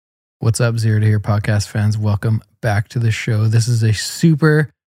What's up, Zero to Here podcast fans? Welcome back to the show. This is a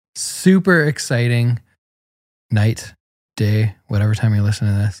super exciting night, day, whatever time you're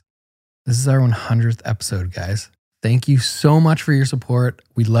listening to this. This is our 100th episode, guys. Thank you so much for your support.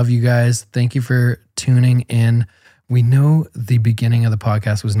 We love you guys. Thank you for tuning in. We know the beginning of the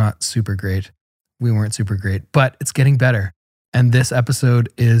podcast was not super great. We weren't super great, but it's getting better. And this episode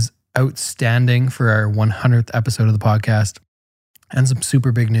is outstanding for our 100th episode of the podcast. And some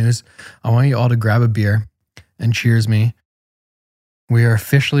super big news. I want you all to grab a beer and cheers me. We are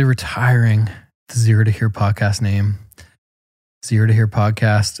officially retiring the Zero to Here podcast name. Zero to Here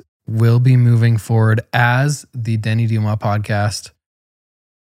podcast will be moving forward as the Denny Dumas podcast.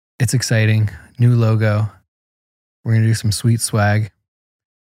 It's exciting. New logo. We're going to do some sweet swag.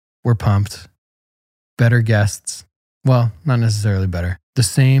 We're pumped. Better guests. Well, not necessarily better. The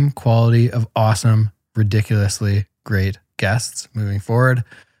same quality of awesome, ridiculously great guests moving forward.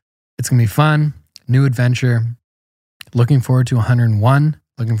 It's going to be fun. New adventure. Looking forward to 101.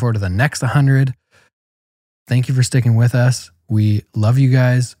 Looking forward to the next 100. Thank you for sticking with us. We love you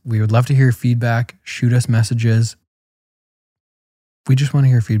guys. We would love to hear feedback. Shoot us messages. We just want to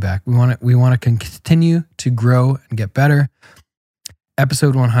hear feedback. We want to continue to grow and get better.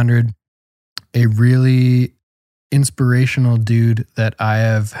 Episode 100, a really inspirational dude that I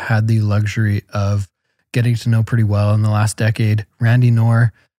have had the luxury of getting to know pretty well in the last decade, Randy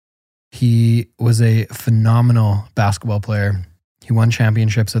Nohr. He was a phenomenal basketball player. He won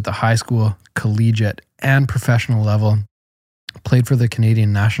championships at the high school, collegiate, and professional level. Played for the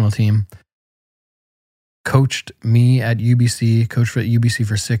Canadian national team. Coached me at UBC, coached at UBC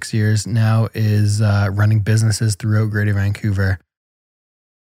for 6 years. Now is running businesses throughout Greater Vancouver.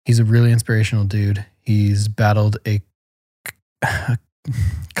 He's a really inspirational dude. He's battled a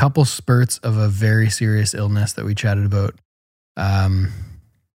couple spurts of a very serious illness that we chatted about.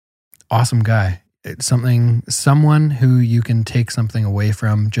 Awesome guy. It's someone who you can take something away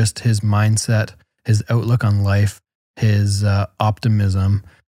from, just his mindset, his outlook on life, his optimism.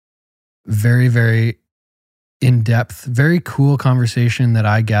 Very, very in-depth, very cool conversation that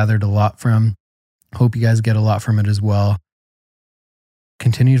I gathered a lot from. Hope you guys get a lot from it as well.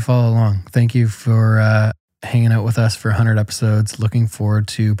 Continue to follow along. Thank you for hanging out with us for 100 episodes. Looking forward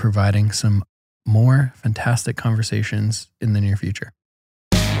to providing some more fantastic conversations in the near future.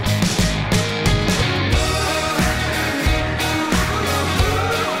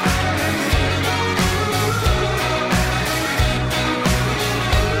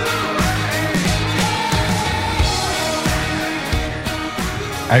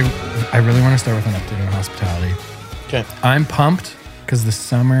 I really want to start with an update on hospitality. Okay. I'm pumped because the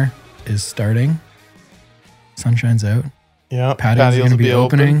summer is starting. Sunshine's out. Yeah. Patio's going to be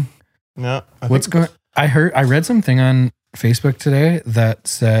opening. Yeah. I read something on Facebook today that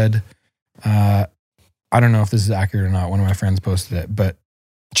said, I don't know if this is accurate or not. One of my friends posted it, but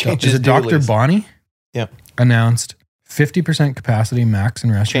Changes Dr. Bonnie announced 50% capacity max in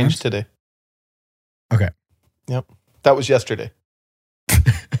restaurants. Changed today. Okay. Yep. That was yesterday.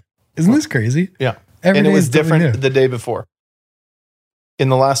 Isn't this crazy? Yeah. And it was different the day before. In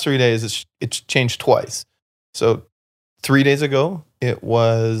the last 3 days, it's changed twice. So 3 days ago, it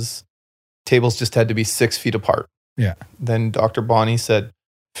was tables just had to be 6 feet apart. Yeah. Then Dr. Bonnie said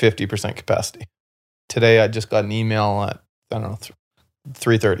 50% capacity. Today, I just got an email at,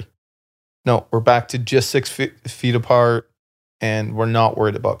 3:30. No, we're back to just 6 feet apart, and we're not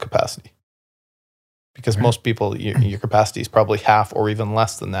worried about capacity. Because most people, your capacity is probably half or even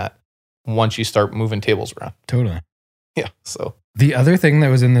less than that once you start moving tables around. Totally. Yeah. So the other thing that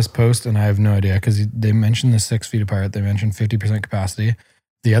was in this post, and I have no idea because they mentioned the 6 feet apart, they mentioned 50% capacity.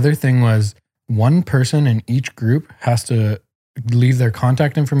 The other thing was one person in each group has to leave their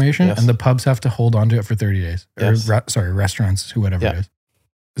contact information, and the pubs have to hold on to it for 30 days. Yes. Or restaurants, whatever it is.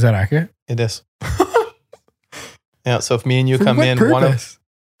 Is that accurate? It is. Yeah. So if me and you For come what in, purpose?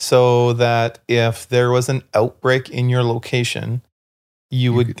 so that if there was an outbreak in your location,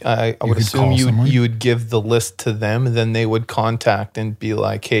 you would assume you would give the list to them, and then they would contact and be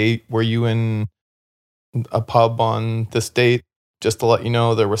like, "Hey, were you in a pub on this date? Just to let you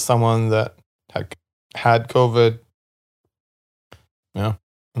know, there was someone that had COVID." Yeah.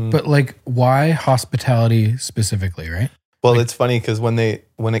 But like, why hospitality specifically, right? Well, it's funny because when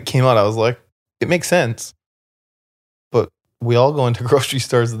it came out, I was like, it makes sense. But we all go into grocery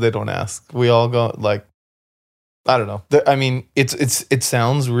stores that they don't ask. We all go like, I don't know. I mean, it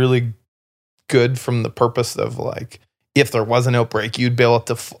sounds really good from the purpose of like, if there was an outbreak, you'd be able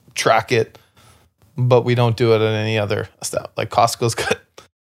to track it. But we don't do it at any other stuff. Like Costco's got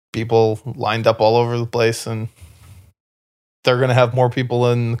people lined up all over the place, and they're going to have more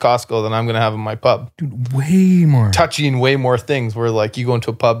people in Costco than I'm going to have in my pub. Dude, way more. Touching way more things where like you go into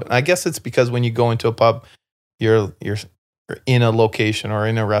a pub. And I guess it's because when you go into a pub, you're in a location or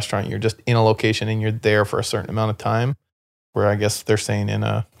in a restaurant, you're just in a location and you're there for a certain amount of time. Where I guess they're saying in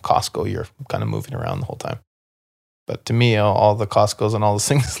a Costco, you're kind of moving around the whole time. But to me, all the Costcos and all those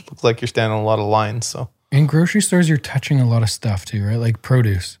things look like you're standing in a lot of lines. So in grocery stores, you're touching a lot of stuff too, right? Like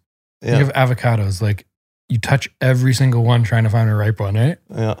produce. yeah. You have avocados. Like you touch every single one trying to find a ripe one, right?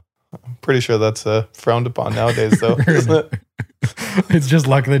 Yeah. I'm pretty sure that's frowned upon nowadays, though, isn't it? It's just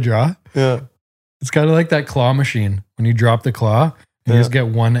luck of the draw. Yeah. It's kind of like that claw machine. When you drop the claw, you just get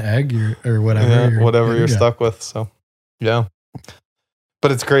one egg or whatever. Yeah, whatever you're stuck with. So, yeah.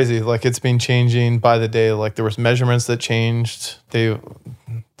 But it's crazy. Like, it's been changing by the day. Like, there was measurements that changed. They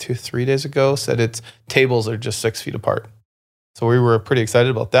 2-3 days ago said tables are just 6 feet apart. So we were pretty excited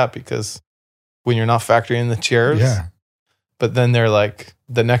about that because when you're not factoring in the chairs. Yeah. But then they're like,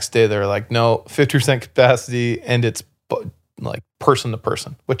 the next day they're like, no, 50% capacity and it's like person to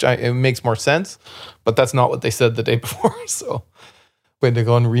person, which it makes more sense. But that's not what they said the day before. So we had to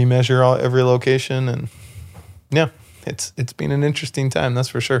go and remeasure every location. And yeah, it's been an interesting time. That's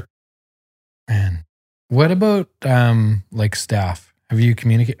for sure. Man, what about like staff? Have you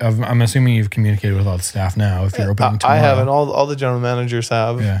communicated? I'm assuming you've communicated with all the staff now. If you're opening tomorrow, I haven't. All the general managers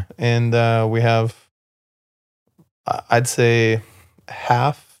have, yeah. And we have, I'd say,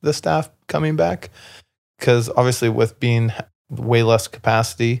 half the staff coming back because obviously with being way less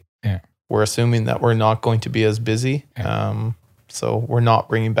capacity, yeah, we're assuming that we're not going to be as busy. Yeah. So we're not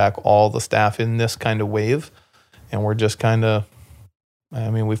bringing back all the staff in this kind of wave, and we're just kind of. I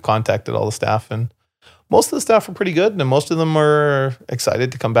mean, we've contacted all the staff and. Most of the staff are pretty good, and most of them are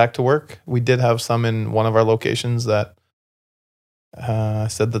excited to come back to work. We did have some in one of our locations that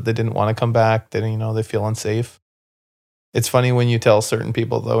said that they didn't want to come back. They feel unsafe. It's funny when you tell certain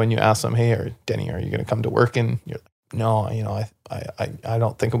people though, and you ask them, "Hey, Denny, are you going to come to work?" And you're like, "No, I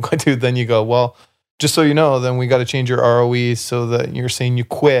don't think I'm going to." Then you go, "Well, just so you know, then we got to change your ROE so that you're saying you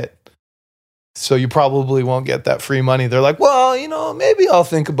quit." So you probably won't get that free money. They're like, well, maybe I'll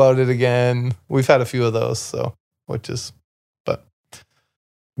think about it again. We've had a few of those, but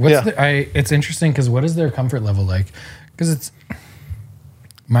it's interesting because what is their comfort level like? Because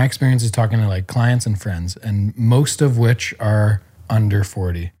my experience is talking to like clients and friends, and most of which are under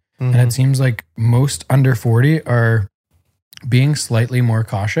 40. Mm-hmm. And it seems like most under 40 are being slightly more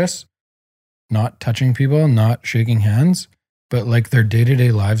cautious, not touching people, not shaking hands. But like their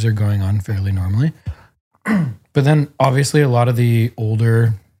day-to-day lives are going on fairly normally. But then obviously a lot of the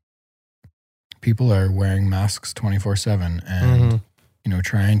older people are wearing masks 24/7 and,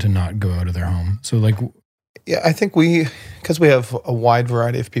 trying to not go out of their home. So like, yeah, I think because we have a wide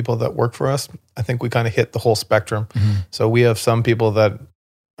variety of people that work for us, I think we kind of hit the whole spectrum. Mm-hmm. So we have some people that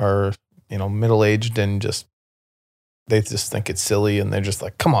are, middle-aged and they just think it's silly and they're just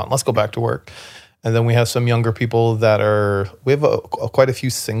like, come on, let's go back to work. And then we have some younger people we have quite a few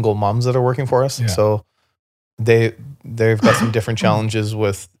single moms that are working for us. Yeah. So they've got some different challenges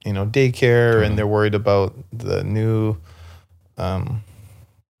with, daycare, and they're worried about the new, I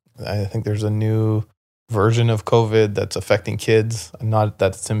think there's a new version of COVID that's affecting kids. Not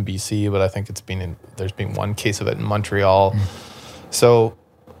that it's in BC, but I think there's been one case of it in Montreal. So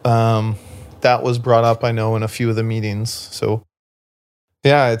that was brought up, I know, in a few of the meetings. So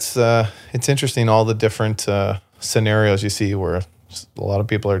yeah, it's interesting, all the different scenarios you see where a lot of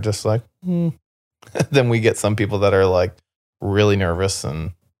people are just like, Then we get some people that are like really nervous,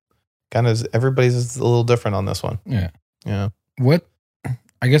 and kind of everybody's a little different on this one. Yeah. Yeah. What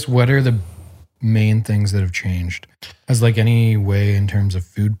are the main things that have changed? Has like any way in terms of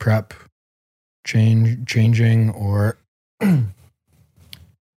food prep changing, or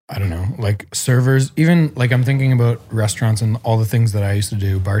I don't know, like servers, even like I'm thinking about restaurants and all the things that I used to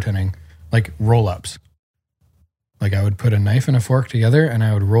do, bartending, like roll-ups. Like I would put a knife and a fork together and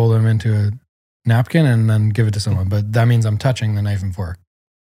I would roll them into a napkin and then give it to someone. But that means I'm touching the knife and fork.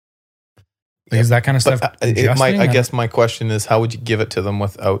 Like, is that kind of stuff I guess my question is, how would you give it to them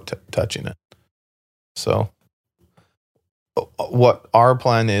without touching it? So what our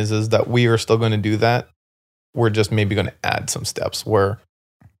plan is that we are still going to do that. We're just maybe going to add some steps where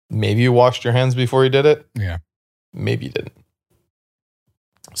maybe you washed your hands before you did it. Yeah. Maybe you didn't.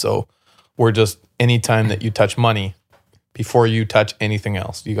 So we're just, anytime that you touch money, before you touch anything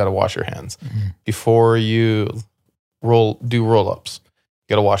else, you got to wash your hands. Mm-hmm. Before you do roll-ups,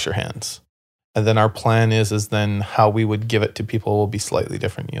 you got to wash your hands. And then our plan is then how we would give it to people will be slightly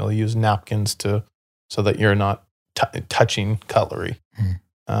different. You'll use napkins so that you're not touching cutlery.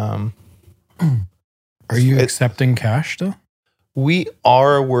 Mm. Are you accepting cash still?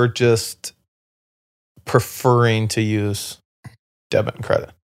 We're just preferring to use debit and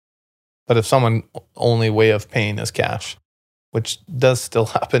credit. But if someone only way of paying is cash, which does still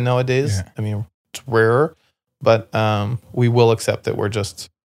happen nowadays, Yeah. I mean, it's rarer, but we will accept it. We're just,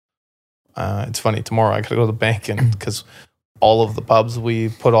 it's funny, tomorrow I got to go to the bank, and because all of the pubs, we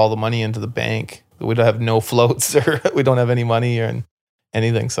put all the money into the bank. We don't have no floats, or we don't have any money or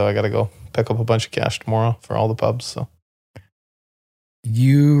anything. So I got to go pick up a bunch of cash tomorrow for all the pubs. So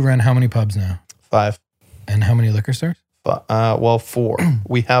You run how many pubs now? 5. And how many liquor stores? 4.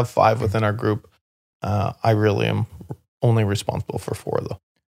 We have 5 within our group. I really am only responsible for 4 though.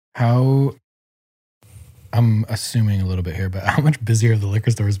 How, I'm assuming a little bit here, but how much busier have the liquor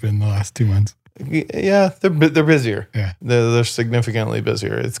stores been in the last 2 months? Yeah, they're busier. Yeah. They're significantly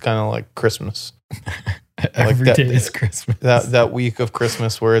busier. It's kind of like Christmas. Every that- day is Christmas. That week of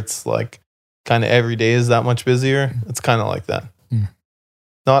Christmas where it's like kind of every day is that much busier. It's kind of like that. Mm.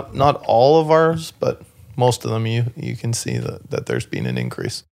 Not all of ours, but most of them you can see that there's been an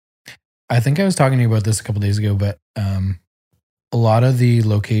increase. I think I was talking to you about this a couple days ago, but a lot of the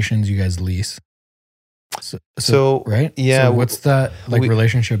locations you guys lease. So right? Yeah. So what's that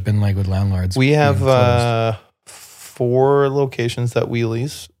relationship been like with landlords? We have 4 locations that we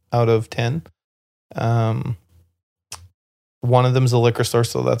lease out of 10. One of them's a liquor store,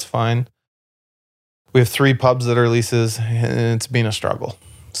 so that's fine. We have 3 pubs that are leases, and it's been a struggle.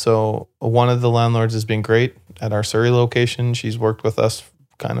 So one of the landlords has been great at our Surrey location. She's worked with us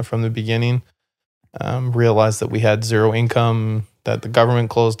kind of from the beginning. Realized that we had 0 income, that the government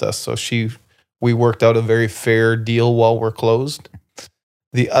closed us. So we worked out a very fair deal while we're closed.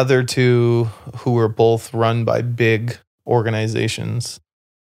 The other 2, who were both run by big organizations,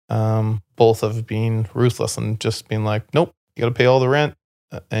 both have been ruthless and just been like, nope, you got to pay all the rent.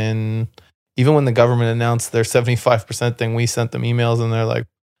 And even when the government announced their 75% thing, we sent them emails and they're like,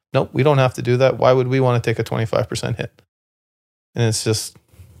 nope, we don't have to do that. Why would we want to take a 25% hit? And it's just,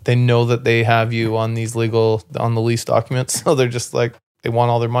 they know that they have you on the lease documents. So they're just like, they want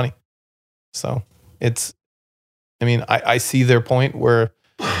all their money. So I see their point where,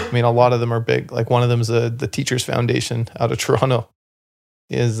 a lot of them are big. Like one of them is the Teachers Foundation out of Toronto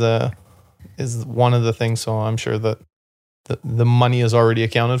is one of the things. So I'm sure that the money is already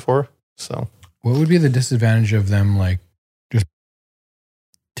accounted for. So what would be the disadvantage of them like just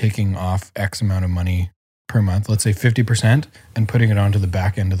taking off X amount of money per month, let's say 50%, and putting it onto the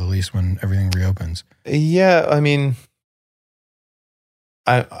back end of the lease when everything reopens? Yeah,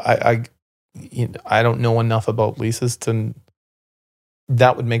 I don't know enough about leases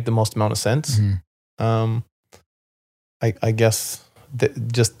that would make the most amount of sense. Mm-hmm. I guess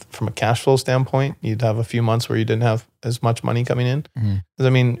that just from a cash flow standpoint, you'd have a few months where you didn't have as much money coming in.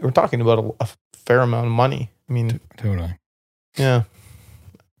 Because we're talking about a fair amount of money. Totally. Yeah.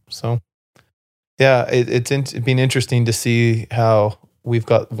 So, yeah, it's been interesting to see how we've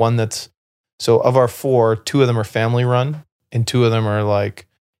got one that's, so of our 4, 2 of them are family run and 2 of them are like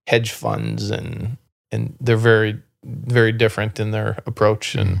hedge funds and they're very, very different in their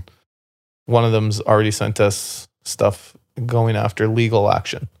approach. Mm-hmm. And one of them's already sent us stuff going after legal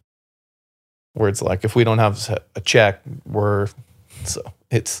action where it's like, if we don't have a check,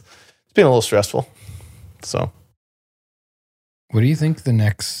 it's been a little stressful. So what do you think the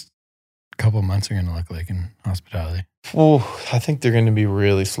next couple months are going to look like in hospitality? I think they're going to be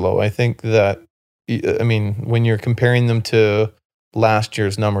really slow. I think that, when you're comparing them to last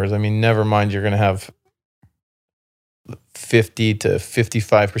year's numbers, never mind you're going to have 50 to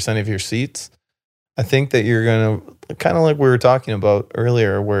 55% of your seats. I think that you're going to, kind of like we were talking about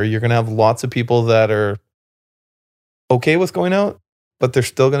earlier, where you're going to have lots of people that are okay with going out, but there's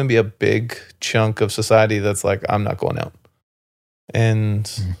still going to be a big chunk of society that's like, I'm not going out. And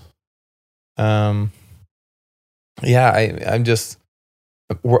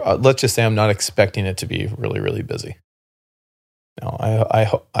let's just say I'm not expecting it to be really, really busy. No,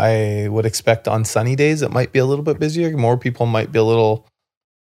 I would expect on sunny days it might be a little bit busier. More people might be a little,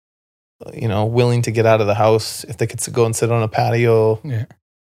 willing to get out of the house if they could go and sit on a patio. Yeah,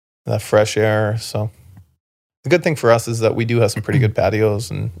 that fresh air. So the good thing for us is that we do have some pretty good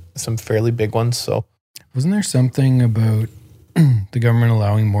patios and some fairly big ones. So wasn't there something about the government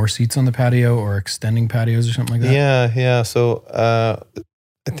allowing more seats on the patio or extending patios or something like that? Yeah. So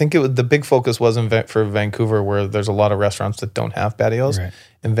I think the big focus was for Vancouver, where there's a lot of restaurants that don't have patios. Right.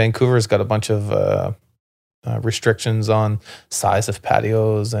 And Vancouver's got a bunch of restrictions on size of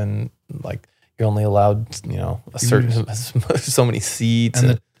patios, and like you're only allowed, a certain so many seats.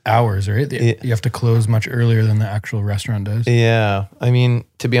 And hours, right? You have to close much earlier than the actual restaurant does. Yeah. I mean,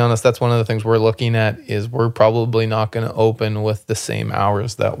 to be honest, that's one of the things we're looking at is we're probably not going to open with the same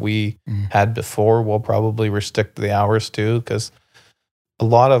hours that we had before. We'll probably restrict the hours too, because a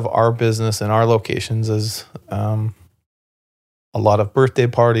lot of our business in our locations is a lot of birthday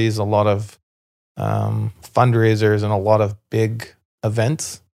parties, a lot of fundraisers, and a lot of big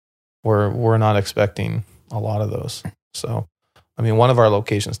events where we're not expecting a lot of those. So, I mean, one of our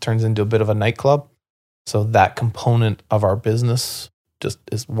locations turns into a bit of a nightclub. So that component of our business just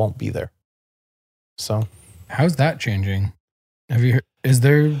won't be there. So how's that changing? Is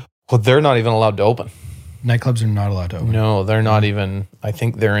there... Well, they're not even allowed to open. Nightclubs are not allowed to open. No, they're not even. I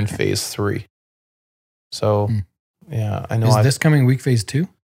think they're in phase 3. So, yeah, I know. Is this coming week phase 2?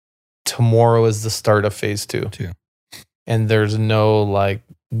 Tomorrow is the start of phase 2. And there's no like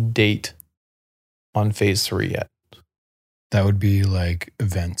date on phase 3 yet. That would be like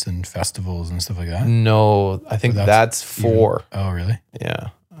events and festivals and stuff like that? No, I think that's 4. Oh, really? Yeah.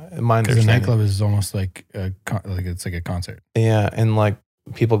 Because a nightclub is almost like it's like a concert. Yeah, and like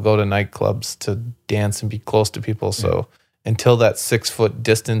people go to nightclubs to dance and be close to people. So until that 6-foot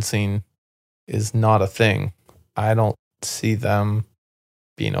distancing is not a thing, I don't see them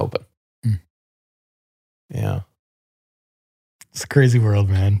being open. Yeah. It's a crazy world,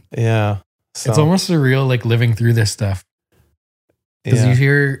 man. Yeah. So, it's almost surreal, like living through this stuff. Because you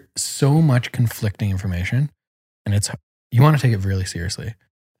hear so much conflicting information and you want to take it really seriously.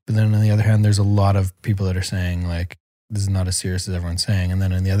 But then on the other hand, there's a lot of people that are saying like, this is not as serious as everyone's saying. And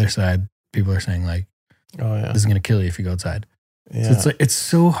then on the other side, people are saying like, this is going to kill you if you go outside. Yeah. So it's like, it's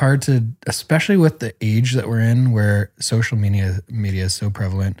so hard to, especially with the age that we're in where social media is so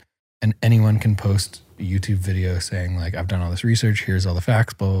prevalent and anyone can post a YouTube video saying like, I've done all this research. Here's all the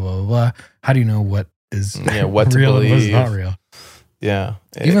facts, blah, blah, blah, blah, blah. How do you know what is what real to believe? And what's not real? Yeah.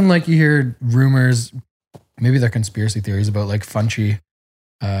 Even like you hear rumors, maybe they're conspiracy theories about like Funchi,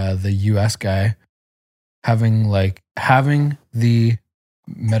 the US guy, having the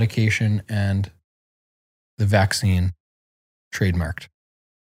medication and the vaccine trademarked.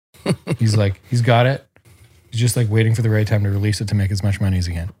 He's got it. He's just like waiting for the right time to release it to make as much money as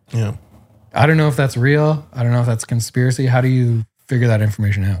he can. Yeah. I don't know if that's real. I don't know if that's conspiracy. How do you figure that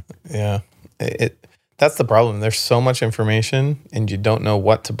information out? Yeah. That's the problem. There's so much information and you don't know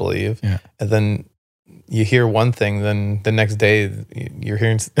what to believe. Yeah. And then you hear one thing, then the next day you're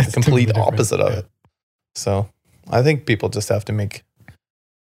hearing the complete totally opposite of it. So I think people just have to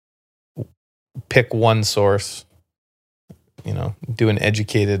pick one source, do an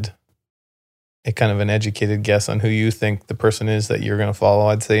educated guess on who you think the person is that you're going to follow.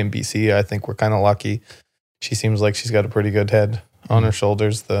 I'd say in BC, I think we're kind of lucky. She seems like she's got a pretty good head on her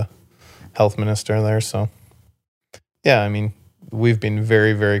shoulders, the health minister there. So yeah, I mean, we've been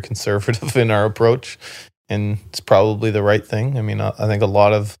very, very conservative in our approach and it's probably the right thing. I mean, I think a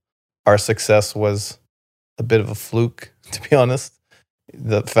lot of our success was a bit of a fluke, to be honest.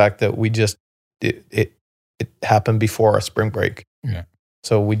 The fact that it happened before our spring break. Yeah.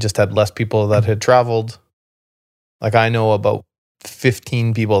 So we just had less people that had traveled. Like I know about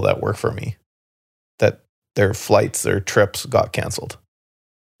 15 people that work for me that their flights, their trips got canceled.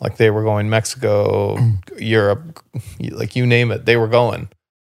 Like they were going Mexico, Europe, like you name it, they were going.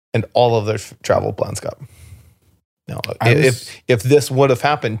 And all of their travel plans got. Now, if this would have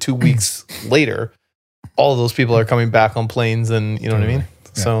happened 2 weeks later, all of those people are coming back on planes and you know what I mean?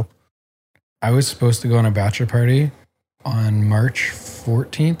 Yeah. So I was supposed to go on a bachelor party on March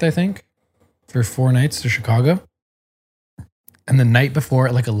 14th, I think, for 4 nights to Chicago. And the night before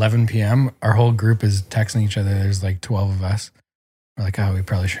at like 11 p.m., our whole group is texting each other. There's like 12 of us. We're like, we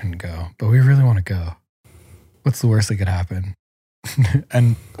probably shouldn't go, but we really want to go. What's the worst that could happen?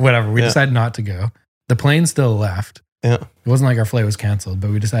 And whatever, we decided not to go. The plane still left. Yeah. It wasn't like our flight was canceled, but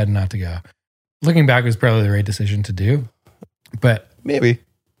we decided not to go. Looking back, it was probably the right decision to do, but maybe.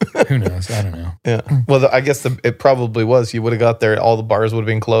 Who knows? I don't know. Yeah. Well, I guess it probably was. You would have got there, all the bars would have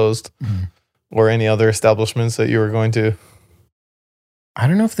been closed or any other establishments that you were going to. I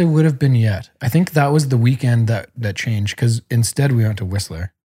don't know if they would have been yet. I think that was the weekend that changed because instead we went to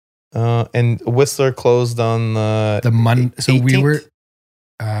Whistler. And Whistler closed on the Monday. So 18th? We were...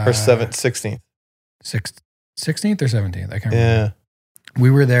 or 16th. 16th or 17th? I can't remember. Yeah.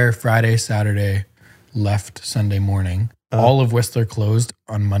 We were there Friday, Saturday, left Sunday morning. All of Whistler closed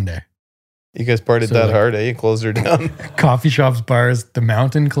on Monday. You guys partied hard, eh? You closed her down. Coffee shops, bars, the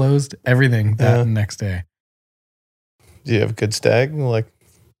mountain closed, everything that next day. Do you have a good stag? Like,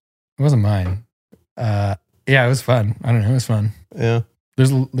 it wasn't mine. Yeah, it was fun. I don't know. It was fun. Yeah.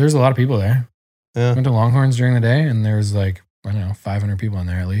 There's a lot of people there. Yeah. Went to Longhorns during the day and there was like I don't know, 500 people in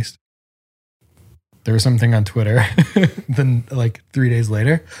there at least. There was something on Twitter. Then like 3 days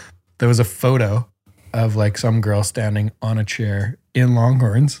later, there was a photo of like some girl standing on a chair in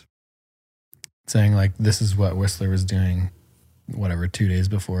Longhorns saying like, this is what Whistler was doing, whatever, 2 days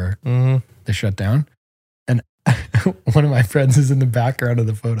before they shut down. And one of my friends is in the background of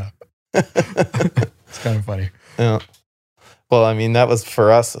the photo. It's kind of funny. Yeah. Well, I mean, that was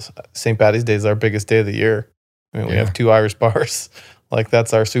for us. St. Paddy's Day is our biggest day of the year. I mean, we have 2 Irish bars. Like,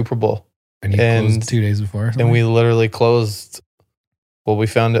 that's our Super Bowl. And you closed 2 days before? And we literally closed. Well, we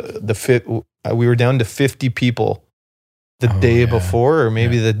found we were down to 50 people the day before, or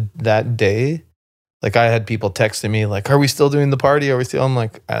maybe that day. Like, I had people texting me, like, are we still doing the party? Are we still? I'm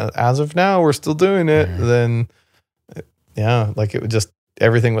like, as of now, we're still doing it. Then, like, it was just,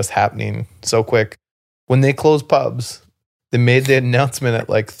 everything was happening so quick. When they closed pubs, they made the announcement at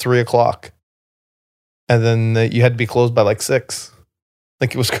like 3:00. And then you had to be closed by like 6.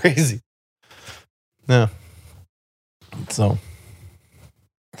 Like, it was crazy. Yeah. So.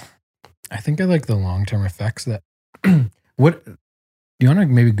 I think I like the long-term effects that, what, do you want to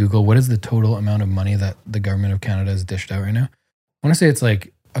maybe Google what is the total amount of money that the government of Canada has dished out right now? I want to say it's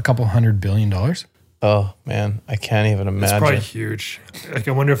like a couple $100 billion. Oh man, I can't even imagine. It's probably huge. Like,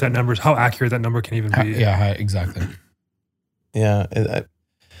 I wonder if that number is, how accurate that number can even be. Exactly. Yeah. I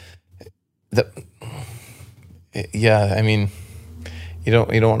mean, you don't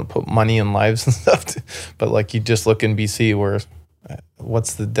want to put money in lives and stuff, but like, you just look in BC where,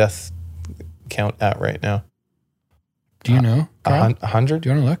 what's the death count at right now? Do you know? 100? Do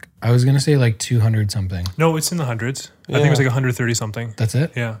you want to look? I was going to say like 200 something. No, it's in the hundreds. I think it was like 130 something. That's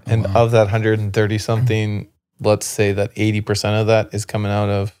it? Yeah. And of that 130 something, let's say that 80% of that is coming out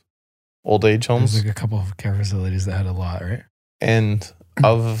of old age homes. There's like a couple of care facilities that had a lot, right? And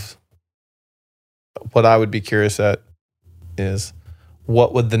of what I would be curious at is,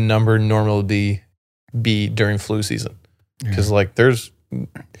 what would the number normally be during flu season? Because like,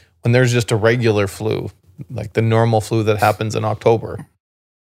 when there's just a regular flu, like the normal flu that happens in October,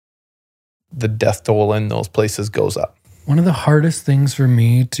 the death toll in those places goes up. One of the hardest things for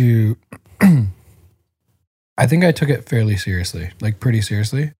me to, I think I took it fairly seriously, like pretty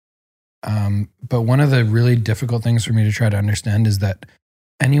seriously. But one of the really difficult things for me to try to understand is that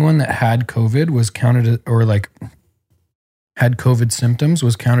anyone that had COVID was counted, or like had COVID symptoms,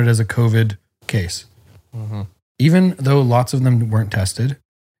 was counted as a COVID case. Mm-hmm. Even though lots of them weren't tested,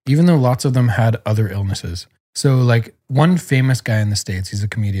 even though lots of them had other illnesses. So like one famous guy in the States, he's a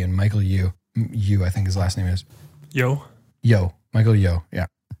comedian, Michael Yu, I think his last name is. Michael Yo, yeah.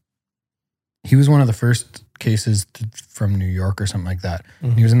 He was one of the first cases from New York or something like that.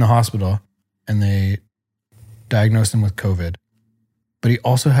 Mm-hmm. He was in the hospital and they diagnosed him with COVID. But he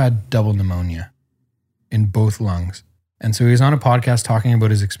also had double pneumonia in both lungs. And so he was on a podcast talking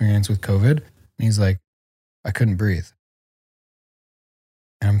about his experience with COVID. And he's like, I couldn't breathe.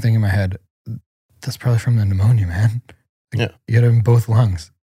 And I'm thinking in my head, that's probably from the pneumonia, man. Like, you had it in both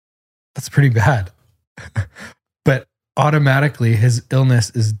lungs. That's pretty bad. But automatically his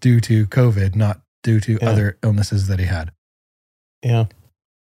illness is due to COVID, not due to other illnesses that he had. Yeah.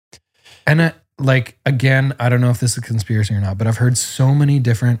 And again, I don't know if this is a conspiracy or not, but I've heard so many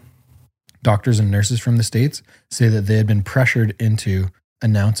different doctors and nurses from the States say that they had been pressured into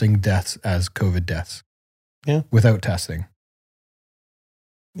announcing deaths as COVID deaths. Yeah. Without testing.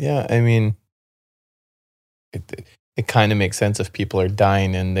 Yeah. I mean, it kind of makes sense if people are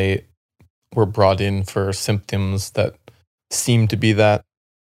dying and they were brought in for symptoms that seem to be that.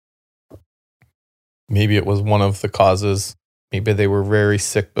 Maybe it was one of the causes. Maybe they were very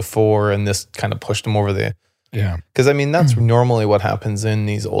sick before and this kind of pushed them over the. Yeah. Because I mean, that's normally what happens in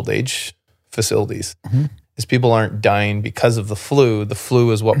these old age facilities. Mm-hmm. Is people aren't dying because of the flu. The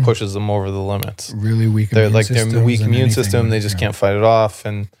flu is what pushes them over the limits. Really weak They're immune like systems. Their weak immune system. They just can't fight it off.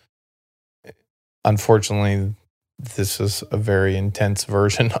 And unfortunately, this is a very intense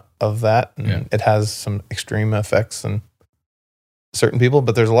version of that. And it has some extreme effects on certain people.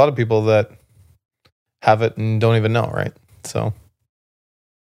 But there's a lot of people that have it and don't even know, right? So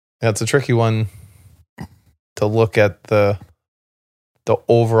it's a tricky one to look at the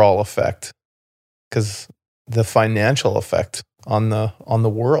overall effect, because the financial effect on the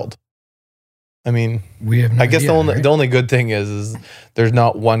world. I mean, we have no I guess idea, the only good thing is there's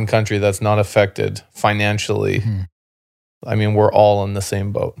not one country that's not affected financially. Mm-hmm. I mean, we're all in the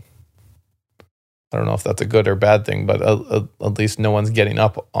same boat. I don't know if that's a good or bad thing, but at least no one's getting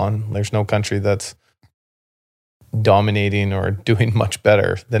up on. There's no country that's dominating or doing much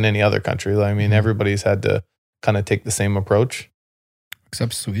better than any other country. I mean, everybody's had to kind of take the same approach.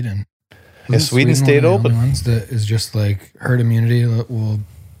 Except Sweden. Isn't Sweden stayed one of the open. only ones that is just like herd immunity.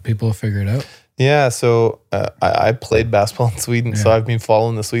 People will figure it out. Yeah, so I played basketball in Sweden, so Yeah. I've been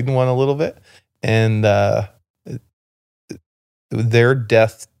following the Sweden one a little bit, and their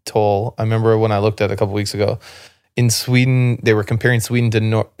death toll. I remember when I looked at it a couple weeks ago. In Sweden, they were comparing Sweden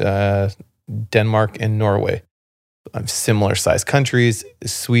to Denmark and Norway, similar sized countries.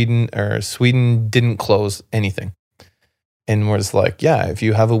 Sweden didn't close anything, and was like, yeah, if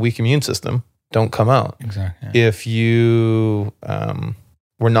you have a weak immune system, don't come out. Exactly. Yeah. If you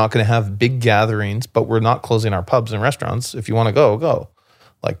we're not going to have big gatherings, but we're not closing our pubs and restaurants. If you want to go.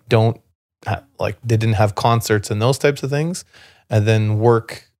 Like, they didn't have concerts and those types of things. And then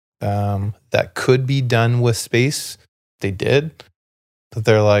work that could be done with space, they did. But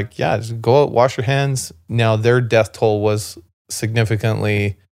they're like, yeah, just go out, wash your hands. Now, their death toll was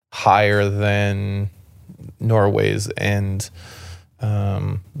significantly higher than Norway's and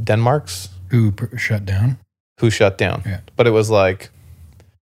Denmark's. Who shut down? Who shut down. Yeah. But it was like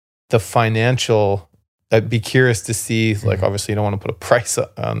the financial, I'd be curious to see, like, obviously you don't want to put a price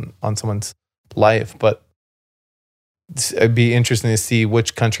on someone's life, but it'd be interesting to see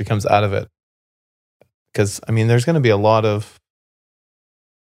which country comes out of it. Because, I mean, there's going to be a lot of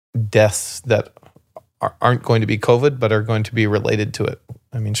deaths that aren't going to be COVID, but are going to be related to it.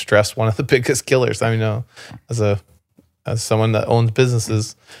 I mean, stress, one of the biggest killers. I mean, as someone that owns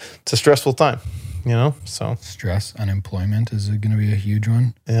businesses, it's a stressful time, so. Stress, unemployment is going to be a huge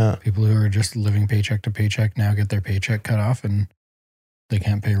one. Yeah. People who are just living paycheck to paycheck now get their paycheck cut off and they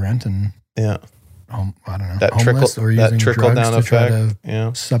can't pay rent and Yeah. I don't know, That homeless or using trickle drugs down to try effect.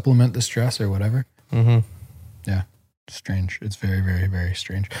 to supplement the stress or whatever. Mm-hmm. Strange. It's very, very, very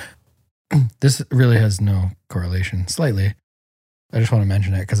strange. This really has no correlation. Slightly. I just want to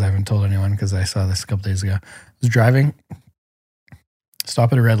mention it because I haven't told anyone because I saw this a couple days ago. I was driving,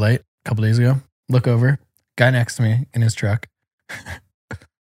 stop at a red light a couple days ago, look over, guy next to me in his truck,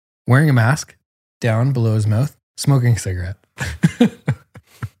 wearing a mask down below his mouth, smoking a cigarette.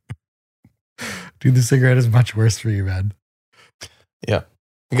 Dude, the cigarette is much worse for you, man. Yeah.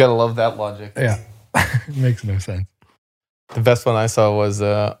 You got to love that logic. Yeah. It makes no sense. The best one I saw was,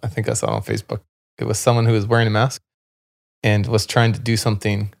 I think I saw it on Facebook. It was someone who was wearing a mask and was trying to do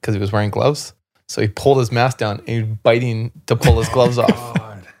something because he was wearing gloves. So he pulled his mask down and he was biting to pull his gloves off.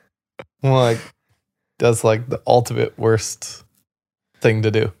 God. I'm like, that's like the ultimate worst thing to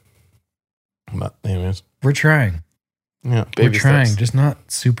do. But anyways, We're trying. yeah, We're baby trying, steps. just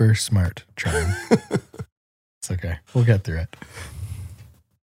not super smart trying. It's okay. We'll get through it.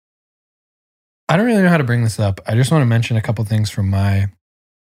 I don't really know how to bring this up. I just want to mention a couple things from my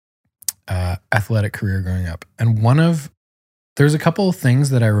athletic career growing up. And there's a couple of things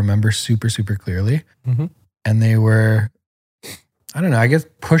that I remember super, super clearly. Mm-hmm. And they were, I don't know, I guess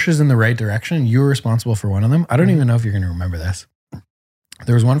pushes in the right direction. You were responsible for one of them. I don't even know if you're going to remember this.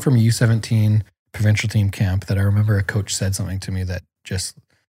 There was one from U17 provincial team camp that I remember a coach said something to me that just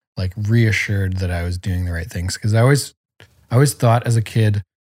like reassured that I was doing the right things. Because I always thought as a kid,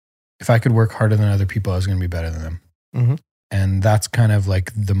 if I could work harder than other people, I was going to be better than them. Mm-hmm. And that's kind of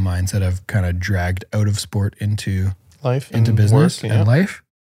like the mindset I've kind of dragged out of sport into Life into and business work, and life.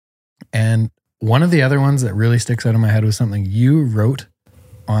 And one of the other ones that really sticks out in my head was something you wrote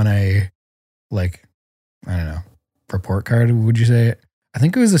on a, like, I don't know, report card, would you say? I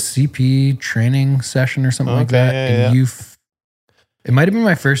think it was a CP training session or something like Okay, that. yeah, And yeah. it might have been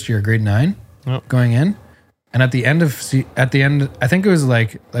my first year, grade 9, Yep. going in. And at the end, I think it was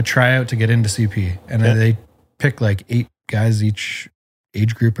like a tryout to get into CP. And Okay. they picked like 8 guys each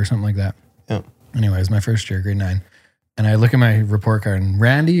age group or something like that. Yep. Anyway, it was my first year, grade 9. And I look at my report card and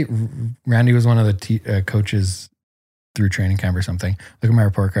Randy was one of the coaches through training camp or something. Look at my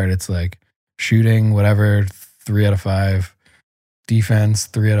report card. It's like shooting, whatever, 3 out of 5. Defense,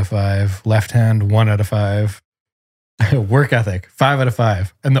 3 out of 5. Left hand, 1 out of 5. Work ethic, 5 out of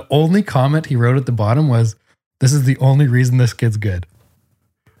 5. And the only comment he wrote at the bottom was, "This is the only reason this kid's good."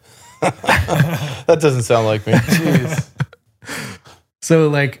 That doesn't sound like me. Jeez. So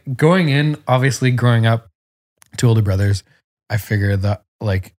like going in, obviously growing up, 2 older brothers, I figured that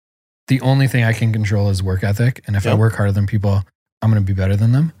like the only thing I can control is work ethic. And if I Yep. work harder than people, I'm going to be better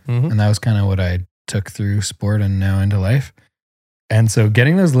than them. Mhm. And that was kind of what I took through sport and now into life. And so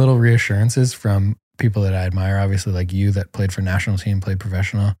getting those little reassurances from people that I admire, obviously like you that played for national team, played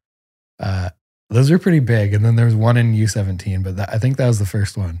professional, those are pretty big. And then there was one in U17, but I think that was the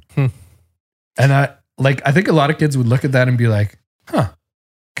first one. And I think a lot of kids would look at that and be like, huh,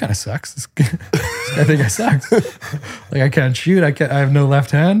 kind of sucks. I think I suck. Like I can't shoot. I have no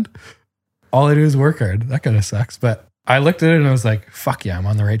left hand. All I do is work hard. That kind of sucks. But I looked at it and I was like, fuck yeah, I'm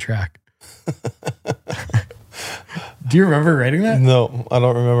on the right track. Do you remember writing that? No, I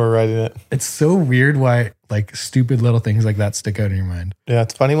don't remember writing it. It's so weird why like stupid little things like that stick out in your mind. Yeah,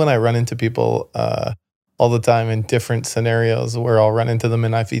 it's funny when I run into people all the time in different scenarios where I'll run into them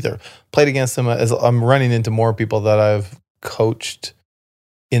and I've either played against them as I'm running into more people that I've coached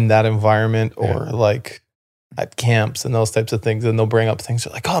in that environment or like at camps and those types of things. And they'll bring up things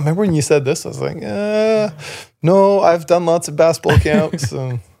like, oh, remember when you said this? I was like, no, I've done lots of basketball camps.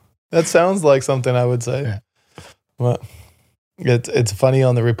 And that sounds like something I would say. Yeah. But it's funny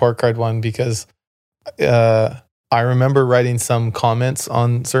on the report card one because I remember writing some comments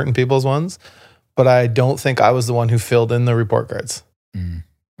on certain people's ones, but I don't think I was the one who filled in the report cards.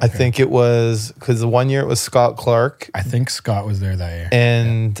 I think it was because the 1 year it was Scott Clark. I think Scott was there that year.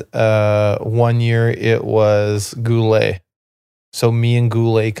 And 1 year it was Goulet. So me and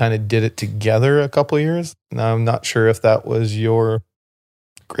Goulet kind of did it together a couple of years. Now I'm not sure if that was your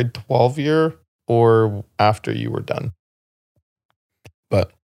grade 12 year or after you were done.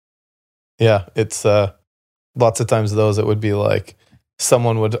 But yeah, it's lots of times those it would be like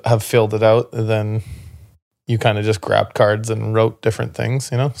someone would have filled it out and then you kind of just grabbed cards and wrote different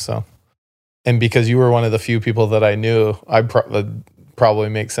things, you know? So, and because you were one of the few people that I knew, I probably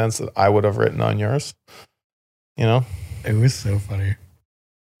makes sense that I would have written on yours, you know? It was so funny.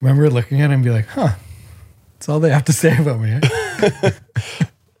 Remember looking at it and be like, huh, that's all they have to say about me. Eh?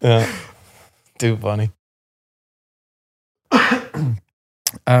 Yeah. Too funny.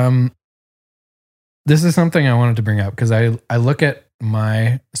 This is something I wanted to bring up because I look at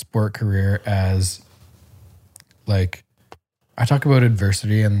my sport career as like, I talk about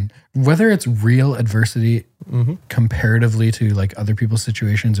adversity and whether it's real adversity comparatively to like other people's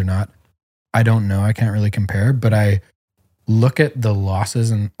situations or not, I don't know. I can't really compare, but I look at the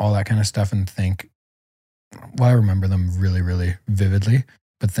losses and all that kind of stuff and think, well, I remember them really, really vividly,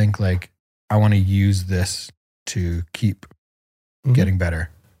 but think like, I want to use this to keep getting better.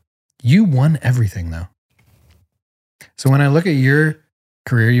 You won everything though. So when I look at your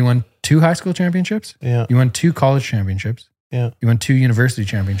career, you won 2 high school championships. Yeah. You won 2 college championships. Yeah. You won 2 university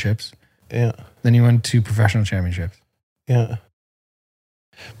championships. Yeah. Then you won 2 professional championships. Yeah.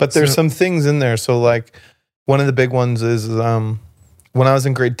 But there's some things in there. So like one of the big ones is when I was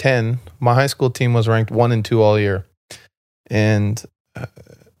in grade 10, my high school team was ranked 1 and 2 all year. And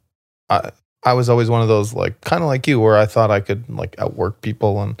I was always one of those like kind of like you where I thought I could like outwork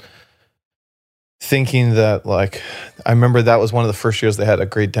people and thinking that like I remember that was one of the first years they had a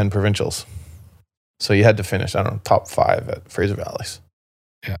grade 10 provincials. So you had to finish, I don't know, top 5 at Fraser Valleys.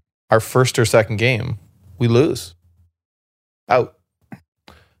 Yeah. Our first or second game, we lose. Out.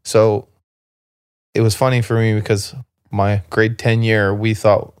 So it was funny for me because my grade 10 year, we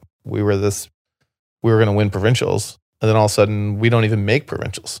thought we were going to win provincials. And then all of a sudden we don't even make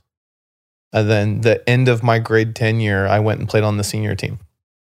provincials. And then the end of my grade 10 year, I went and played on the senior team.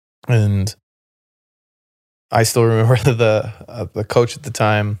 And I still remember the coach at the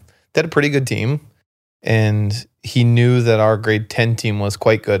time. They had a pretty good team. And he knew that our grade 10 team was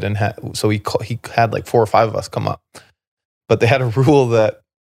quite good. And so he had like 4 or 5 of us come up. But they had a rule that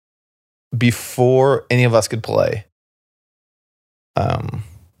before any of us could play,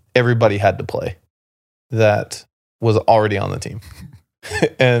 everybody had to play that was already on the team.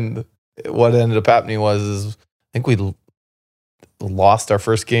 And what ended up happening was I think we lost our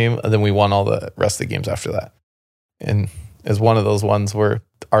first game and then we won all the rest of the games after that. And it's one of those ones where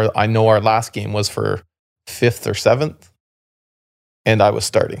I know our last game was for 5th or 7th and I was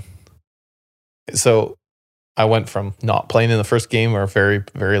starting. So I went from not playing in the first game or very,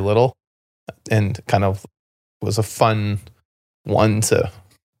 very little and kind of was a fun one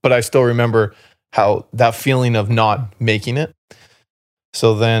but I still remember how that feeling of not making it.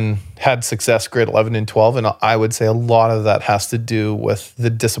 So then had success grade 11 and 12. And I would say a lot of that has to do with the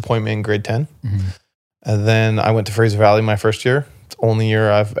disappointment in grade 10. And then I went to Fraser Valley my first year. It's the only year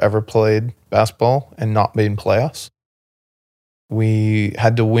I've ever played basketball and not made playoffs. We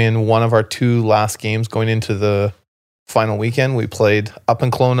had to win one of our 2 last games going into the final weekend. We played up in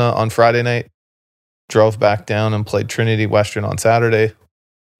Kelowna on Friday night, drove back down and played Trinity Western on Saturday,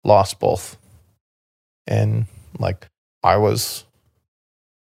 lost both. And like I was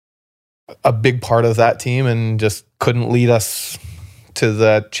a big part of that team and just couldn't lead us to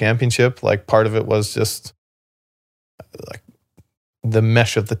the championship. Like part of it was just like the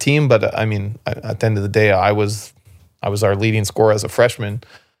mesh of the team. But I mean, at the end of the day, I was our leading scorer as a freshman,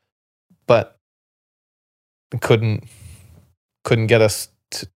 but couldn't get us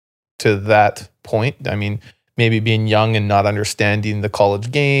to that point. I mean, maybe being young and not understanding the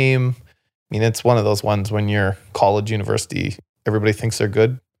college game. I mean, it's one of those ones when you're college, university, everybody thinks they're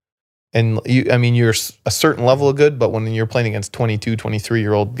good. And you're a certain level of good, but when you're playing against 22,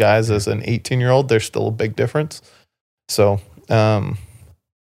 23-year-old guys as an 18-year-old, there's still a big difference. So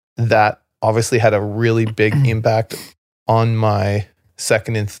that obviously had a really big impact on my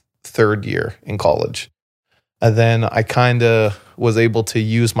second and third year in college. And then I kind of was able to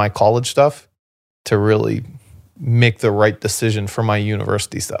use my college stuff to really make the right decision for my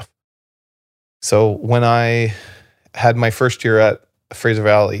university stuff. So when I had my first year at Fraser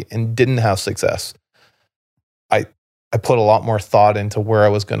Valley and didn't have success, I put a lot more thought into where I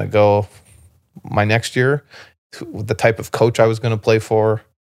was going to go my next year, the type of coach I was going to play for,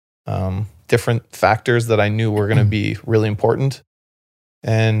 different factors that I knew were going to be really important.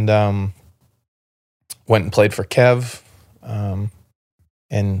 And went and played for Kev.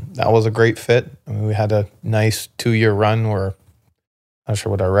 And that was a great fit. I mean, we had a nice 2-year run where I'm not sure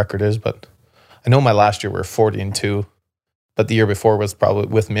what our record is, but I know my last year we were 40-2, but the year before was probably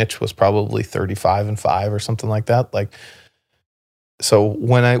with Mitch was probably 35-5 or something like that. Like, so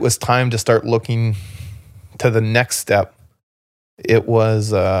when it was time to start looking to the next step, it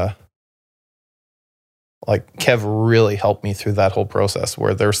was like Kev really helped me through that whole process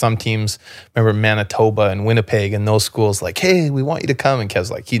where there were some teams, remember Manitoba and Winnipeg and those schools like, hey, we want you to come. And Kev's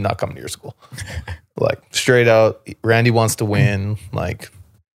like, he's not coming to your school. Like straight out, Randy wants to win. Like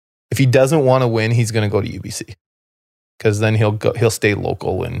if he doesn't want to win, he's going to go to UBC because then he'll stay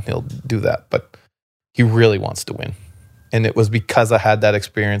local and he'll do that. But he really wants to win. And it was because I had that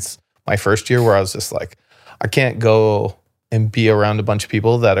experience my first year where I was just like, I can't go and be around a bunch of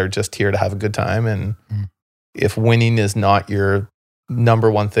people that are just here to have a good time. And if winning is not your number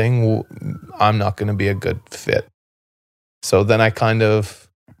one thing, I'm not going to be a good fit. So then I kind of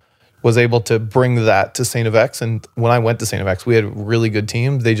was able to bring that to St. FX. And when I went to St. FX, we had a really good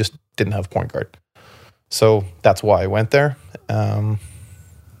team. They just didn't have a point guard. So that's why I went there.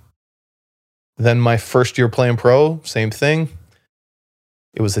 Then my first year playing pro, same thing.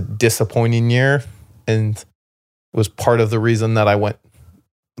 It was a disappointing year. And it was part of the reason that I went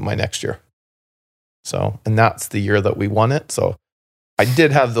my next year. So, and that's the year that we won it. So I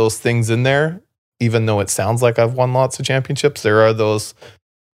did have those things in there, even though it sounds like I've won lots of championships. There are those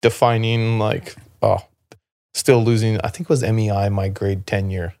defining like, still losing. I think it was MEI my grade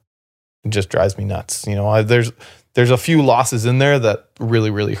 10 year. It just drives me nuts. You know, there's a few losses in there that really,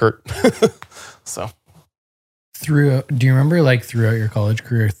 really hurt. So do you remember like throughout your college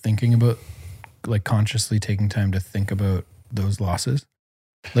career thinking about like consciously taking time to think about those losses?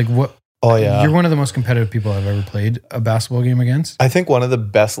 Like what? Oh yeah. You're one of the most competitive people I've ever played a basketball game against. I think one of the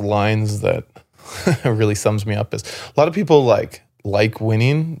best lines that really sums me up is a lot of people like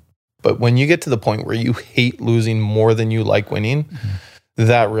winning, but when you get to the point where you hate losing more than you like winning,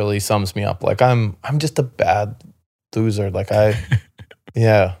 that really sums me up. Like I'm just a bad loser. Like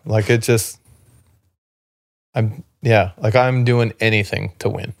I'm doing anything to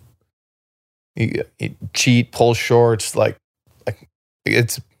win. You cheat, pull shorts, like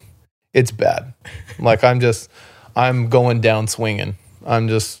it's bad. Like I'm going down swinging. And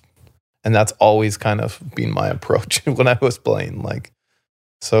that's always kind of been my approach when I was playing. Like,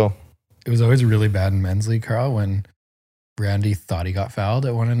 so it was always really bad in men's league, Carl, when Randy thought he got fouled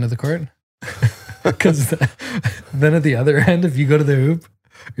at one end of the court. Because then at the other end, if you go to the hoop,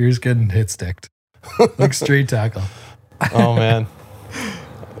 you're just getting hit sticked, like straight tackle. Oh man.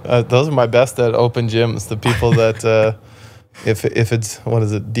 Those are my best at open gyms. The people that, if it's, what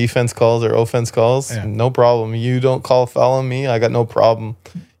is it, defense calls or offense calls, no problem. You don't call a foul on me, I got no problem.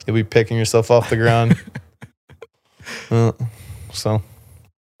 You'll be picking yourself off the ground. So.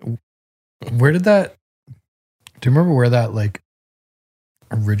 Do you remember where that like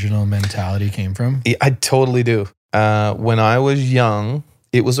original mentality came from? I totally do. When I was young,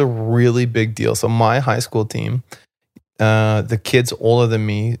 it was a really big deal. So my high school team, the kids older than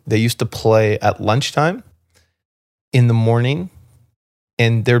me, they used to play at lunchtime in the morning,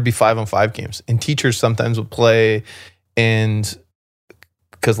 and there'd be 5-on-5 games. And teachers sometimes would play, and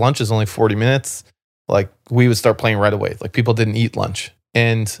because lunch is only 40 minutes, like we would start playing right away. Like people didn't eat lunch,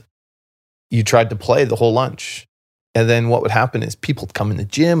 and you tried to play the whole lunch. And then what would happen is people would come in the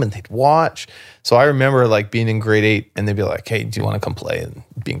gym and they'd watch. So I remember like being in grade 8 and they'd be like, hey, do you want to come play? And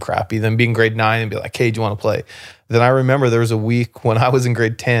being crappy. Then being grade 9 and be like, hey, do you want to play? Then I remember there was a week when I was in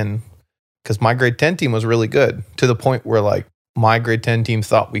grade 10, because my grade 10 team was really good, to the point where like my grade 10 team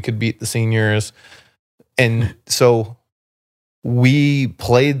thought we could beat the seniors. And so we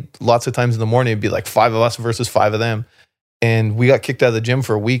played lots of times in the morning. It'd be like 5 of us versus 5 of them. And we got kicked out of the gym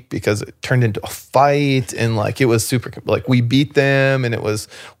for a week because it turned into a fight, and like it was super, like we beat them, and it was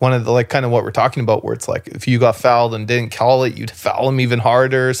one of the, like, kind of what we're talking about, where it's like if you got fouled and didn't call it, you'd foul them even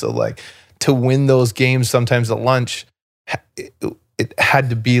harder. So like to win those games sometimes at lunch, it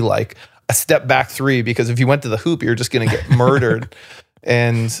had to be like a step back three, because if you went to the hoop, you're just going to get murdered.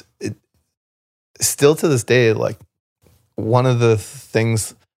 And still to this day, like one of the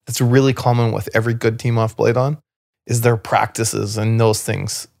things that's really common with every good team I've played on is their practices and those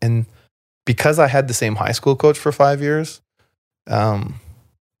things. And because I had the same high school coach for 5 years,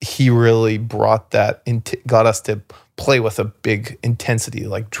 he really brought that got us to play with a big intensity,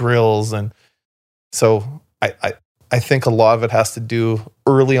 like drills. And so I think a lot of it has to do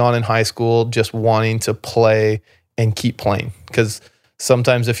early on in high school, just wanting to play and keep playing. Because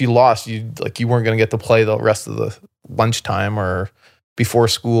sometimes if you lost, you weren't going to get to play the rest of the lunchtime or before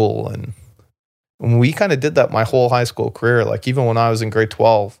school. And we kind of did that my whole high school career. Like even when I was in grade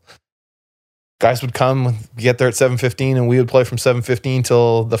 12, guys would come, get there at 7:15, and we would play from 7:15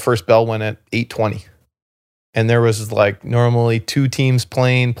 till the first bell went at 8:20. And there was like normally 2 teams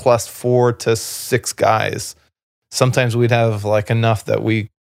playing plus 4 to 6 guys. Sometimes we'd have like enough that we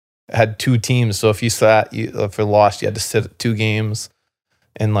had 2 teams. So if you if you lost, you had to sit at 2 games.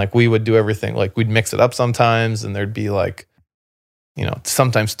 And like we would do everything. Like we'd mix it up sometimes, and there'd be like, you know,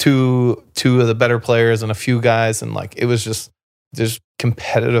 sometimes two of the better players and a few guys. And like, it was just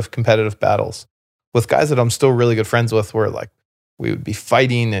competitive battles with guys that I'm still really good friends with, where like we would be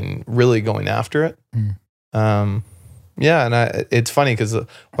fighting and really going after it. Yeah. And it's funny because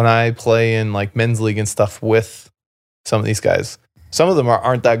when I play in like men's league and stuff with some of these guys, some of them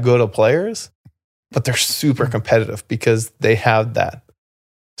aren't that good of players, but they're super competitive because they have that.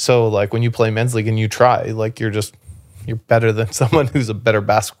 So like when you play men's league and you try, like you're better than someone who's a better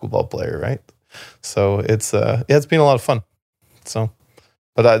basketball player, right? So it's been a lot of fun. So,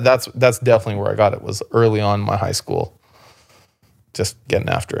 but that's definitely where I got it, was early on in my high school, just getting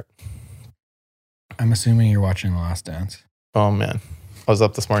after it. I'm assuming you're watching The Last Dance. Oh man, I was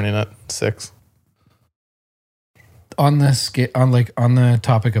up this morning at 6. On the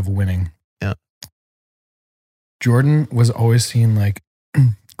topic of winning. Yeah. Jordan was always seen like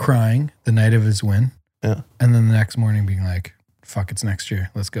crying the night of his win. Yeah. And then the next morning being like, fuck, it's next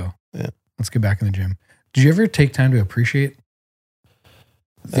year. Let's go. Yeah. Let's get back in the gym. Did you ever take time to appreciate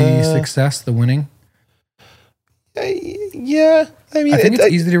the success, the winning? Yeah. I mean, I think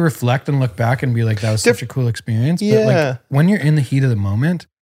it's easy to reflect and look back and be like, that was such a cool experience. Yeah. But like when you're in the heat of the moment,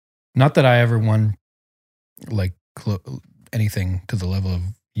 not that I ever won like anything to the level of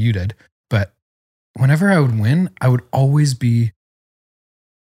you did, but whenever I would win, I would always be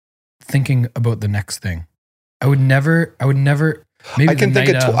thinking about the next thing. I would never maybe I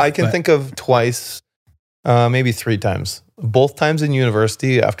can think of twice, maybe 3 times. Both times in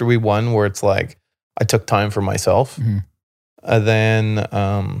university after we won, where it's like I took time for myself. Mm-hmm. And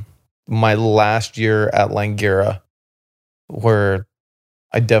then my last year at Langara, where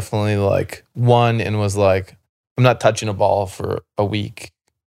I definitely like won and was like, I'm not touching a ball for a week.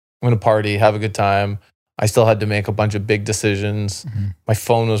 I'm going to party, have a good time. I still had to make a bunch of big decisions. Mm-hmm. My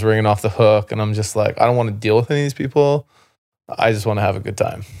phone was ringing off the hook, and I'm just like, I don't want to deal with any of these people. I just want to have a good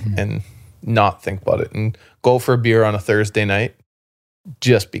time and not think about it, and go for a beer on a Thursday night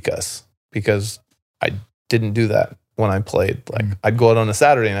just because I didn't do that when I played. Like I'd go out on a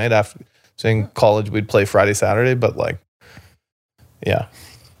Saturday night after. So in college, we'd play Friday, Saturday, but like, yeah,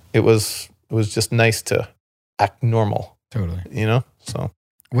 it was just nice to act normal. Totally. You know? So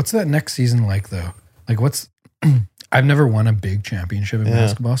what's that next season like though? Like I've never won a big championship in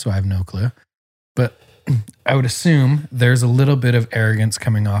basketball, so I have no clue. But I would assume there's a little bit of arrogance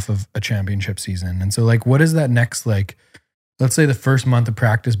coming off of a championship season. And so like, what is that next, like, let's say the first month of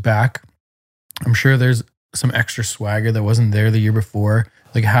practice back, I'm sure there's some extra swagger that wasn't there the year before.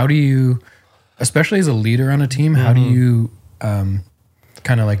 Like how do you, especially as a leader on a team, how do you kind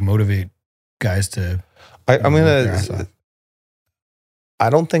of like motivate guys to, I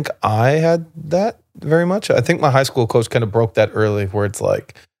don't think I had that very much. I think my high school coach kind of broke that early, where it's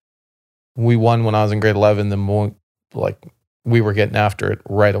like we won when I was in grade 11, then like we were getting after it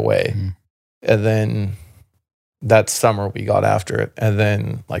right away. Mm-hmm. And then that summer we got after it. And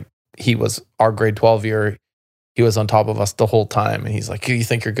then like he was our grade 12 year. He was on top of us the whole time. And he's like, you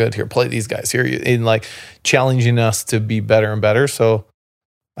think you're good? Here, play these guys here. And like challenging us to be better and better. So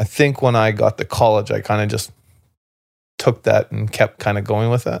I think when I got to college, I kind of just took that and kept kind of going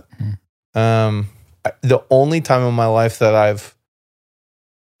with that. Mm-hmm. The only time in my life that I've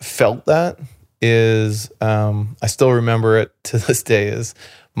felt that is, I still remember it to this day, is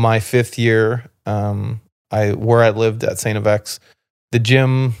my 5th year. where I lived at St. X, the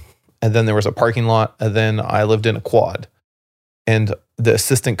gym, and then there was a parking lot, and then I lived in a quad. And the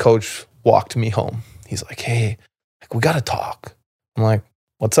assistant coach walked me home. He's like, "Hey, like, we got to talk." I'm like,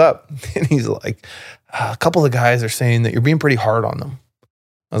 "What's up?" And he's like, "A couple of guys are saying that you're being pretty hard on them."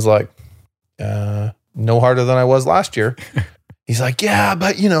 I was like, "No harder than I was last year." He's like, "Yeah,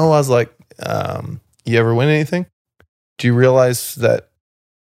 but I was like, you ever win anything? Do you realize that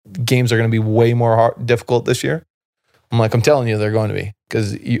games are going to be way more difficult this year?" I'm like, "I'm telling you, they're going to be,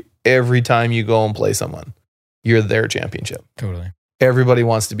 because every time you go and play someone, you're their championship. Totally. Everybody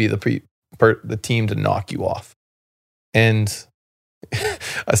wants to be the team to knock you off." And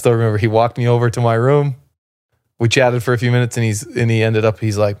I still remember he walked me over to my room. We chatted for a few minutes, and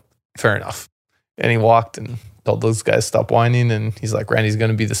he's like, "Fair enough." And he walked and told those guys stop whining. And he's like, "Randy's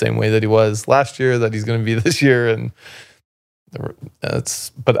going to be the same way that he was last year, that he's going to be this year." And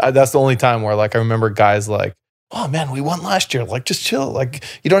that's the only time where, like, I remember guys like, "Oh man, we won last year. Like, just chill. Like,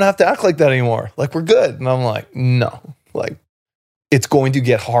 you don't have to act like that anymore. Like, we're good." And I'm like, "No, like, it's going to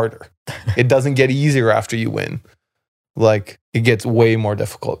get harder. It doesn't get easier after you win. Like, it gets way more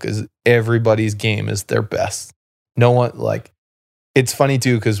difficult because everybody's game is their best. No one, like, it's funny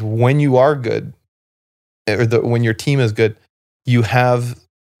too, because when you are good, or when your team is good, you have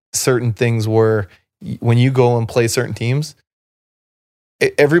certain things where when you go and play certain teams,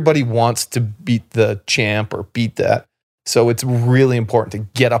 everybody wants to beat the champ or beat that. So it's really important to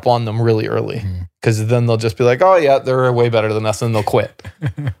get up on them really early, because then they'll just be like, "Oh yeah, they're way better than us," and they'll quit.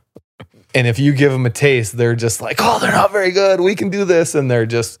 And if you give them a taste, they're just like, "Oh, they're not very good. We can do this." And they're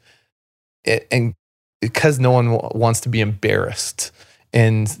just, and because no one wants to be embarrassed.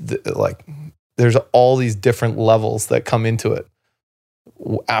 And there's all these different levels that come into it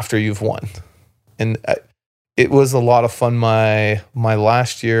after you've won. And it was a lot of fun my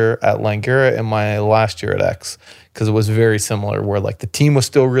last year at Langara and my last year at X, because it was very similar, where like the team was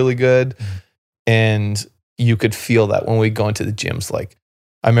still really good, and you could feel that when we go into the gyms. Like,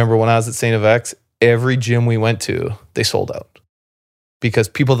 I remember when I was at St. X, every gym we went to, they sold out, because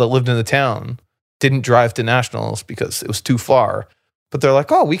people that lived in the town didn't drive to nationals because it was too far. But they're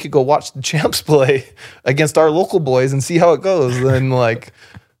like, "Oh, we could go watch the champs play against our local boys and see how it goes." And like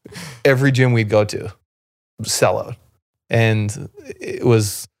every gym we'd go to, sell out. And it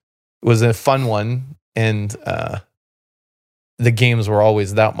was a fun one. And the games were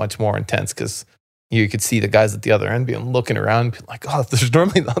always that much more intense, because you could see the guys at the other end being looking around, being like, "Oh, there's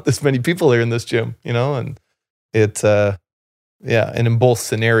normally not this many people here in this gym," And it, and in both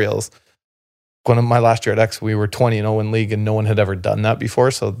scenarios, one of my last year at X, we were 20-0 in league, and no one had ever done that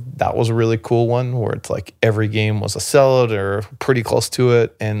before. So that was a really cool one, where it's like every game was a sellout or pretty close to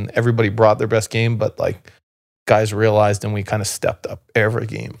it, and everybody brought their best game, but like guys realized, and we kind of stepped up every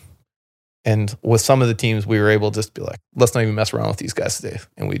game. And with some of the teams, we were able to just be like, "Let's not even mess around with these guys today."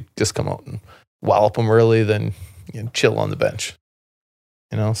 And we just come out and wallop them early, then chill on the bench.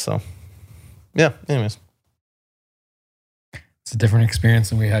 So yeah, anyways. It's a different experience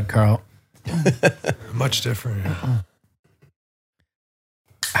than we had, Carl. Much different. Yeah.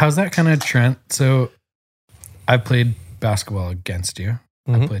 How's that kind of trend? So I've played basketball against you.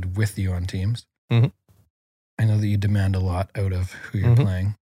 I played with you on teams. I know that you demand a lot out of who you're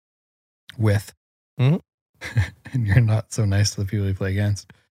playing with. And you're not so nice to the people you play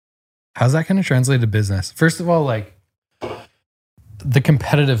against. How's that kind of translate to business? First of all, like the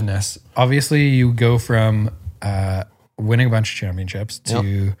competitiveness. Obviously, you go from winning a bunch of championships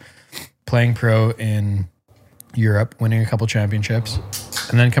to playing pro in Europe, winning a couple championships,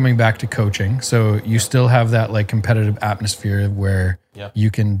 and then coming back to coaching. So you still have that like competitive atmosphere where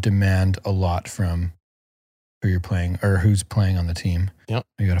you can demand a lot from who you're playing or who's playing on the team. Yep.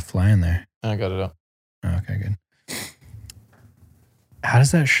 You got to fly in there. I got it up. Okay, good. How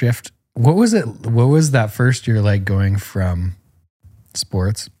does that shift? What was that first year like, going from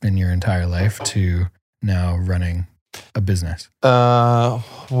sports in your entire life to now running a business?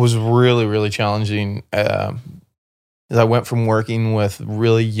 Was really, really challenging. As I went from working with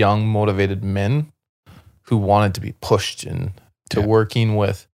really young, motivated men who wanted to be pushed in to working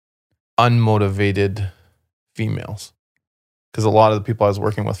with unmotivated females. Because a lot of the people I was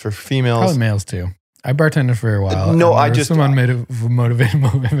working with for females, probably males too. I bartended for a while. No, I just some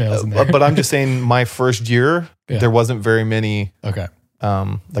unmotivated males in there. But I'm just saying, my first year, there wasn't very many. Okay.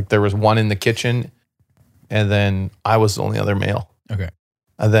 Like there was one in the kitchen, and then I was the only other male. Okay.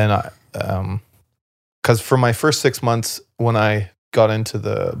 And then because for my first 6 months when I got into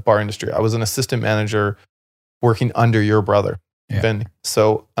the bar industry, I was an assistant manager working under your brother, Ben.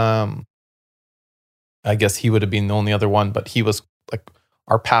 So I guess he would have been the only other one, but he was like,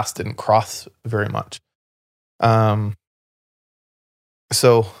 our paths didn't cross very much.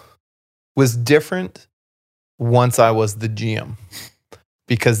 So was different once I was the GM,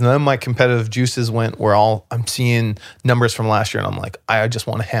 because then my competitive juices went where I'm seeing numbers from last year and I'm like, I just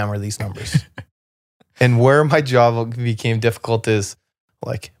want to hammer these numbers. And where my job became difficult is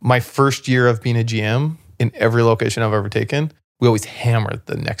like my first year of being a GM in every location I've ever taken, we always hammered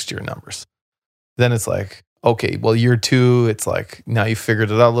the next year numbers. Then it's like, okay, well, year 2, it's like now you figured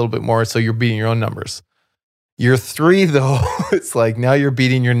it out a little bit more, so you're beating your own numbers. Year 3, though, it's like now you're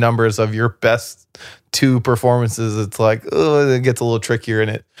beating your numbers of your best 2 performances. It's like, oh, it gets a little trickier,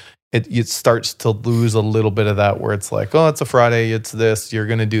 and it starts to lose a little bit of that where it's like, oh, it's a Friday, it's this, you're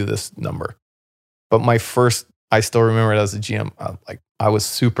going to do this number. But I still remember it as a GM, I was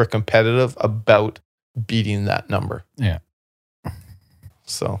super competitive about beating that number. Yeah.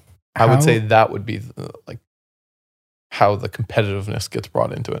 So I would say that would be like how the competitiveness gets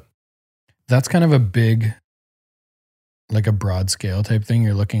brought into it. That's kind of a big, like a broad scale type thing.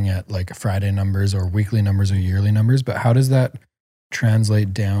 You're looking at like Friday numbers or weekly numbers or yearly numbers, but how does that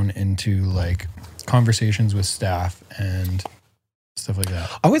translate down into like conversations with staff and stuff like that?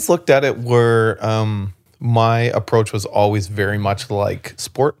 I always looked at it where my approach was always very much like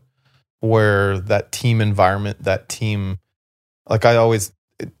sport, where that team environment, that team, like I always,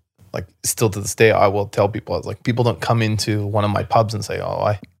 like still to this day, I will tell people, I was like, people don't come into one of my pubs and say,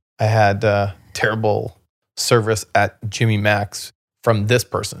 oh, I had terrible service at Jimmy Mac's from this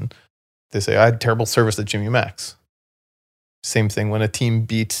person. They say, I had terrible service at Jimmy Mac's. Same thing when a team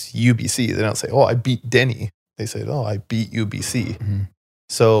beats UBC. They don't say, oh, I beat Denny. They say, oh, I beat UBC. Mm-hmm.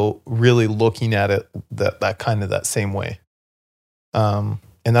 So really looking at it that kind of that same way. And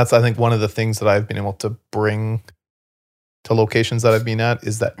that's, I think, one of the things that I've been able to bring to locations that I've been at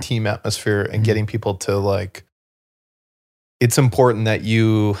is that team atmosphere and getting people to like, it's important that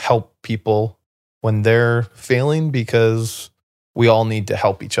you help people when they're failing because we all need to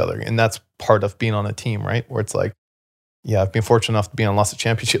help each other. And that's part of being on a team, right? Where it's like, yeah, I've been fortunate enough to be on lots of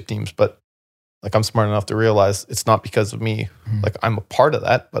championship teams, but like I'm smart enough to realize it's not because of me. Like I'm a part of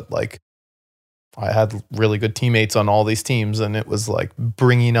that, but like I had really good teammates on all these teams, and it was like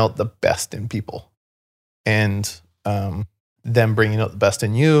bringing out the best in people and them bringing out the best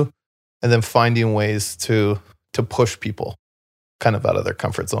in you, and then finding ways to push people kind of out of their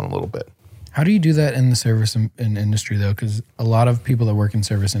comfort zone a little bit. How do you do that in the service in industry though? Because a lot of people that work in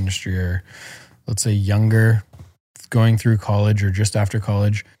service industry are, let's say, younger, going through college or just after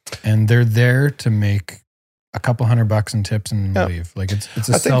college, and they're there to make a couple $100 in tips and leave. Like it's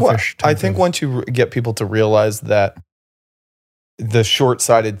a selfish. I think once you get people to realize that the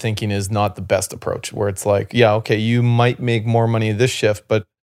short-sighted thinking is not the best approach, where it's like, yeah, okay, you might make more money this shift, but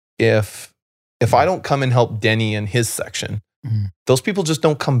if I don't come and help Denny in his section, those people just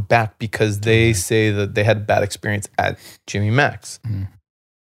don't come back because they say that they had a bad experience at Jimmy Mac's.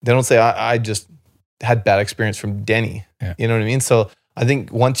 They don't say, I just had bad experience from Denny. Yeah. You know what I mean? So I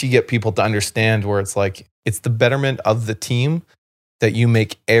think once you get people to understand where it's like, it's the betterment of the team that you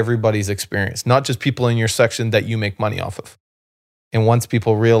make everybody's experience, not just people in your section that you make money off of. And once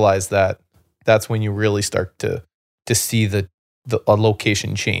people realize that, that's when you really start to see a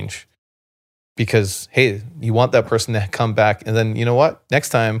location change. Because, hey, you want that person to come back. And then, you know what? Next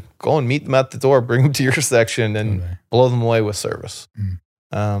time, go and meet them at the door, bring them to your section and blow them away with service.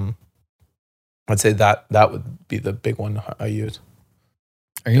 I'd say that would be the big one I use.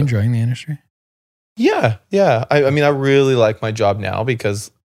 Are you enjoying the industry? Yeah. I mean, I really like my job now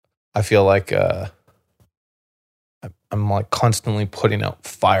because I feel like I'm like constantly putting out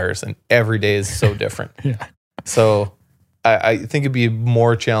fires, and every day is so different. Yeah. So I think it'd be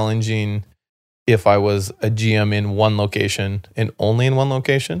more challenging if I was a GM in one location and only in one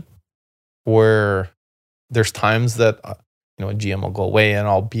location, where there's times that a GM will go away and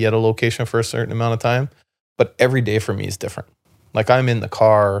I'll be at a location for a certain amount of time, but every day for me is different. Like I'm in the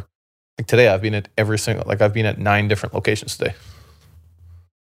car. Like today, I've been at I've been at 9 different locations today.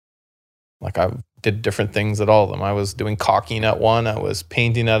 Like I did different things at all of them. I was doing caulking at one. I was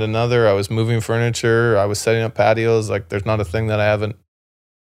painting at another. I was moving furniture. I was setting up patios. Like there's not a thing that I haven't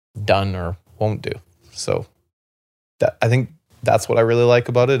done or won't do. So I think that's what I really like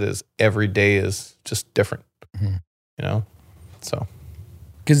about it is every day is just different, So.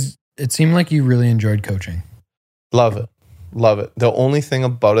 Because it seemed like you really enjoyed coaching. Love it. The only thing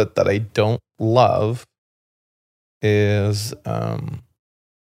about it that I don't love is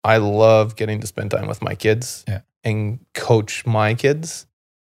I love getting to spend time with my kids and coach my kids.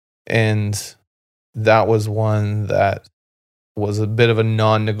 And that was one that was a bit of a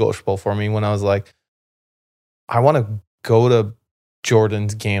non-negotiable for me when I was like, I want to go to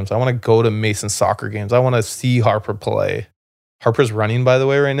Jordan's games. I want to go to Mason's soccer games. I want to see Harper play. Harper's running, by the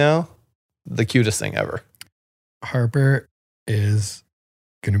way, right now. The cutest thing ever. Harper is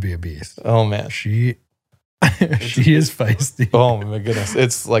going to be a beast. Oh, man. She is feisty. Oh, my goodness.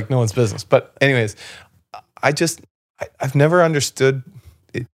 It's like no one's business. But anyways, I've never understood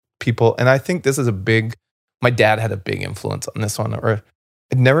people. And I think this is my dad had a big influence on this one. Or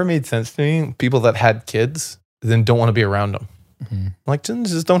it never made sense to me. People that had kids then don't want to be around them. Mm-hmm. Like,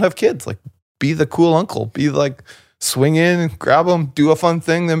 just don't have kids. Like, be the cool uncle. Be like, swing in, grab them, do a fun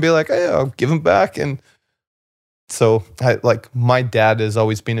thing, then be like, hey, I'll give them back. And so, my dad has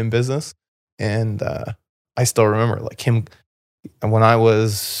always been in business. And I still remember, like, him, when I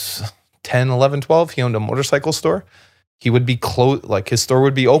was 10, 11, 12, he owned a motorcycle store. He would be closed, like, his store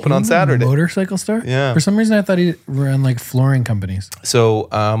would be open on Saturday. Motorcycle store? Yeah. For some reason, I thought he ran, like, flooring companies. So,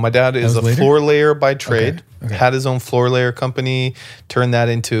 my dad is a floor layer by trade, had his own floor layer company, turned that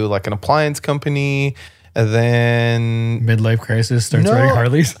into, like, an appliance company. And then midlife crisis, starts riding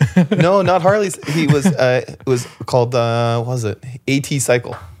Harleys. No, not Harleys. He was it was called what was it? AT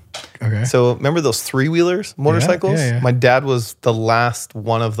Cycle. Okay. So remember those 3-wheelers motorcycles? Yeah. My dad was the last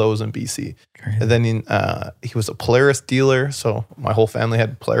one of those in BC. Crazy. And then he was a Polaris dealer, so my whole family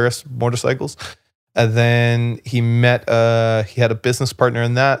had Polaris motorcycles. And then he had a business partner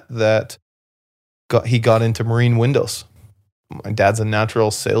in that he got into marine windows. My dad's a natural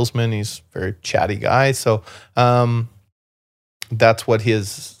salesman. He's a very chatty guy. So that's what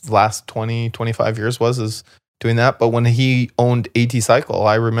his last 20, 25 years is doing that. But when he owned AT Cycle,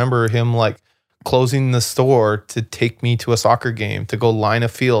 I remember him like closing the store to take me to a soccer game, to go line a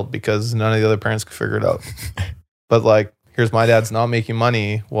field because none of the other parents could figure it out. But like, here's my dad's not making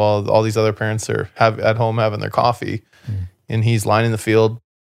money while all these other parents are at home having their coffee. And he's lining the field.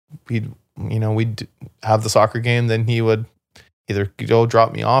 We'd have the soccer game. Then he would either go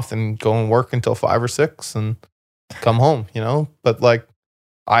drop me off and go and work until 5 or 6 and come home, But like,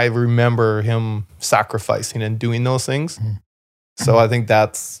 I remember him sacrificing and doing those things. So I think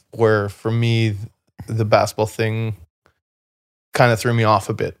that's where, for me, the basketball thing kind of threw me off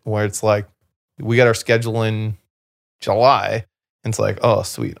a bit, where it's like, we got our schedule in July. And it's like, oh,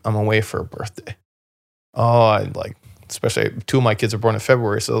 sweet, I'm away for a birthday. Oh, I like, especially 2 of my kids are born in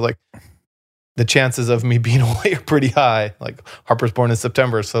February. So like, the chances of me being away are pretty high. Like, Harper's born in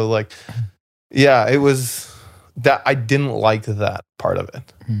September. So like, yeah, it was that I didn't like that part of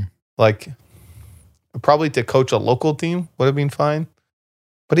it. Like, probably to coach a local team would have been fine.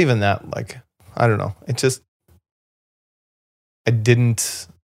 But even that, like, I don't know. It just, I didn't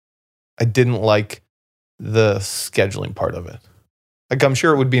like the scheduling part of it. Like, I'm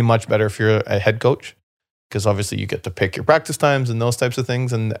sure it would be much better if you're a head coach, because obviously you get to pick your practice times and those types of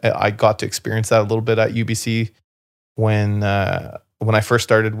things. And I got to experience that a little bit at UBC. When I first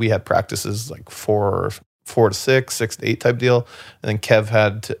started, we had practices like 4 to 6, 6 to 8 type deal. And then Kev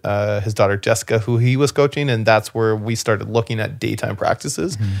had his daughter Jessica, who he was coaching. And that's where we started looking at daytime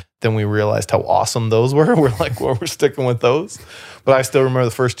practices. Then we realized how awesome those were. We're like, well, we're sticking with those. But I still remember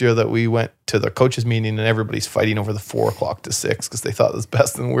the first year that we went to the coaches meeting and everybody's fighting over the 4 o'clock to 6 because they thought it was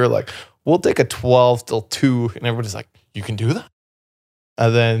best. And we were like, we'll take a 12 till 2. And everybody's like, you can do that?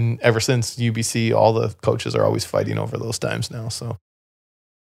 And then ever since UBC, all the coaches are always fighting over those times now. So,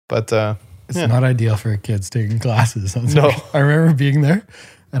 but it's not ideal for kids taking classes. No. I remember being there,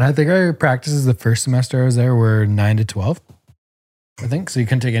 and I think our practices the first semester I was there were 9 to 12. I think so. You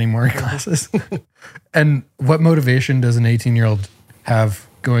couldn't take any more classes. And what motivation does an 18-year-old have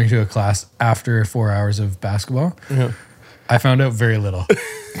going to a class after 4 hours of basketball? Yeah. I found out very little.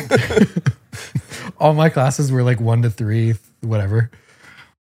 All my classes were like 1 to 3, whatever.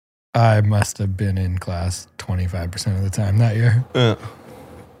 I must have been in class 25% of the time that year. Yeah.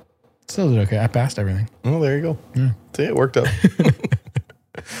 Still did okay. I passed everything. Oh, there you go. Yeah. See, it worked out.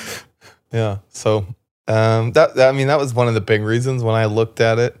 Yeah. So that was one of the big reasons when I looked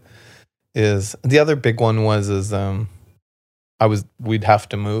at it. Is the other big one we'd have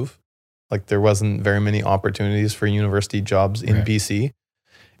to move. Like, there wasn't very many opportunities for university jobs in BC.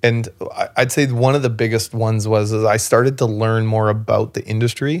 And I'd say one of the biggest ones was I started to learn more about the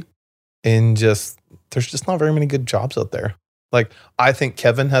industry, and there's just not very many good jobs out there. Like, I think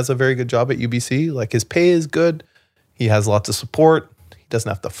Kevin has a very good job at UBC. Like, his pay is good. He has lots of support. He doesn't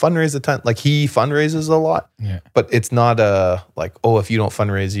have to fundraise a ton. Like, he fundraises a lot. Yeah. But it's not like, oh, if you don't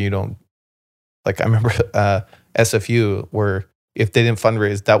fundraise, you don't. Like, I remember SFU, where if they didn't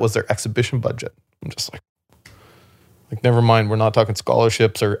fundraise, that was their exhibition budget. I'm just like, never mind. We're not talking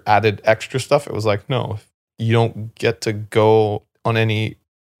scholarships or added extra stuff. It was like, no, you don't get to go on any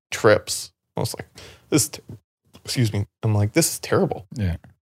trips. I was like, this excuse me, I'm like, this is terrible. Yeah.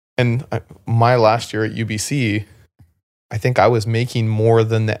 And my last year at UBC, I think I was making more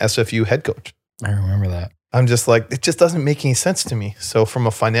than the SFU head coach. I remember that. I'm just like, it just doesn't make any sense to me. So from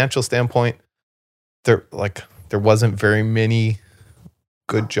a financial standpoint, there wasn't very many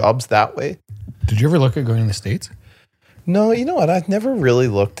good jobs that way. Did you ever look at going to the States? No, you know what? I've never really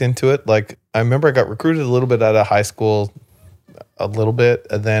looked into it. Like, I remember I got recruited a little bit out of high school, a little bit.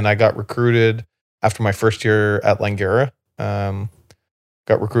 And then I got recruited after my first year at Langara.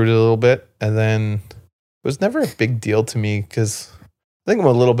 Got recruited a little bit. And then it was never a big deal to me because I think I'm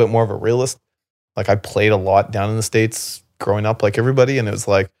a little bit more of a realist. Like, I played a lot down in the States growing up like everybody. And it was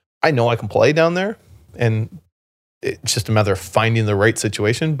like, I know I can play down there. And it's just a matter of finding the right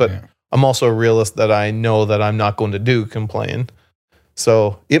situation. But yeah. I'm also a realist that I know that I'm not going to Duke and playing.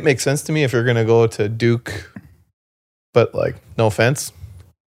 So it makes sense to me if you're going to go to Duke. But like, no offense,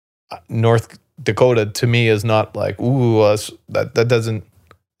 North Dakota to me is not like, ooh, it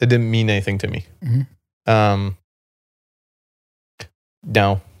didn't mean anything to me. Mm-hmm.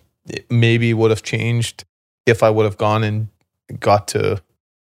 Now, it maybe would have changed if I would have gone and got to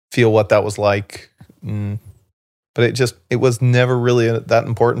feel what that was like. But it was never really that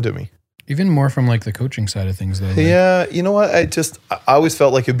important to me. Even more from like the coaching side of things, though. Like, yeah, you know what? I always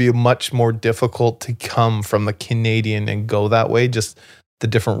felt like it'd be much more difficult to come from the Canadian and go that way. Just the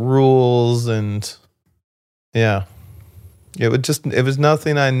different rules and yeah, it was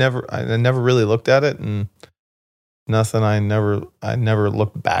nothing. I never really looked at it, and nothing. I never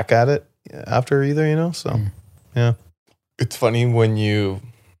looked back at it after either. You know, so yeah, it's funny when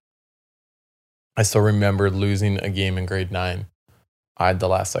I still remember losing a game in grade 9. I had the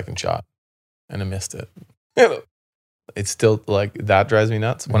last second shot and I missed it. It's still like, that drives me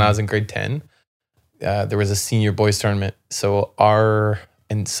nuts. When I was in grade 10, there was a senior boys tournament. So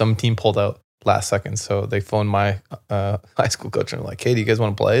and some team pulled out last second. So they phoned my high school coach and were like, hey, do you guys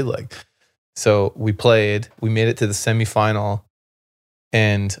want to play? Like, so we played, we made it to the semifinal,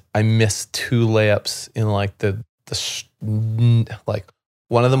 and I missed 2 layups in like like,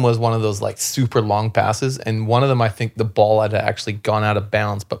 one of them was one of those like super long passes. And one of them, I think the ball had actually gone out of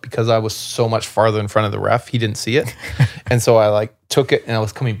bounds, but because I was so much farther in front of the ref, he didn't see it. And so I like took it and I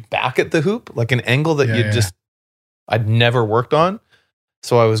was coming back at the hoop, like an angle that I'd never worked on.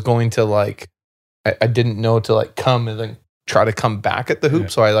 So I was going to like, I didn't know to like come and then try to come back at the hoop. Yeah.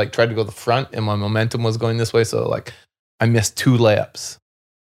 So I like tried to go to the front and my momentum was going this way. So like I missed 2 layups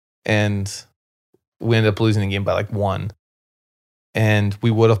and we ended up losing the game by like 1. And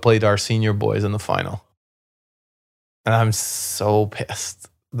we would have played our senior boys in the final. And I'm so pissed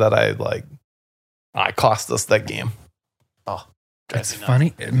that I cost us that game. Oh, it's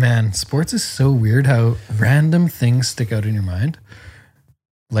funny, man. Sports is so weird how random things stick out in your mind.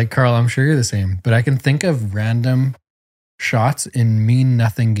 Like, Carl, I'm sure you're the same, but I can think of random shots in mean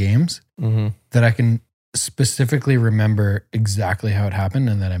nothing games that I can specifically remember exactly how it happened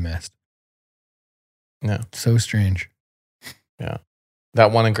and that I missed. Yeah. So strange. Yeah. That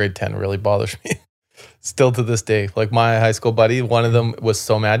one in grade 10 really bothers me. Still to this day. Like, my high school buddy, one of them was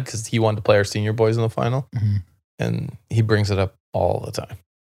so mad because he wanted to play our senior boys in the final. Mm-hmm. And he brings it up all the time.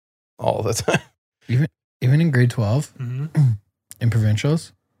 All the time. Even in grade 12, in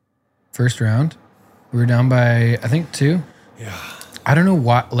provincials, first round, we were down by, I think, 2. Yeah. I don't know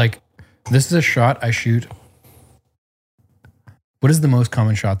what, like, this is a shot I shoot. What is the most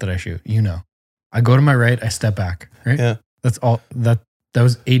common shot that I shoot? You know. I go to my right, I step back, right? Yeah. That's all. That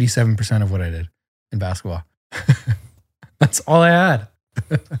was 87% of what I did in basketball. That's all I had.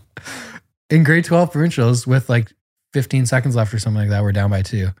 In grade 12 provincials with like 15 seconds left or something like that, we're down by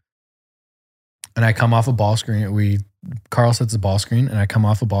 2. And I come off a ball screen. Carl sets a ball screen and I come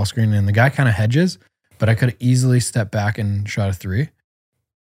off a ball screen and the guy kind of hedges, but I could have easily stepped back and shot a 3,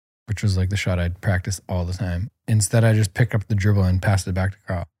 which was like the shot I'd practice all the time. Instead, I just picked up the dribble and passed it back to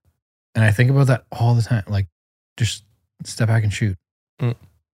Carl. And I think about that all the time. Like, just step back and shoot.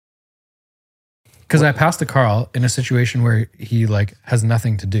 Because I passed to Carl in a situation where he like has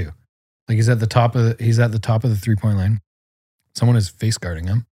nothing to do. Like, he's at the top of the 3-point line. Someone is face guarding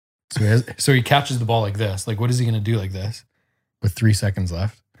him. So he catches the ball like this. Like, what is he going to do like this with 3 seconds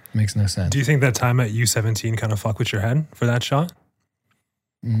left? Makes no sense. Do you think that time at U17 kind of fucked with your head for that shot?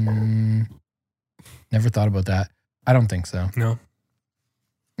 Never thought about that. I don't think so. No.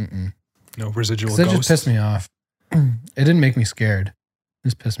 No residual ghosts. It just pissed me off. It didn't make me scared. It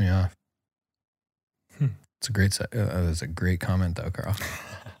just pissed me off. It's a great that's a great comment though, Carl.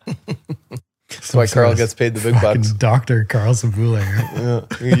 That's why Carl gets paid the big bucks. Dr. Carl Sabule.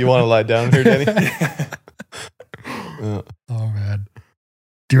 Yeah. You want to lie down here, Danny? Yeah. Oh man.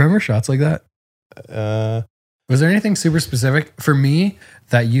 Do you remember shots like that? Was there anything super specific for me?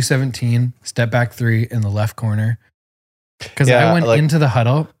 That U17 step back 3 in the left corner. Because I went into the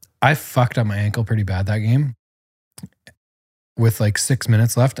huddle. I fucked up my ankle pretty bad that game with like 6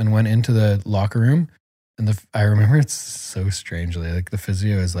 minutes left and went into the locker room. And I remember it's so strangely like the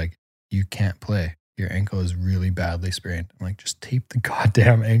physio is like, you can't play. Your ankle is really badly sprained. I'm like, just tape the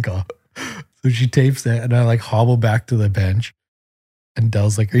goddamn ankle. So she tapes it and I like hobble back to the bench. And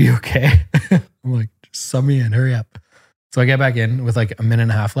Dell's like, are you okay? I'm like, just sub me in, hurry up. So I get back in with like a minute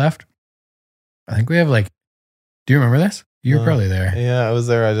and a half left. I think we have like, do you remember this? You were probably there. Yeah, I was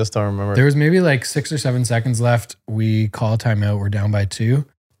there. I just don't remember. There was maybe like 6 or 7 seconds left. We call a timeout. We're down by 2.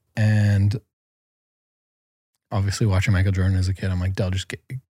 And obviously watching Michael Jordan as a kid, I'm like, Dell, just give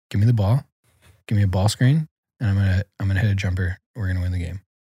me the ball. Give me a ball screen. And I'm gonna hit a jumper. We're gonna win the game.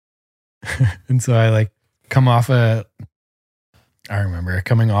 And so I like come off I remember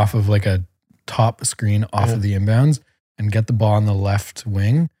coming off of like a top screen off of the inbounds and get the ball on the left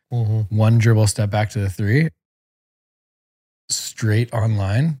wing. Mm-hmm. One dribble step back to the 3. Straight on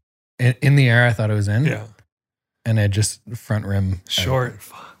line. In the air, I thought it was in. Yeah. And it just front rim. Short.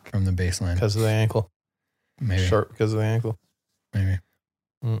 Fuck. From the baseline. Because of the ankle. Maybe. Short because of the ankle. Maybe.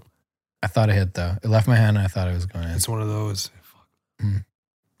 I thought it hit though. It left my hand and I thought it was going in. It's one of those.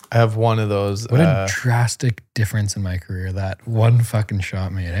 I have one of those. What a drastic difference in my career that one fucking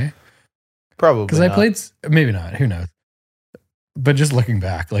shot made, eh? Probably. Because I played, maybe not, who knows? But just looking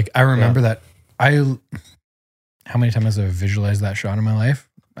back, like I remember that how many times have I visualized that shot in my life?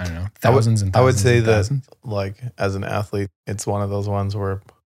 I don't know, thousands and thousands. I would say that, thousands. like, as an athlete, it's one of those ones where,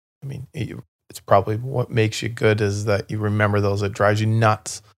 I mean, it's probably what makes you good is that you remember those. It drives you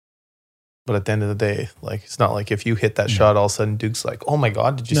nuts. But at the end of the day, like, it's not like if you hit that shot, all of a sudden Duke's like, oh my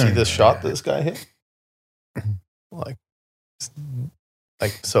God, did you see this shot that this guy hit? like,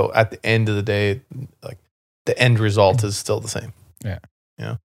 so at the end of the day, like, the end result is still the same. Yeah. You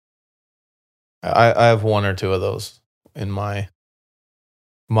know? I have one or two of those in I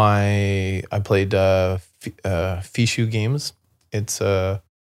played Fishu games. It's a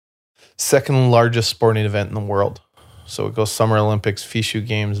second largest sporting event in the world. So it goes Summer Olympics, Fishu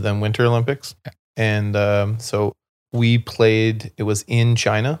Games, then Winter Olympics. And so we played, it was in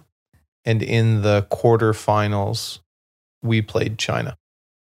China. And in the quarterfinals, we played China.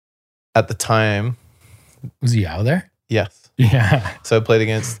 At the time. Was he out there? Yes. Yeah. So I played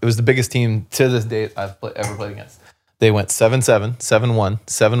against, it was the biggest team to this date I've ever played against. They went 7-7, 7-1,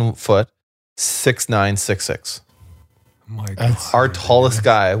 7 foot, 6'9", 6'6". My God. Our tallest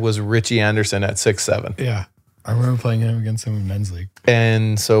guy was Richie Anderson at 6'7". Yeah. I remember playing him against him in men's league.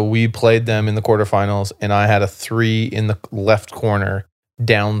 And so we played them in the quarterfinals, and I had a 3 in the left corner,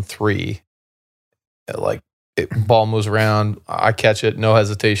 down 3. Like, ball moves around, I catch it, no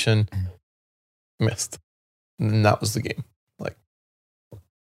hesitation, missed. And that was the game. Like,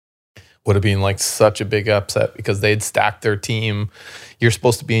 would have been like such a big upset because they'd stacked their team. You're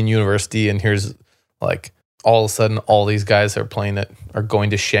supposed to be in university, and here's like all of a sudden all these guys are going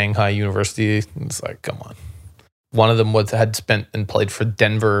to Shanghai University. It's like, come on. One of them had spent and played for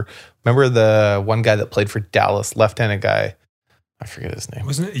Denver. Remember the one guy that played for Dallas, left-handed guy? I forget his name.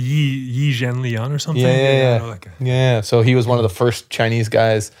 Wasn't it Yi Zhenliang or something? Yeah. So he was one of the first Chinese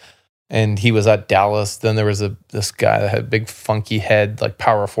guys, and he was at Dallas. Then there was this guy that had a big funky head, like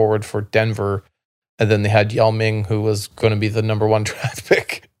power forward for Denver. And then they had Yao Ming, who was going to be the number 1 draft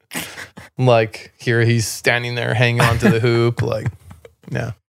pick. Like, here he's standing there hanging onto the hoop. Like,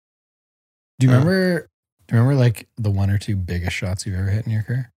 yeah. Do you remember like the 1 or 2 biggest shots you've ever hit in your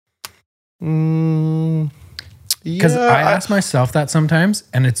career? Because I ask myself that sometimes,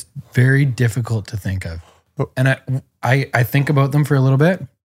 and it's very difficult to think of. And I think about them for a little bit,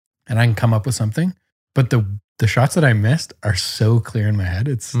 and I can come up with something. But the shots that I missed are so clear in my head.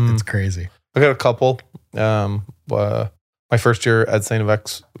 It's crazy. I got a couple. My first year at St.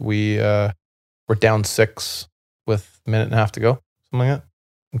 FX, we were down 6 with a minute and a half to go, something like that,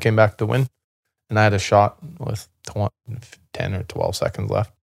 and came back to win. And I had a shot with 10 or 12 seconds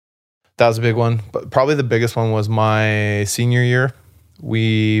left. That was a big one. But probably the biggest one was my senior year.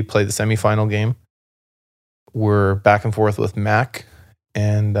 We played the semifinal game. We're back and forth with Mac.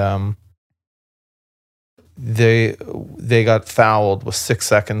 And they got fouled with 6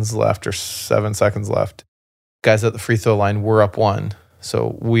 seconds left or 7 seconds left. Guys at the free throw line were up 1.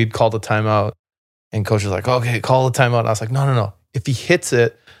 So we'd called a timeout. And coach was like, okay, call a timeout. And I was like, no. If he hits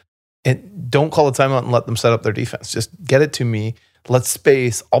it, and don't call a timeout and let them set up their defense. Just get it to me. Let's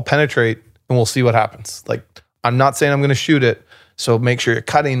space. I'll penetrate, and we'll see what happens. Like, I'm not saying I'm going to shoot it, so make sure you're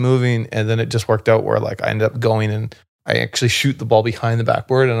cutting, moving, and then it just worked out where, like, I ended up going and I actually shoot the ball behind the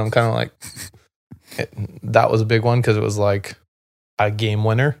backboard, and I'm kind of like, That was a big one because it was like a game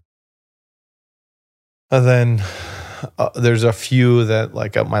winner. And then there's a few that,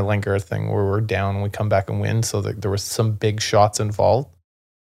 like at my Langer thing, where we're down and we come back and win. So there was some big shots involved.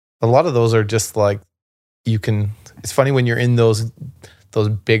 A lot of those are just like, it's funny when you're in those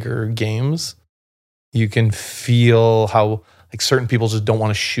bigger games, you can feel how like certain people just don't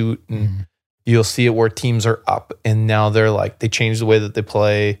want to shoot, and you'll see it where teams are up and now they're like, they change the way that they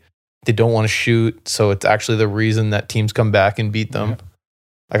play. They don't want to shoot. So it's actually the reason that teams come back and beat them. Yeah.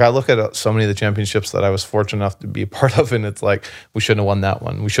 Like I look at so many of the championships that I was fortunate enough to be a part of, and it's like, we shouldn't have won that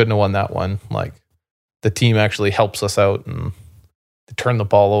one. We shouldn't have won that one. Like the team actually helps us out and they turn the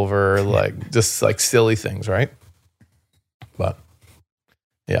ball over, like just like silly things, right? But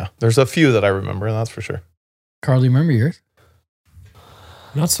yeah, there's a few that I remember, that's for sure. Carl, do you remember yours?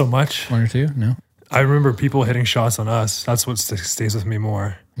 Not so much. One or two? No. I remember people hitting shots on us. That's what stays with me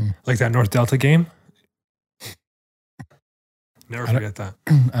more. Like that North Delta game. Never forget that.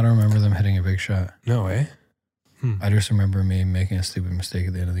 I don't remember them hitting a big shot. No way. I just remember me making a stupid mistake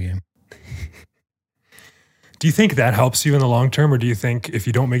at the end of the game. Do you think that helps you in the long term, or do you think if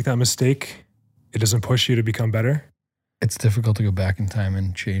you don't make that mistake, it doesn't push you to become better? It's difficult to go back in time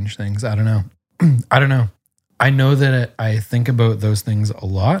and change things. I don't know. I know that I think about those things a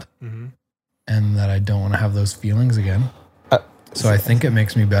lot, and that I don't want to have those feelings again. So I think it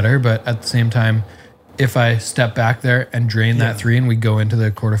makes me better. But at the same time, if I step back there and drain that three and we go into the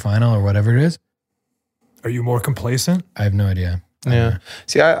quarterfinal or whatever it is. Are you more complacent? I have no idea. Yeah.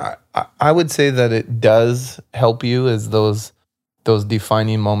 See, I would say that it does help you as those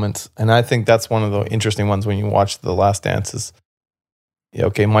defining moments. And I think that's one of the interesting ones when you watch The Last Dance is, yeah,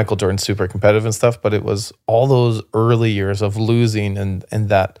 okay, Michael Jordan's super competitive and stuff, but it was all those early years of losing and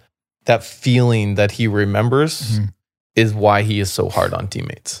that feeling that he remembers is why he is so hard on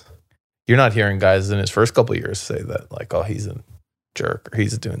teammates. You're not hearing guys in his first couple of years say that, like, oh, he's a jerk or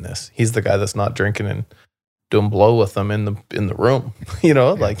he's doing this. He's the guy that's not drinking and doing blow with them in the room. You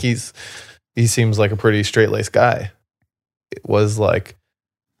know, like he seems like a pretty straight-laced guy. It was like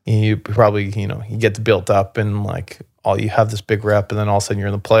he probably, he gets built up and like you have this big rep, and then all of a sudden you're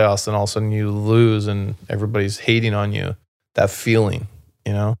in the playoffs and all of a sudden you lose and everybody's hating on you. That feeling,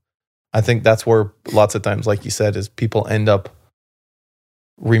 I think that's where lots of times, like you said, is people end up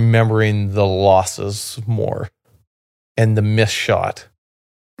remembering the losses more and the missed shot.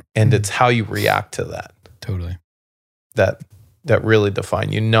 And it's how you react to that. Totally. That really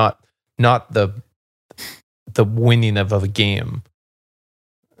define you, not the winning of a game.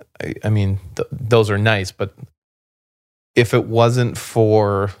 I mean, those are nice, but if it wasn't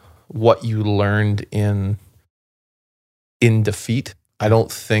for what you learned in defeat, I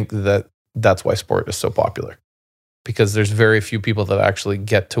don't think that's why sport is so popular, because there's very few people that actually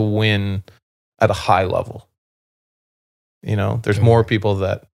get to win at a high level. There's more people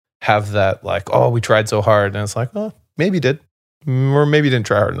that have that, like, oh, we tried so hard, and it's like, oh, maybe you did, or maybe you didn't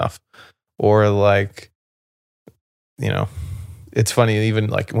try hard enough, or like, it's funny, even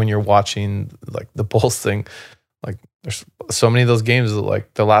like when you're watching like the Bulls thing, like there's so many of those games that,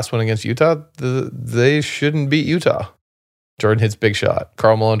 like the last one against Utah, they shouldn't beat Utah. Jordan hits big shot,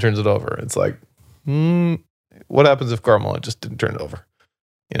 Karl Malone turns it over. It's like, what happens if Karl Malone just didn't turn it over?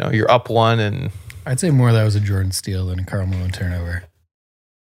 You're up one, and I'd say more that was a Jordan steal than a Karl Malone turnover.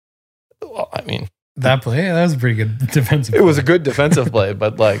 Well, I mean, that was a pretty good defensive play. It was a good defensive play,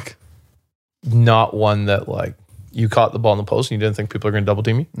 but like not one that like you caught the ball in the post and you didn't think people are going to double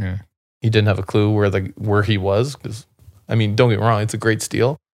team you. Yeah. You didn't have a clue where he was, because I mean, don't get me wrong, it's a great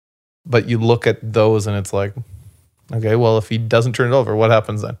steal, but you look at those and it's like, okay, well, if he doesn't turn it over, what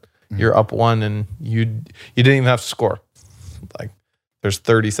happens then? You're up one and you didn't even have to score. Like there's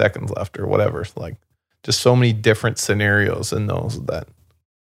 30 seconds left or whatever. Like just so many different scenarios in those that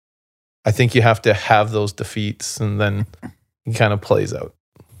I think you have to have those defeats, and then it kind of plays out.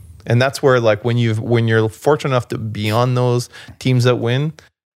 And that's where, like, when you're fortunate enough to be on those teams that win,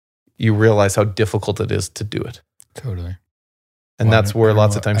 you realize how difficult it is to do it. Totally. And that's where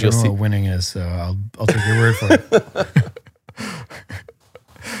lots of times you'll see. I don't know what winning is, so I'll take your word for it.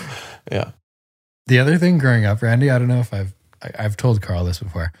 Yeah. The other thing growing up, Randy, I don't know if I've told Carl this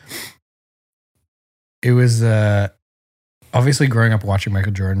before. It was obviously growing up watching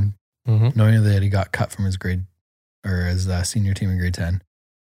Michael Jordan, knowing that he got cut from his grade or his senior team in grade 10.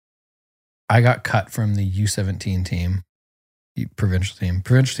 I got cut from the U17 team, provincial team.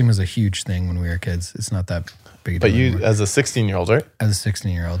 Provincial team was a huge thing when we were kids. It's not that big a deal. But you, anymore. as a 16-year-old, right? As a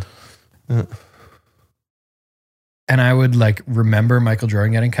 16-year-old. And I would like remember Michael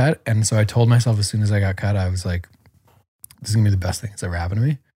Jordan getting cut. And so I told myself as soon as I got cut, I was like, this is going to be the best thing that's ever happened to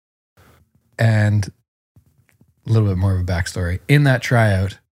me. And a little bit more of a backstory. In that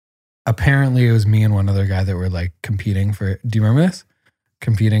tryout, apparently it was me and one other guy that were like competing for, do you remember this?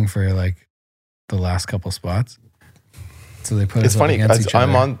 Competing for like the last couple spots. So they put It's us funny up against because each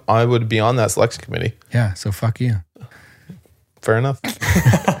other. I would be on that selection committee. Yeah, so fuck you. Fair enough.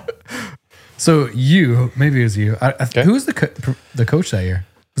 So you, maybe it was you. Okay. Who was the coach that year?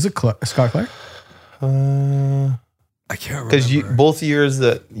 Was it Scott Clark? I can't remember. Because both years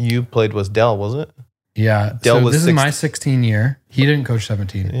that you played was Dell, wasn't it? Yeah. Dell so was this is my 16 year. He didn't coach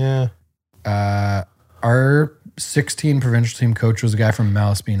 17. Yeah. Our 16 provincial team coach was a guy from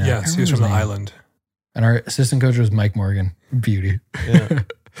Malaspina. Yes, he was from the island. And our assistant coach was Mike Morgan. Beauty. Yeah.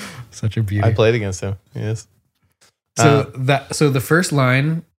 Such a beauty. I played against him. Yes. So the first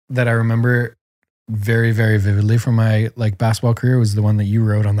line that I remember very, very vividly from my like basketball career was the one that you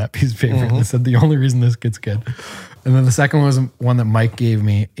wrote on that piece of paper. Mm-hmm. And it said, the only reason this kid's good. And then the second one was one that Mike gave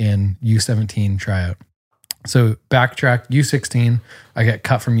me in U17 tryout. So backtrack, U16, I get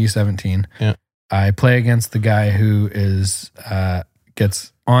cut from U17. Yeah. I play against the guy who is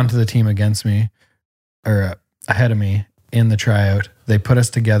gets onto the team against me or ahead of me in the tryout. They put us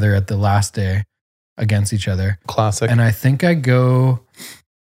together at the last day against each other. Classic. And I think I go,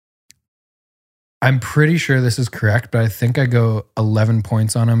 I'm pretty sure this is correct, but I think I go 11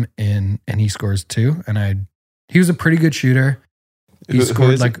 points on him and he scores 2. And he was a pretty good shooter. He Who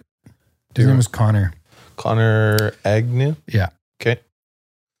scored is like, it? his name was Connor. Connor Agnew? Yeah. Okay.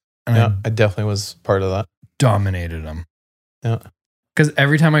 And Yeah, I I definitely was part of that. dominated him. Yeah. Because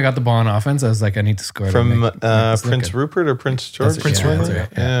every time I got the ball on offense, I was like, I need to score. to From make this look Prince good. Rupert or Prince George? That's- Prince yeah, Rupert?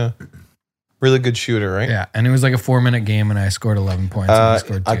 that's right, Yeah. Really good shooter, right? Yeah. And it was like a 4-minute game and I scored 11 points and he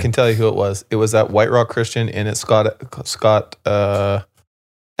scored 2. I can tell you who it was. It was at White Rock Christian and it's Scott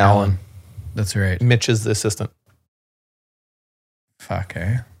Allen. That's right. Mitch is the assistant. Fuck,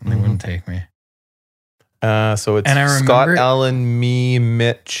 eh? They Mhm. wouldn't take me. So it's And I Scott remember- Allen, me,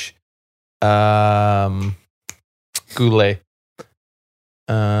 Mitch, Goulet.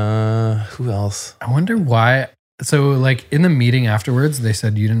 Who else? I wonder why. So, like in the meeting afterwards, they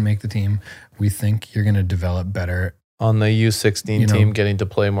said you didn't make the team. We think you're going to develop better On the U16 You know, team getting to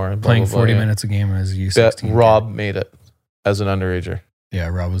play more. blah, playing blah, blah, 40 yeah. minutes a game as a Bet U16. kid. Rob made it as an underager. Yeah,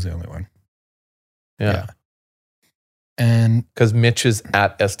 Rob was the only one. Yeah. Yeah. And Because Mitch is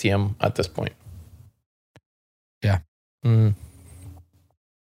at STM at this point. Yeah. Mhm.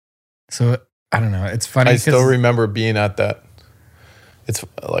 so I don't know. It's funny. I still 'cause- remember being at that. It's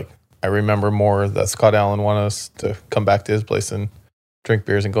like, I remember more that Scott Allen wanted us to come back to his place and drink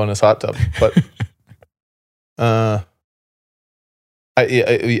beers and go in his hot tub. But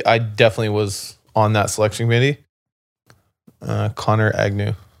I definitely was on that selection committee. Connor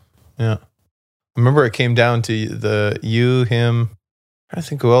Agnew. Yeah. I remember it came down to him. I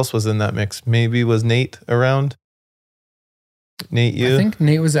think who else was in that mix. Maybe was Nate around? Nate, you? I think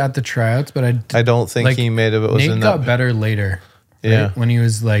Nate was at the tryouts, but I don't think like, he made it. Was Nate in got that. better later. right? Yeah. When he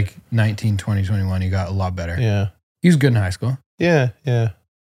was like 19, 20, 21, he got a lot better. Yeah. He was good in high school. Yeah. Yeah.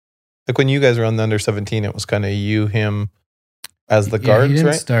 Like when you guys were on the under 17, it was kind of you, him as the Yeah, guards, he didn't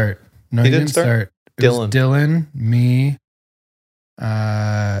right? start. No, He he didn't didn't start? start. It was Dylan. Dylan, me,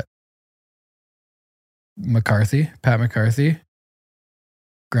 Pat McCarthy,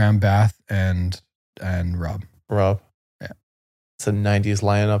 Graham Bath, and Rob. Rob. Yeah. It's a 90s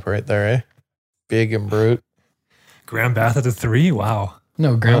lineup right there, eh? Big and brute. Graham Bath at the 3? Wow.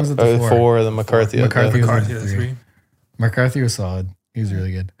 No, Graham was at the 4. 4, the McCarthy. at McCarthy the- was McCarthy at at the the 3. 3. McCarthy was solid. He was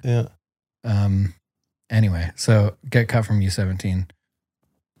really good. Yeah. Anyway, so get cut from U17.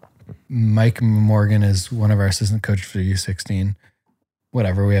 Mike Morgan is one of our assistant coaches for U16.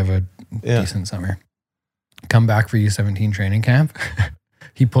 Whatever, we have a Yeah. decent summer. Come back for U17 training camp.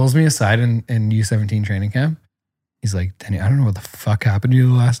 He pulls me aside in U17 training camp. He's like, Danny, I don't know what the fuck happened to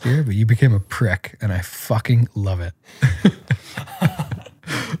you last year, but you became a prick and I fucking love it.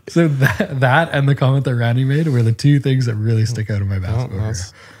 So that and the comment that Randy made were the two things that really stick out in my basketball career.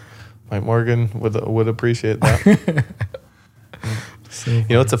 that's- Mike Morgan would appreciate that. So You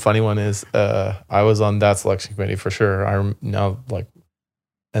know what's a funny one is I was on that selection committee for sure. I'm now like,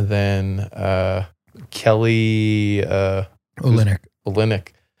 and then Kelly Olenek.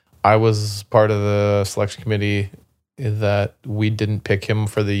 I was part of the selection committee that we didn't pick him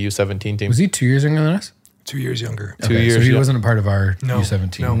for the U17 team. Was he 2 years younger than us? 2 years younger. 2 years, So he yeah. wasn't a part of our No,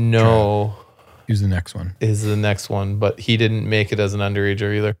 U17. No, He was the next one. is the next one, but he didn't make it as an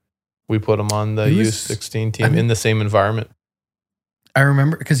underager either. We put him on the He was- U16 team in the same environment. I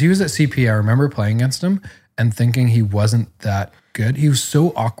remember because he was at CP. I remember playing against him and thinking he wasn't that good. He was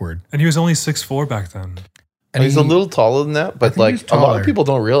so awkward. And he was only 6'4" back then. And He's a little taller than that, but think he was like a lot taller. of people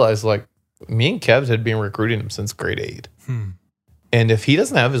don't realize like me and Kevs had been recruiting him since grade 8. And if he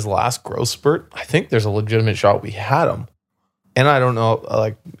doesn't have his last growth spurt, I think there's a legitimate shot we had him. And I don't know,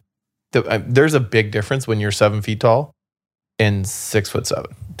 like, there's a big difference when you're 7 feet tall and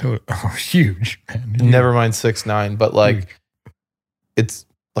 6'7". Oh, huge. Man. Never mind 6'9", but like, it's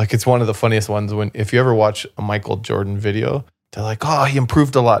one of the funniest ones when, if you ever watch a Michael Jordan video, they're like, oh, he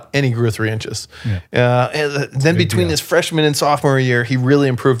improved a lot and he grew 3 inches. Yeah. And then between his freshman and sophomore year, he really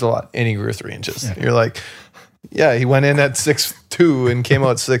improved a lot and he grew 3 inches. Yeah. You're like, yeah, he went in at 6'2" and came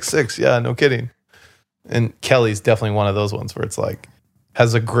out 6'6". Yeah, no kidding. And Kelly's definitely one of those ones where it's like,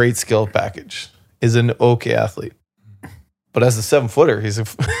 has a great skill package, is an okay athlete. But as a 7-footer, he's a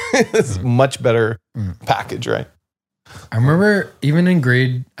much better package, right? I remember even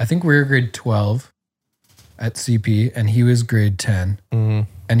in I think we were grade 12 at CP, and he was grade 10,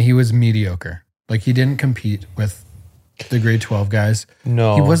 and he was mediocre. Like, he didn't compete with the grade 12 guys.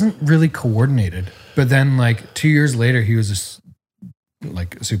 No. He wasn't really coordinated. But then, like, 2 years later, he was a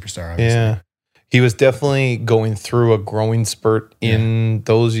superstar, obviously. Yeah. He was definitely going through a growing spurt in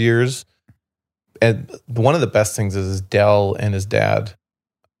those years. And one of the best things is his Dell and his dad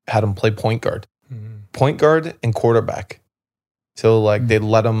had him play point guard. Point guard and quarterback. So, like, they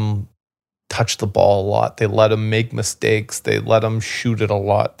let him touch the ball a lot. They let him make mistakes. They let him shoot it a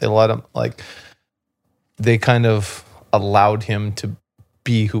lot. They let him, like, they kind of allowed him to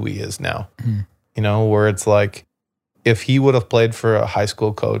be who he is now. You know, where it's like, if he would have played for a high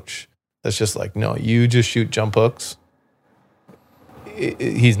school coach that's just like, no, you just shoot jump hooks,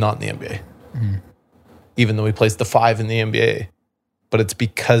 he's not in the NBA. Even though he plays the 5 in the NBA. But it's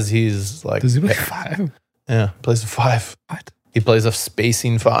because he's like... Does he play 5? Yeah, plays a 5. What? He plays a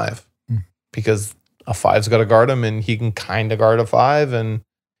spacing 5. Because a 5's got to guard him, and he can kind of guard a 5, and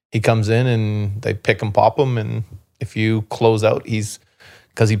he comes in, and they pick and pop him, and if you close out,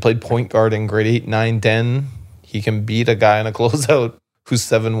 because he played point guard in grade 8, 9, 10, he can beat a guy in a closeout who's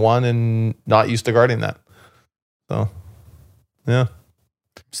 7'1" and not used to guarding that. So, yeah.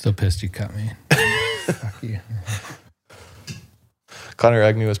 Still pissed you cut me. Fuck you. Connor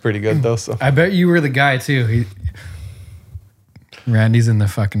Agnew was pretty good, though. So I bet you were the guy, too. Randy's in the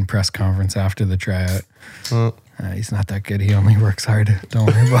fucking press conference after the tryout. He's not that good. He only works hard. Don't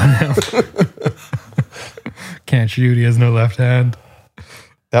worry about him. Can't shoot. He has no left hand.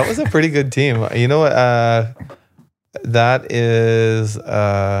 That was a pretty good team. You know what? That is...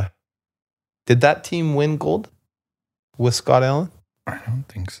 did that team win gold with Scott Allen? I don't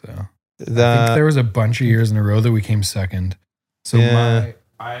think so. I think there was a bunch of years in a row that we came second. So my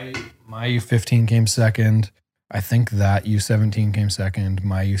U15 came second. I think that U17 came second.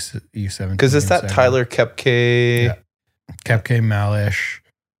 My U17 because it's that second. Tyler Kepke. Yeah. Kepke, Malish.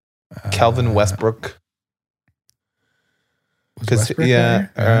 Calvin Westbrook. Because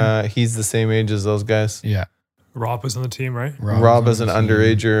he's the same age as those guys. Yeah. Rob was on the team, right? Rob is an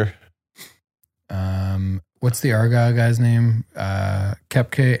underager. What's the Argyle guy's name?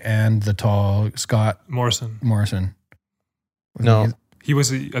 Kepke and the tall Scott Morrison. No, he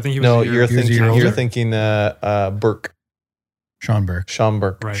was. I think he was. No, you're thinking Burke. Sean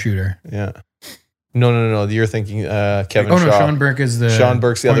Burke, right. Shooter. Yeah. No. You're thinking Kevin Shaw. No, Sean Burke is the Sean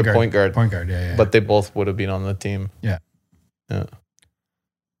Burke's the other point guard. Point guard, yeah. But they both would have been on the team. Yeah.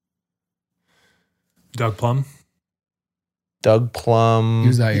 Doug Plum. He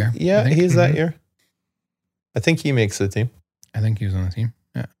was that year. Yeah, he's that year. I think he makes the team. I think he was on the team.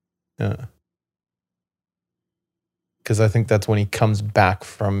 Yeah. Because I think that's when he comes back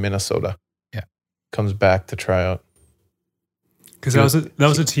from Minnesota. Yeah. Comes back to try out. Because that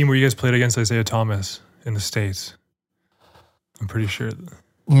was a team where you guys played against Isaiah Thomas in the States. I'm pretty sure.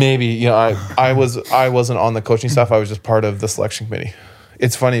 Maybe. Yeah, I wasn't on the coaching staff. I was just part of the selection committee.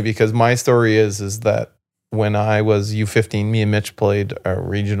 It's funny because my story is that when I was U15, me and Mitch played a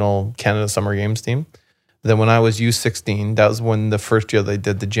regional Canada Summer Games team. Then when I was U16, that was when the first year they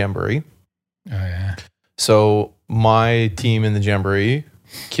did the Jamboree. Oh, yeah. So my team in the Jamboree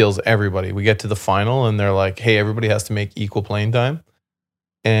kills everybody. We get to the final and they're like, hey, everybody has to make equal playing time.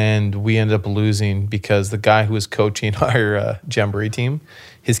 And we ended up losing because the guy who was coaching our Jamboree team,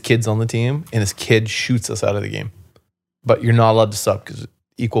 his kid's on the team and his kid shoots us out of the game. But you're not allowed to sub because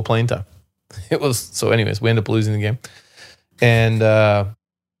equal playing time. So anyways, we ended up losing the game. And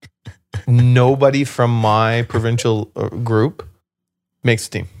nobody from my provincial group makes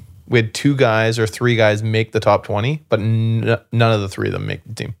the team. We had 2 guys or 3 guys make the top 20, but none of the 3 of them make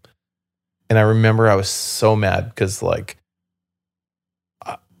the team. And I remember I was so mad because like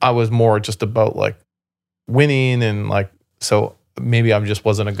I was more just about like winning and like, so maybe I just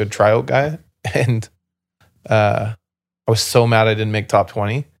wasn't a good tryout guy. And I was so mad I didn't make top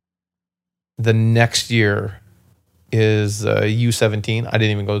 20. the next year is U17. I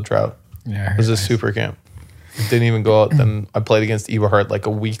didn't even go to tryout. Yeah, it was a super camp. Didn't even go out. Then I played against Eberhard like a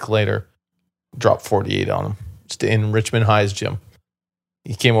week later. Dropped 48 on him. Just in Richmond High's gym.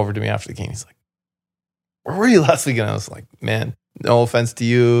 He came over to me after the game. He's like, "Where were you last week?" And I was like, "Man, no offense to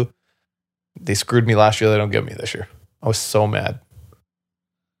you. They screwed me last year. They don't get me this year." I was so mad.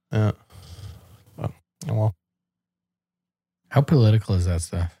 Yeah. Well. How political is that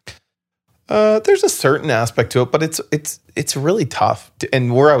stuff? There's a certain aspect to it, but it's really tough.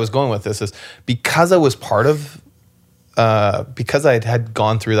 And where I was going with this is because I was part of, because I had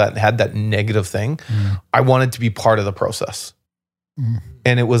gone through that and had that negative thing, I wanted to be part of the process.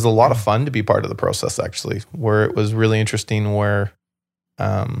 And it was a lot of fun to be part of the process, actually, where it was really interesting where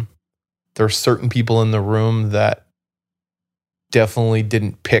there are certain people in the room that definitely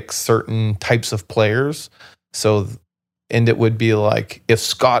didn't pick certain types of players. So, and it would be like if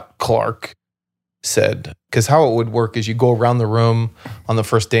Scott Clark said, because how it would work is you go around the room on the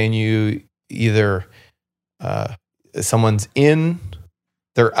first day and you either someone's in,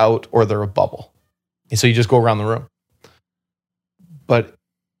 they're out, or they're a bubble. And so you just go around the room. But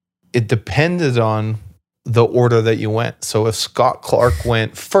it depended on the order that you went. So if Scott Clark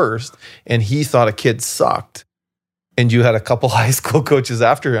went first and he thought a kid sucked and you had a couple high school coaches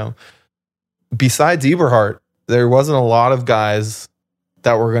after him, besides Eberhard, there wasn't a lot of guys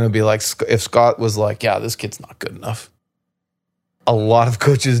that were going to be like, if Scott was like, yeah, this kid's not good enough, a lot of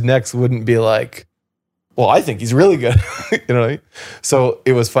coaches next wouldn't be like, well, I think he's really good. You know what I mean? So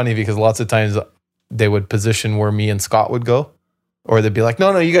it was funny because lots of times they would position where me and Scott would go, or they'd be like,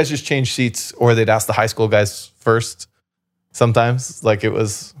 no, you guys just change seats, or they'd ask the high school guys first sometimes. Like it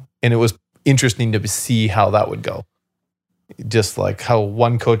was interesting to see how that would go. Just like how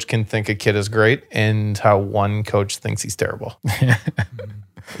one coach can think a kid is great and how one coach thinks he's terrible.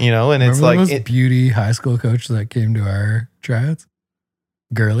 You know, and Remember it's like those beauty high school coach that came to our tryouts?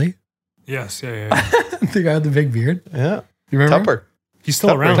 Gurley? Yes, yeah. The guy with the big beard? Yeah. You remember him? He's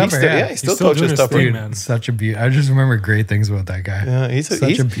still Tupper. around. He still coaches doing his Tupper. thing, Dude, man. such a beauty. I just remember great things about that guy. Yeah, he's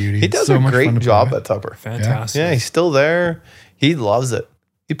such a beauty. He does So a much fun great to job play. at Tupper. Fantastic. Yeah, he's still there. He loves it.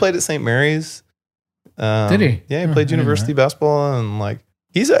 He played at St. Mary's. Did he? Yeah, he Oh, I played didn't know university that. basketball, and like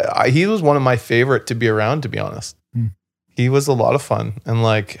he was one of my favorite to be around, to be honest. He was a lot of fun and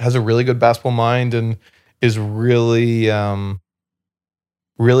like has a really good basketball mind and is really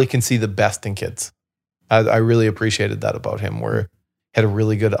really can see the best in kids. I really appreciated that about him, where he had a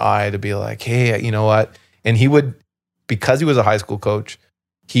really good eye to be like, hey, you know what? And he would, because he was a high school coach,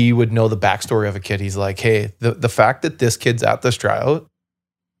 he would know the backstory of a kid. He's like, hey, the fact that this kid's at this tryout,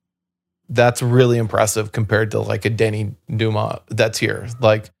 that's really impressive compared to like a Denny Duma that's here.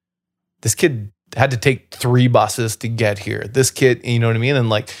 Like this kid had to take 3 buses to get here. This kid, you know what I mean? And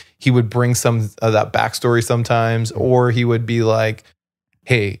like he would bring some of that backstory sometimes, or he would be like,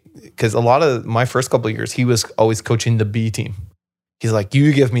 hey, because a lot of my first couple of years, he was always coaching the B team. He's like,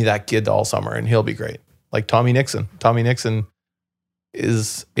 you give me that kid all summer and he'll be great. Like Tommy Nixon. Tommy Nixon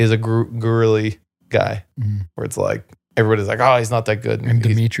is a girly guy where it's like, everybody's like, oh, he's not that good. And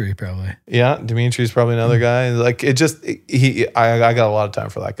Dimitri probably. Yeah, Dimitri's probably another guy. Like I got a lot of time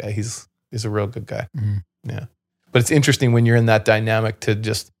for that guy. He's a real good guy. Yeah. But it's interesting when you're in that dynamic to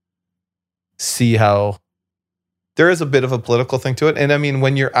just see how there is a bit of a political thing to it. And I mean,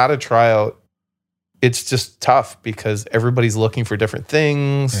 when you're at a tryout, it's just tough because everybody's looking for different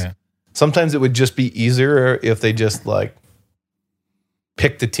things. Yeah. Sometimes it would just be easier if they just like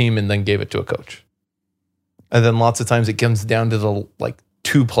picked a team and then gave it to a coach. And then lots of times it comes down to the like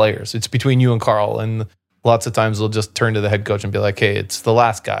 2 players. It's between you and Carl. And lots of times they'll just turn to the head coach and be like, hey, it's the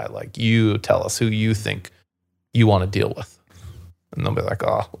last guy. Like you tell us who you think you want to deal with. And they'll be like,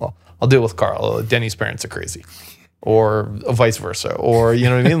 oh, well, I'll deal with Carl. Denny's parents are crazy. Or vice versa. Or, you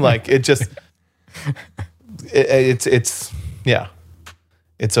know what I mean? Like it just, it's yeah,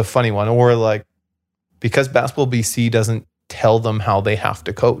 it's a funny one. Or like, because Basketball BC doesn't tell them how they have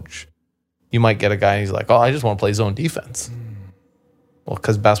to coach, you might get a guy who's like, oh, I just want to play zone defense. Well,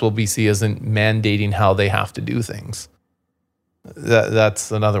 because Basketball BC isn't mandating how they have to do things.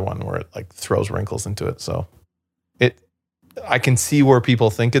 That's another one where it like throws wrinkles into it. So I can see where people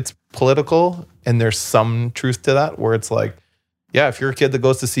think it's political, and there's some truth to that, where it's like, yeah, if you're a kid that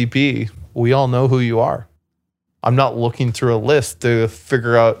goes to CP, we all know who you are. I'm not looking through a list to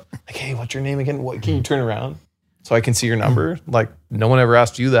figure out, like, hey, what's your name again? What can you turn around so I can see your number? Like, no one ever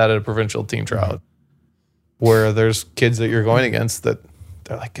asked you that at a provincial team tryout, where there's kids that you're going against that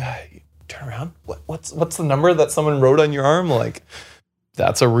they're like, turn around. What's the number that someone wrote on your arm? Like,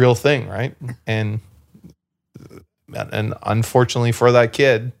 that's a real thing, right? And unfortunately for that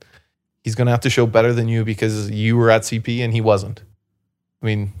kid, he's going to have to show better than you because you were at CP and he wasn't. I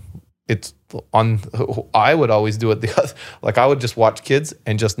mean, it's on. I would always do it the other. Like I would just watch kids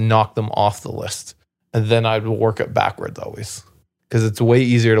and just knock them off the list, and then I'd work it backwards always because it's way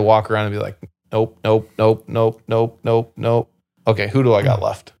easier to walk around and be like, nope, nope, nope, nope, nope, nope, nope. Okay, who do I got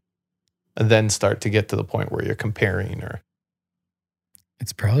left? And then start to get to the point where you're comparing or.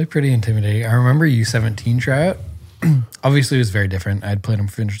 It's probably pretty intimidating. I remember U17 tryout. Obviously, it was very different. I'd played on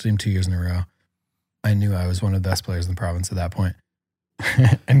provincial team 2 years in a row. I knew I was one of the best players in the province at that point.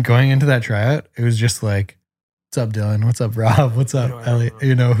 And going into that tryout, it was just like, what's up, Dylan? What's up, Rob? What's up, Elliot?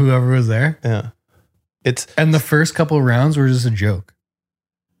 You know, whoever was there. Yeah. And the first couple of rounds were just a joke.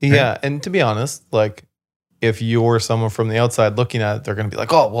 Right? Yeah. And to be honest, like if you're someone from the outside looking at it, they're going to be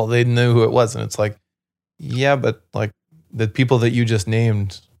like, oh, well, they knew who it was. And it's like, yeah, but like the people that you just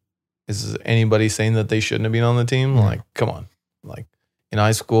named, is anybody saying that they shouldn't have been on the team? Mm. Like, come on. Like in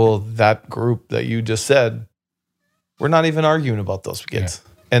high school, that group that you just said, we're not even arguing about those kids.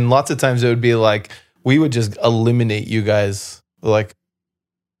 Yeah. And lots of times it would be like, we would just eliminate you guys. Like,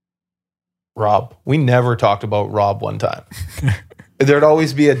 Rob. We never talked about Rob one time. There'd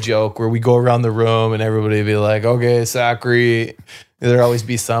always be a joke where we go around the room and everybody would be like, okay, Zachary. There'd always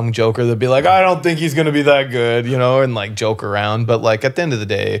be some joker that'd be like, I don't think he's going to be that good, you know, and like joke around. But like at the end of the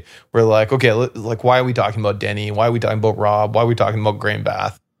day, we're like, okay, like, why are we talking about Denny? Why are we talking about Rob? Why are we talking about Graham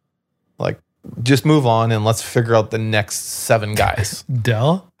Bath? Like, just move on and let's figure out the next 7 guys.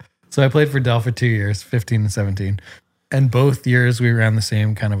 Dell. So I played for Dell for 2 years, 15 and 17. And both years we ran the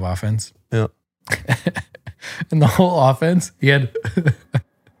same kind of offense. Yeah. And the whole offense, he had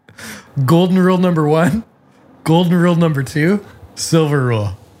golden rule number 1, golden rule number 2, silver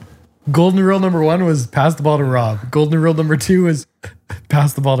rule. Golden rule number 1 was pass the ball to Rob. Golden rule number 2 was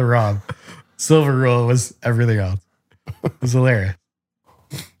pass the ball to Rob. Silver rule was everything else. It was hilarious.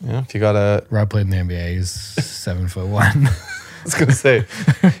 Yeah, if you got a Rob played in the NBA. He's 7'1". I was gonna say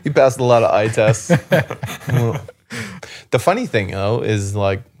he passed a lot of eye tests. Well, the funny thing though is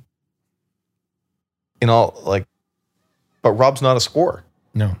like, but Rob's not a scorer.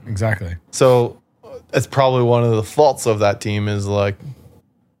 No, exactly. So it's probably one of the faults of that team is like,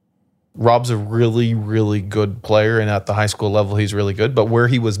 Rob's a really, really good player, and at the high school level, he's really good. But where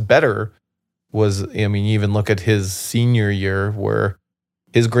he was better was, I mean, you even look at his senior year, where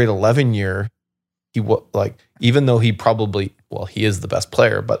his grade 11 year, he was like, even though he probably, well, he is the best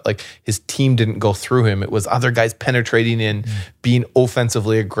player, but like his team didn't go through him. It was other guys penetrating in, being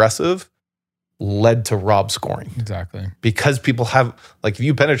offensively aggressive, led to Rob scoring. Exactly. Because people have, like, if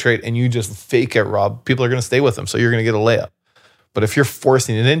you penetrate and you just fake at Rob, people are going to stay with him. So you're going to get a layup. But if you're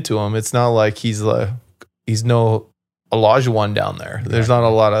forcing it into him, it's not like he's no Olajuwon down there. Exactly. There's not a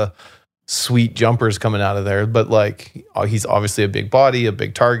lot of sweet jumpers coming out of there, but like he's obviously a big body, a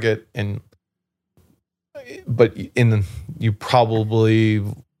big target, but you probably,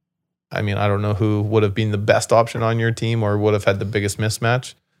 I mean, I don't know who would have been the best option on your team or would have had the biggest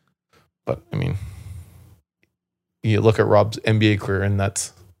mismatch, but I mean, you look at Rob's NBA career and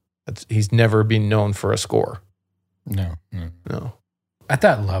that's he's never been known for a score. No. At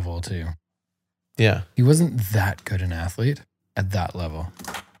that level too. Yeah. He wasn't that good an athlete at that level.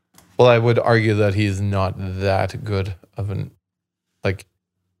 Well, I would argue that he's not that good of an, like,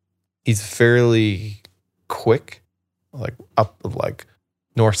 he's fairly quick, like up like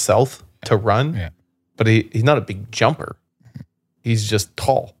north-south to run. Yeah. But he's not a big jumper. He's just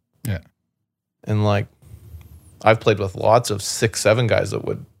tall. Yeah. And like, I've played with lots of 6'7" guys that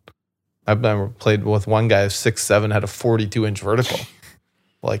would, I've never played with one guy 6'7", had a 42-inch vertical.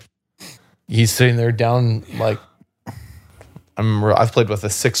 Like, he's sitting there down, like, I remember I've played with a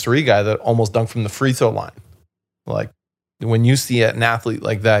 6'3" guy that almost dunked from the free throw line. Like, when you see an athlete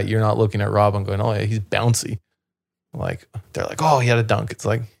like that, you're not looking at Rob and going, oh yeah, he's bouncy. Like, they're like, oh, he had a dunk. It's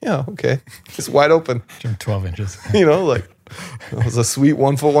like, yeah, okay. It's wide open. 12 inches. You know, like, it was a sweet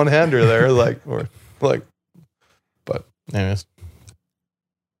 1 foot 1 hander there. But anyways.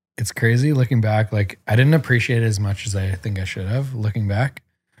 It's crazy looking back. Like, I didn't appreciate it as much as I think I should have. Looking back,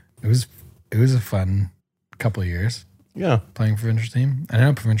 it was a fun couple of years. Yeah, playing for provincial team. I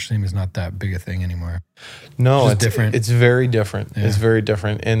know provincial team is not that big a thing anymore. No, it's different. It's very different. Yeah. It's very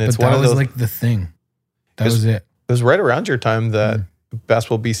different, and it's one of those. Like the thing. That was it. It was right around your time that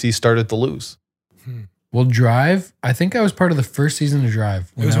Basketball BC started to lose. Well, Drive. I think I was part of the first season of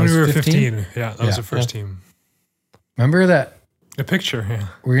Drive. It was when we were 15. Yeah, that was the first team. Remember that? A picture. Yeah.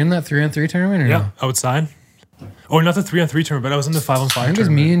 Were you in that 3-on-3 tournament? Or no? Outside. Oh, not the 3-on-3 tournament, but I was in the 5-on-5 tournament. It was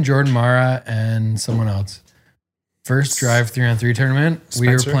me and Jordan Mara and someone else. First Drive 3-on-3 tournament. Spencer.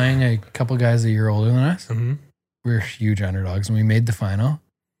 We were playing a couple guys a year older than us. Mm-hmm. We were huge underdogs, and we made the final.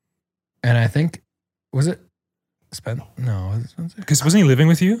 And I think, was it Spencer? No, was it Spencer? Because wasn't he living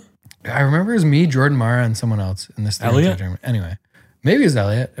with you? I remember it was me, Jordan Mara, and someone else in this Elliot? tournament. Anyway, maybe it was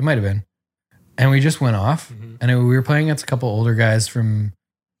Elliot. It might have been. And we just went off. And we were playing against a couple older guys from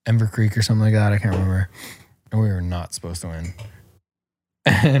Ember Creek or something like that. I can't remember. And we were not supposed to win.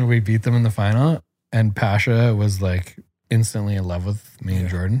 And we beat them in the final. And Pasha was like instantly in love with me and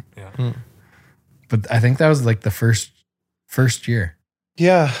Jordan. Yeah. But I think that was like the first year.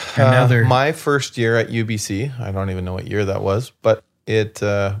 Yeah. And now they're- my first year at UBC, I don't even know what year that was, but it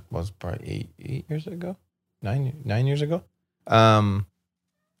was probably 8 years ago, 9 years ago.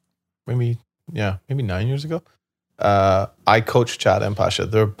 Maybe 9 years ago. I coached Chad and Pasha.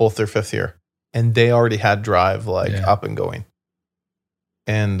 They're both their 5th year, and they already had drive up and going.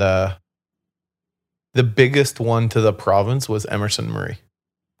 And the biggest one to the province was Emerson Murray.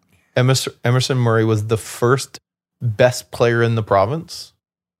 Emerson Murray was the first best player in the province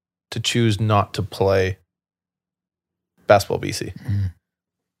to choose not to play Basketball BC.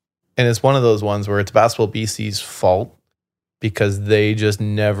 And it's one of those ones where it's Basketball BC's fault because they just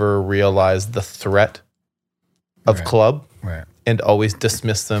never realized the threat of club and always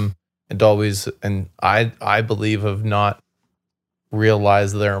dismissed them and I believe have not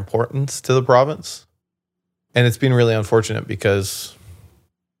realized their importance to the province. And it's been really unfortunate because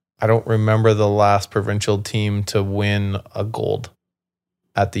I don't remember the last provincial team to win a gold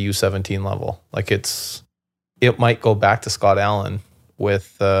at the U17 level. Like it might go back to Scott Allen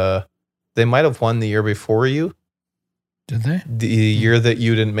with they might have won the year before you. Did they? The year that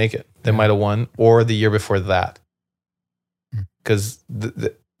you didn't make it. They might have won, or the year before that. Because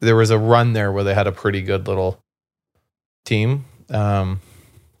there was a run there where they had a pretty good little team. I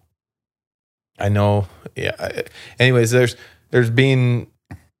know. Yeah. Anyways, there's been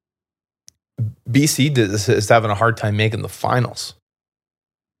BC is having a hard time making the finals.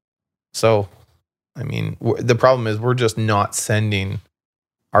 So, I mean, the problem is we're just not sending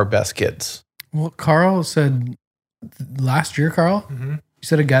our best kids. Well, Carl said last year, you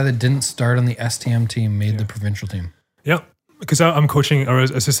said a guy that didn't start on the STM team made the provincial team. Yeah, because I'm coaching or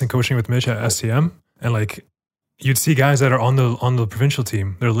assistant coaching with Mitch at STM, and like you'd see guys that are on the provincial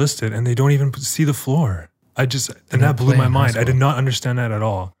team, they're listed and they don't even see the floor. That blew my mind. I did not understand that at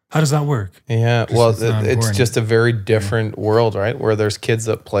all. How does that work? Yeah, well, it's just a very different world, right? Where there's kids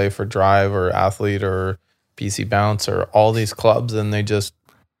that play for Drive or Athlete or PC Bounce or all these clubs, and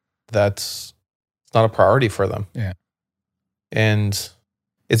that's not a priority for them. Yeah. And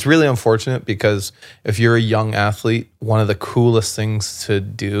it's really unfortunate because if you're a young athlete, one of the coolest things to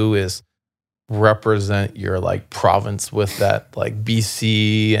do is represent your like province with that like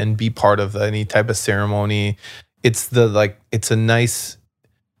BC and be part of any type of ceremony. It's a nice,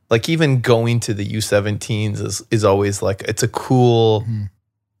 like even going to the U17s is always like, it's a cool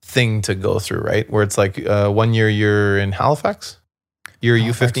thing to go through, right? Where it's like 1 year you're in Halifax. You're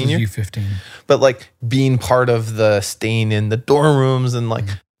Halifax U15 year? U15. But like being part of staying in the dorm rooms and like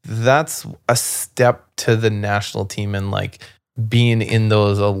that's a step to the national team and like being in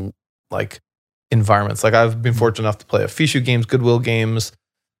those like environments. Like I've been fortunate enough to play at Fishu games, Goodwill games,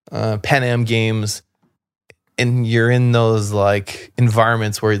 Pan Am games, and you're in those like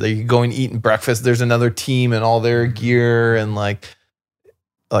environments where you go and eat breakfast. There's another team and all their gear and like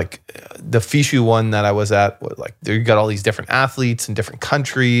the Fishu one that I was at, like you got all these different athletes in different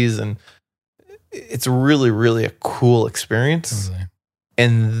countries, and it's really, really a cool experience. Totally.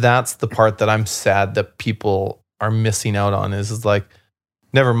 And that's the part that I'm sad that people are missing out on is like,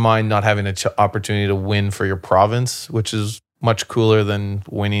 never mind not having an opportunity to win for your province, which is much cooler than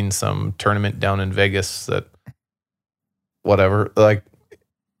winning some tournament down in Vegas that whatever, like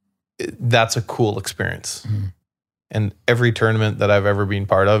that's a cool experience. And every tournament that I've ever been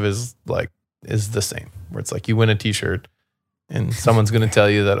part of is the same, where it's like you win a t-shirt and someone's going to tell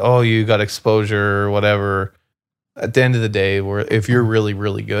you that, oh, you got exposure or whatever. At the end of the day, if you're really,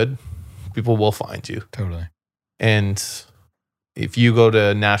 really good, people will find you. Totally. And if you go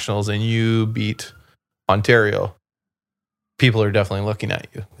to nationals and you beat Ontario, people are definitely looking at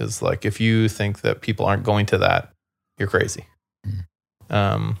you. Because like if you think that people aren't going to that, you're crazy.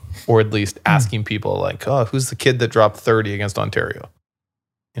 Or at least asking people like, oh, who's the kid that dropped 30 against Ontario?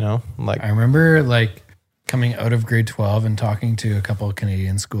 You know, like I remember like coming out of grade 12 and talking to a couple of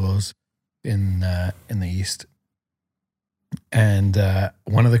Canadian schools in the East. And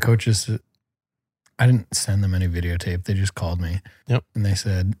one of the coaches, I didn't send them any videotape. They just called me. Yep. And they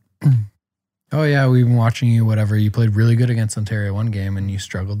said, oh yeah, we've been watching you, whatever. You played really good against Ontario one game and you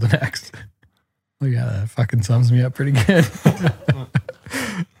struggled the next. Well, yeah, that fucking sums me up pretty good.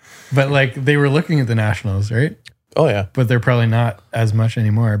 But like they were looking at the nationals, right? Oh yeah. But they're probably not as much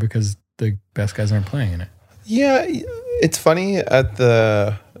anymore because the best guys aren't playing in it. Yeah, it's funny at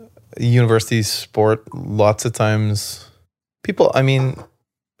the university sport. Lots of times, people. I mean,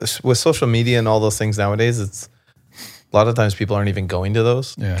 with social media and all those things nowadays, it's a lot of times people aren't even going to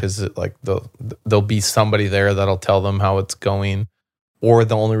those because like there'll be somebody there that'll tell them how it's going, or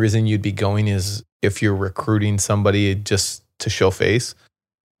the only reason you'd be going is if you're recruiting somebody just to show face.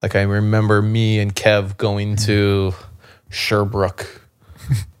 Like I remember me and Kev going to Sherbrooke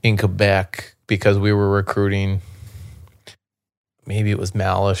in Quebec because we were recruiting. Maybe it was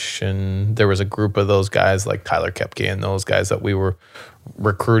Malish, and there was a group of those guys like Tyler Kepke and those guys that we were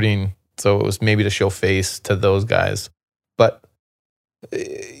recruiting. So it was maybe to show face to those guys. But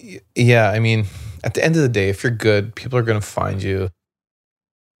yeah, I mean, at the end of the day, if you're good, people are going to find you.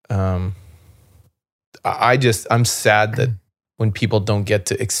 I'm sad that when people don't get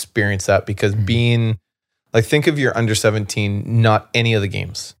to experience that, because being like, think of your under 17, not any of the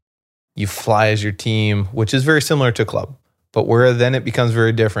games. You fly as your team, which is very similar to club. But where then it becomes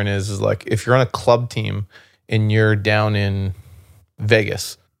very different is like if you're on a club team and you're down in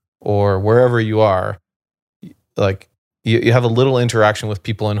Vegas or wherever you are, like you have a little interaction with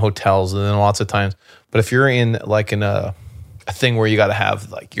people in hotels and then lots of times. But if you're in like in a thing where you got to have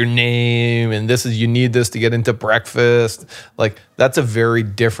like your name and you need this to get into breakfast, like that's a very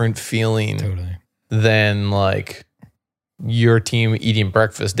different feeling than like your team eating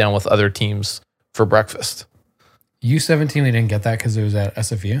breakfast down with other teams for breakfast. U17, we didn't get that because it was at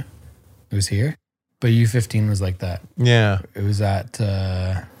SFU. It was here. But U15 was like that. Yeah. It was at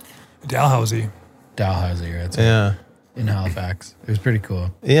Dalhousie, right? So yeah. In Halifax. It was pretty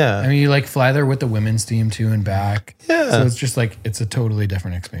cool. Yeah. I mean, you like fly there with the women's team too and back. Yeah. So it's just like, it's a totally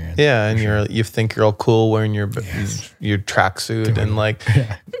different experience. Yeah. And you think you're all cool wearing your tracksuit and like,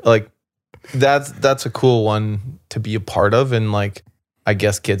 like that's a cool one to be a part of. And like, I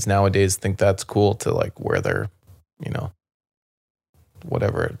guess kids nowadays think that's cool to like wear their,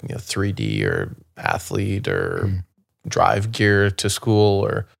 whatever, 3D or athlete or drive gear to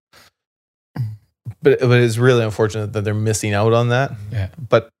school but it's really unfortunate that they're missing out on that. Yeah.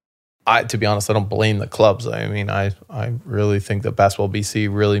 But to be honest, I don't blame the clubs. I mean, I really think that Basketball BC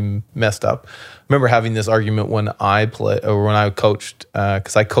really messed up. I remember having this argument when I coached,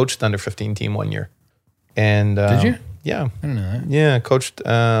 because I coached the under 15 team 1 year. And did you? Yeah. I don't know that. Yeah, coached. We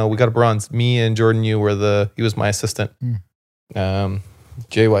got a bronze. Me and Jordan Yu he was my assistant.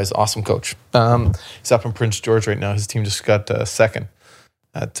 JY's awesome coach. He's up in Prince George right now. His team just got second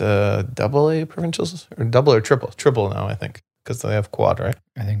at AA provincials or double or triple now, I think, because they have quad, right?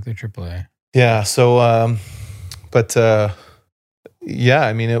 I think they're AAA. Yeah. So, yeah,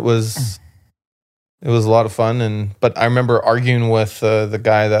 I mean, it was a lot of fun. But I remember arguing with the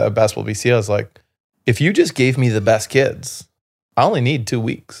guy at Basketball BC. I was like, if you just gave me the best kids, I only need 2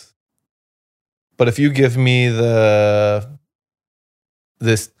 weeks. But if you give me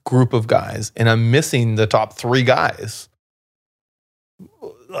this group of guys and I'm missing the top 3 guys,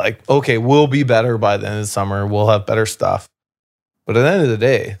 like, okay, we'll be better by the end of the summer. We'll have better stuff. But at the end of the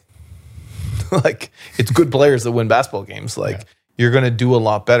day, like, it's good players that win basketball games. Like, you're going to do a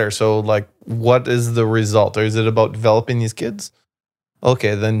lot better. So, like, what is the result? Or is it about developing these kids?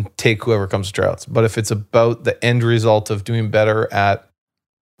 Okay, then take whoever comes to tryouts. But if it's about the end result of doing better at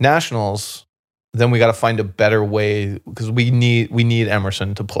nationals, then we got to find a better way, because we need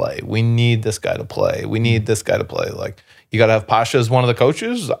Emerson to play. We need this guy to play. We need this guy to play. Like, you got to have Pasha as one of the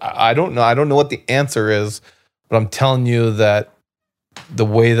coaches. I don't know. I don't know what the answer is, but I'm telling you that the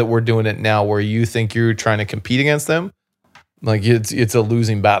way that we're doing it now, where you think you're trying to compete against them, like it's a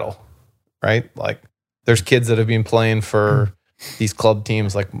losing battle, right? Like, there's kids that have been playing for these club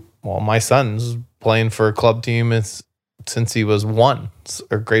teams. Like, well, my son's playing for a club team since he was 1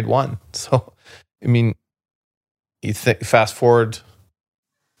 or grade 1. So, I mean, you fast forward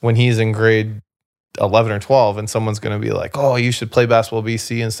when he's in grade 11 or 12 and someone's going to be like, oh, you should play Basketball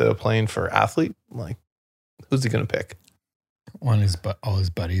BC instead of playing for athlete. Like, who's he going to pick? One of all his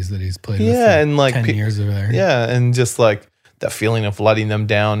buddies that he's played with and like 10 years over there. Yeah, and just like that feeling of letting them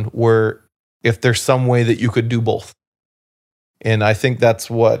down, where if there's some way that you could do both. And I think that's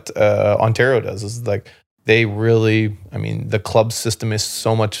what Ontario does, is like they really, I mean, the club system is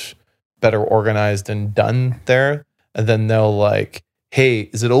so much better organized and done there. And then they'll like, hey,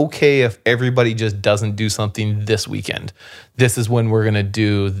 is it okay if everybody just doesn't do something this weekend? This is when we're going to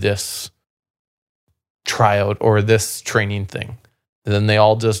do this tryout or this training thing. And then they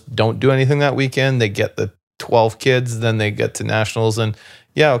all just don't do anything that weekend. They get the 12 kids, then they get to nationals, and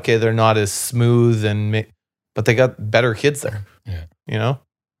yeah, okay, they're not as smooth, but they got better kids there. Yeah. You know?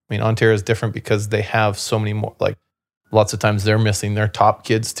 I mean, Ontario is different because they have so many more, like lots of times they're missing their top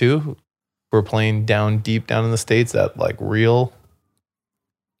kids too. who are playing deep down in the States at like real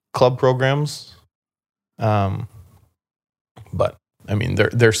club programs. But I mean,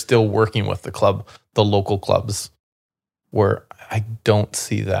 they're still working with the local clubs, where I don't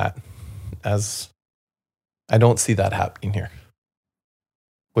see that happening here,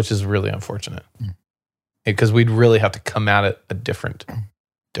 which is really unfortunate, because we'd really have to come at it a different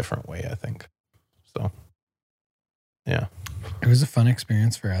way, I think. So, yeah, it was a fun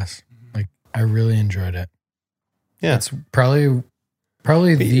experience for us. Like, I really enjoyed it. Yeah, it's probably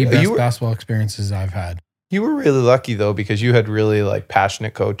the best basketball experiences I've had. You were really lucky though, because you had really like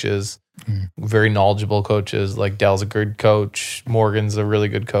passionate coaches, very knowledgeable coaches. Like Dell's a good coach, Morgan's a really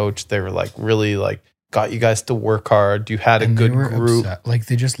good coach. They were like really like got you guys to work hard. You had a good group. Like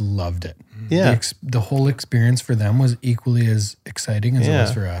they just loved it. Yeah, the whole experience for them was equally as exciting as it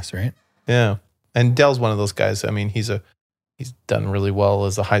was for us, right? Yeah, and Dell's one of those guys. I mean, he's done really well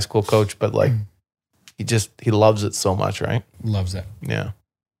as a high school coach, but like he loves it so much, right? Loves it. Yeah.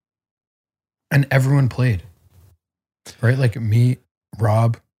 And everyone played, right? Like me,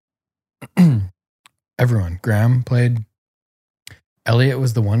 Rob, everyone. Graham played. Elliot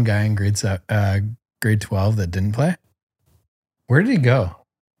was the one guy in grade 12 that didn't play. Where did he go?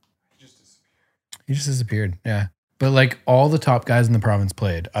 He just disappeared. Yeah. But like all the top guys in the province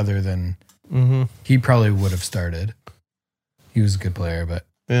played, other than he probably would have started. He was a good player, but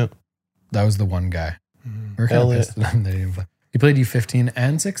that was the one guy. We're kind of pissed at him that he didn't play. He played U15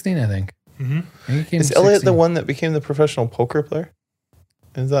 and 16, I think. Is Elliot the one that became the professional poker player?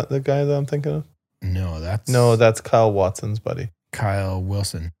 Is that the guy that I'm thinking of? No, that's Kyle Watson's buddy. Kyle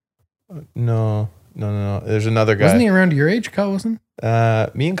Wilson. No. There's another guy. Wasn't he around your age, Kyle Wilson?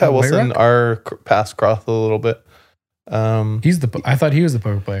 Me and Kyle Wilson are paths crossed a little bit. I thought he was the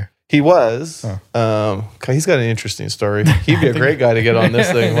poker player. He was. He's got an interesting story. He'd be a great guy to get on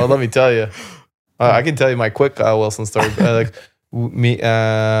this thing. Well, let me tell you. I can tell you my quick Kyle Wilson story.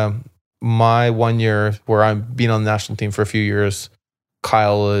 My 1 year where I'm being on the national team for a few years,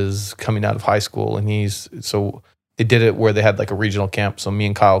 Kyle is coming out of high school, and so they did it where they had like a regional camp. So me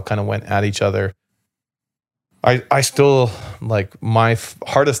and Kyle kind of went at each other. I still like my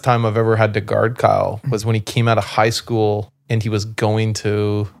hardest time I've ever had to guard Kyle was when he came out of high school and he was going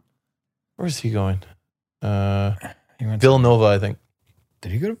to, where's he going? Villanova, I think.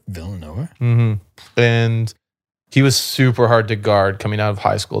 Did he go to Villanova? And he was super hard to guard coming out of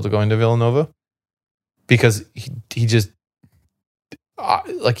high school to go into Villanova, because he just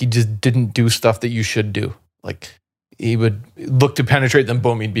didn't do stuff that you should do. Like he would look to penetrate, then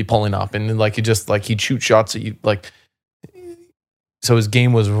boom, he'd be pulling up, and like he'd shoot shots at you, like. So his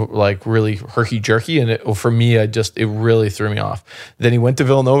game was like really herky jerky, and for me, it really threw me off. Then he went to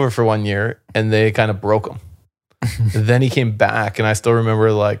Villanova for 1 year, and they kind of broke him. Then he came back, and I still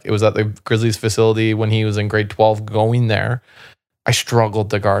remember like it was at the Grizzlies facility when he was in grade 12 going there. I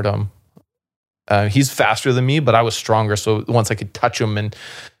struggled to guard him. He's faster than me, but I was stronger. So once I could touch him and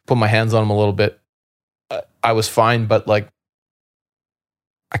put my hands on him a little bit, I was fine. But like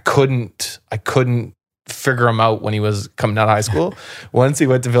I couldn't figure him out when he was coming out of high school. Once he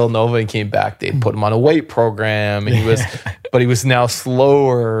went to Villanova and came back, they put him on a weight program, and he was now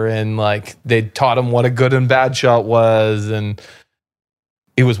slower, and like they taught him what a good and bad shot was, and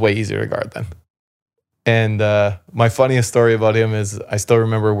it was way easier to guard then. And my funniest story about him is I still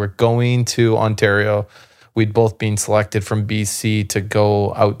remember we're going to Ontario. We'd both been selected from BC to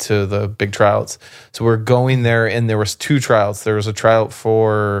go out to the big tryouts. So we're going there, and there was 2 tryouts. There was a tryout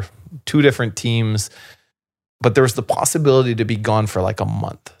for 2 different teams, but there was the possibility to be gone for like a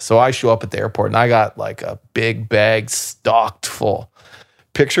month. So I show up at the airport, and I got like a big bag stocked full.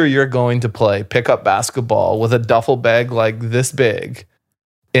 Picture you're going to play pickup basketball with a duffel bag like this big,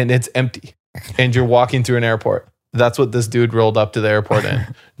 and it's empty, and you're walking through an airport. That's what this dude rolled up to the airport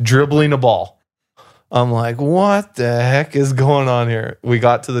in, dribbling a ball. I'm like, what the heck is going on here? We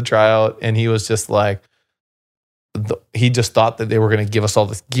got to the tryout, and he was just like, he just thought that they were going to give us all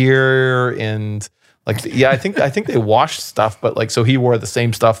this gear, and like, yeah, I think they washed stuff, but like, so he wore the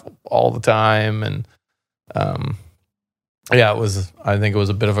same stuff all the time, and yeah, I think it was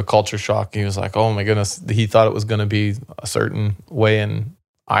a bit of a culture shock. He was like, oh my goodness, he thought it was going to be a certain way, and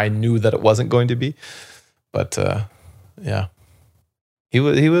I knew that it wasn't going to be, but yeah, he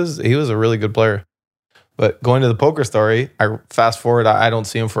was a really good player. But going to the poker story, I fast forward, I don't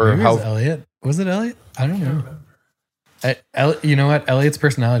see him for Maybe Elliot. Was it Elliot? I don't know. You know what? Elliot's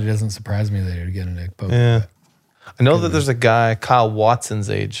personality doesn't surprise me that he would get into poker. Yeah. I know that there's a guy, Kyle Watson's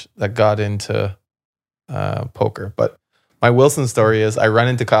age, that got into poker. But my Wilson story is I run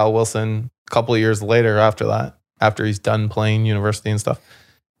into Kyle Wilson a couple of years later after that, after he's done playing university and stuff.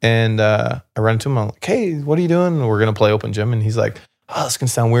 And I run into him. I'm like, hey, what are you doing? And we're going to play open gym. And he's like, oh, this is going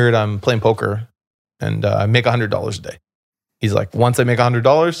to sound weird. I'm playing poker and I make $100 a day. He's like, once I make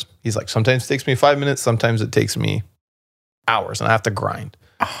 $100, he's like, sometimes it takes me 5 minutes. Sometimes it takes me hours and I have to grind.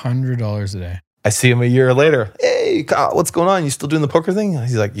 $100 a day. I see him a year later. Hey, Kyle, what's going on? You still doing the poker thing?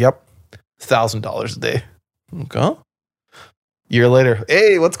 He's like, yep, $1,000 a day. Okay. Year later,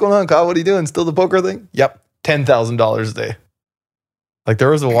 hey, what's going on, Kyle? What are you doing? Still the poker thing? Yep, $10,000 a day. Like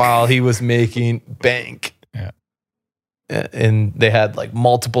there was a while he was making bank. Yeah. And they had like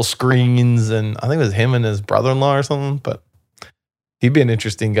multiple screens, and I think it was him and his brother-in-law or something, but he'd be an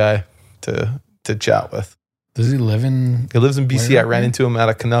interesting guy to chat with. Does he live in? He lives in BC. I ran into him at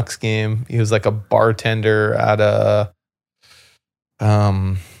a Canucks game. He was like a bartender at a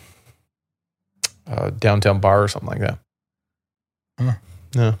downtown bar or something like that. Huh.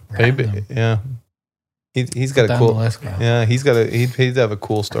 Yeah. Random. Yeah. He's got a cool. Yeah, he'd have a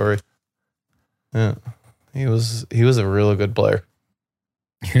cool story. Yeah. He was a really good player.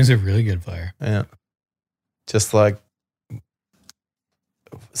 He was a really good player. Yeah. Just like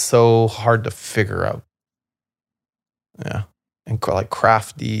so hard to figure out. Yeah. And like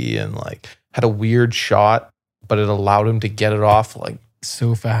crafty and like had a weird shot, but it allowed him to get it off like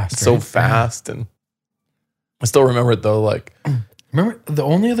so fast. So fast. And I still remember it though. Like, remember the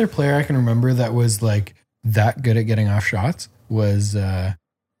only other player I can remember that was like that good at getting off shots was,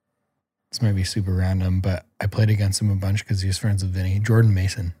 this might be super random, but I played against him a bunch because he was friends with Vinny. Jordan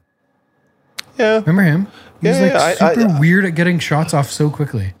Mason. Yeah. Remember him? He was like super weird at getting shots off so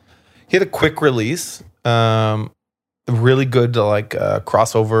quickly. He had a quick release. Really good to like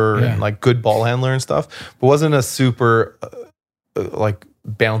crossover and like good ball handler and stuff, but wasn't a super like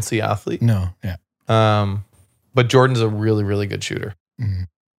bouncy athlete. No. Yeah. But Jordan's a really, really good shooter.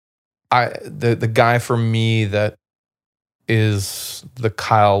 Mm-hmm. The guy for me that is the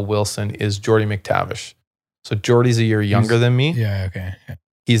Kyle Wilson is Jordy McTavish. So Jordy's a year younger than me. Yeah, okay. Yeah.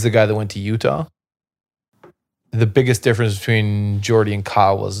 He's the guy that went to Utah. The biggest difference between Jordy and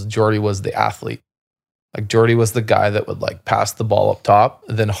Kyle was Jordy was the athlete. Like Jordy was the guy that would like pass the ball up top,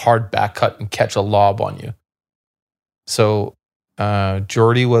 and then hard back cut and catch a lob on you. So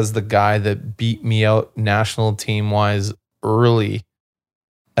Jordy was the guy that beat me out national team wise early.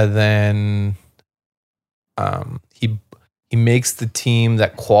 And then he makes the team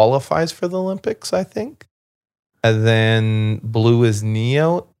that qualifies for the Olympics, I think. And then blew his knee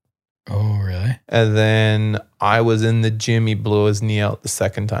out. Oh, really? And then I was in the gym. He blew his knee out the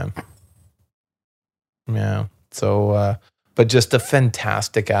second time. Yeah. So, but just a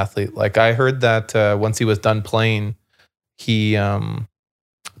fantastic athlete. Like I heard that once he was done playing, he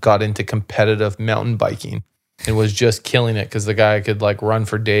got into competitive mountain biking and was just killing it because the guy could like run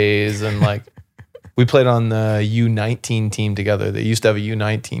for days. And like we played on the U19 team together. They used to have a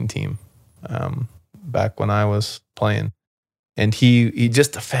U19 team back when I was playing. And he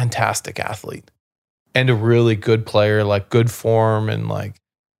just a fantastic athlete and a really good player, like good form. And like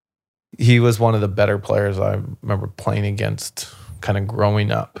he was one of the better players I remember playing against kind of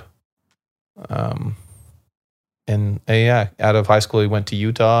growing up. And yeah, out of high school, he went to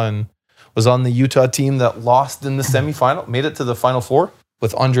Utah and was on the Utah team that lost in the semifinal, made it to the Final Four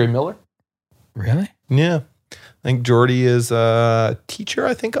with Andre Miller. Really? Yeah. I think Jordy is a teacher,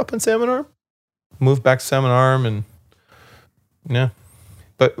 I think, up in Salmon Arm. Moved back to Salmon Arm and yeah.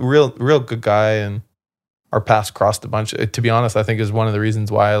 But real good guy, and our paths crossed a bunch. To be honest, I think is one of the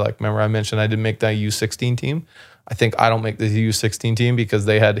reasons why, like, remember I mentioned I didn't make that U16 team. I think I don't make the U16 team because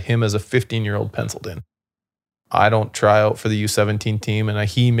they had him as a 15-year-old penciled in. I don't try out for the U17 team, and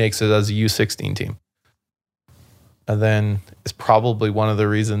he makes it as a U16 team. And then it's probably one of the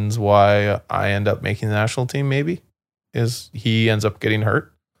reasons why I end up making the national team, maybe, is he ends up getting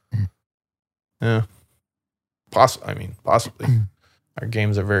hurt. Yeah. Possibly. Our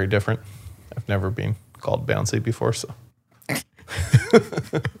games are very different. I've never been called bouncy before, so.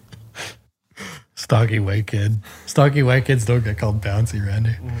 Stocky white kid. Stocky white kids don't get called bouncy,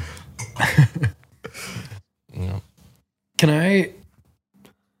 Randy. No.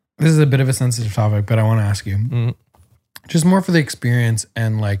 This is a bit of a sensitive topic, but I want to ask you, just more for the experience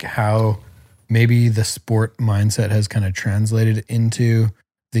and like how maybe the sport mindset has kind of translated into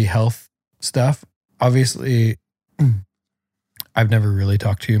the health stuff. Obviously, I've never really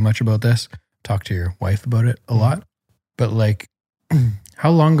talked to you much about this. Talked to your wife about it a lot, but like, how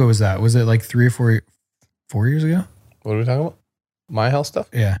long ago was that? Was it like 3 or 4 years ago? What are we talking about? My health stuff?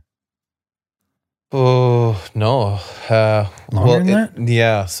 Yeah. Oh, no. Longer than that?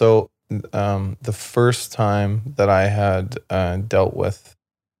 Yeah. So the first time that I had dealt with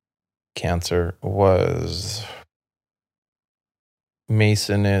cancer was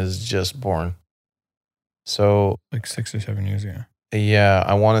Mason is just born. So like 6 or 7 years ago. yeah,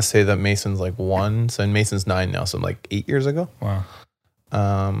 I want to say that Mason's like 1, so and Mason's 9 now, so like 8 years ago. Wow.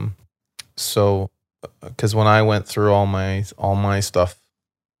 So because when I went through all my stuff,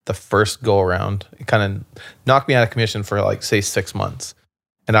 the first go around, it kind of knocked me out of commission for like say 6 months.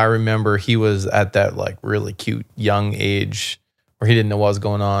 And I remember he was at that like really cute young age where he didn't know what was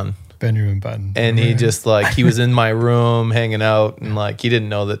going on. Benjamin Button. And he just like, he was in my room hanging out and like, he didn't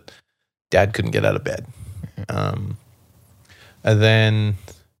know that dad couldn't get out of bed. And then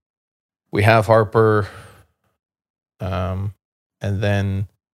we have Harper. And then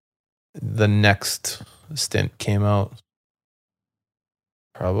the next stint came out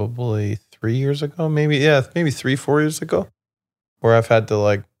probably 3 years ago, maybe 3-4 years ago, where I've had to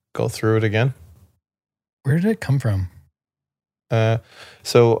like go through it again. Where did it come from?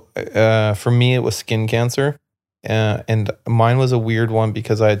 So for me, it was skin cancer. And mine was a weird one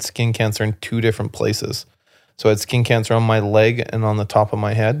because I had skin cancer in 2 different places. So I had skin cancer on my leg and on the top of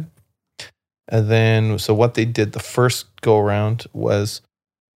my head. And then, so what they did the first go around was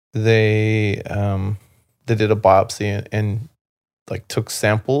they did a biopsy and like took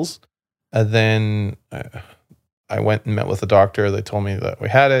samples. And then I went and met with the doctor. They told me that we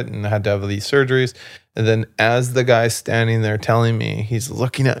had it and I had to have these surgeries. And then as the guy's standing there telling me, he's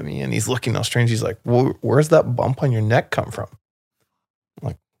looking at me and he's looking all strange. He's like, where's that bump on your neck come from? I'm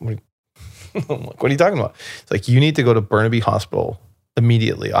like, what are you talking about? It's like, you need to go to Burnaby Hospital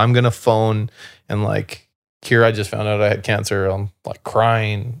immediately. I'm going to phone and like, here, I just found out I had cancer. I'm like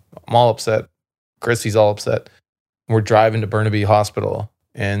crying. I'm all upset. Chrissy's all upset. We're driving to Burnaby Hospital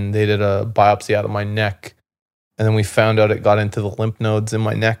and they did a biopsy out of my neck. And then we found out it got into the lymph nodes in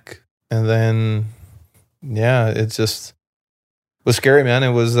my neck. And then, yeah, it just was scary, man.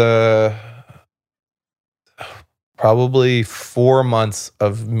 It was probably 4 months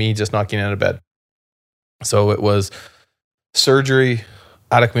of me just not getting out of bed. So it was surgery,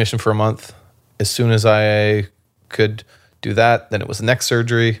 out of commission for a month. As soon as I could do that, then it was neck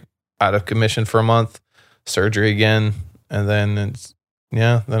surgery, out of commission for a month, surgery again. And then then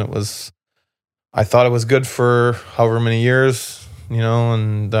it was, I thought it was good for however many years,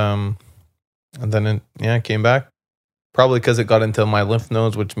 and then it came back. Probably because it got into my lymph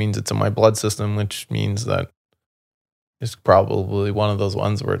nodes, which means it's in my blood system, which means that it's probably one of those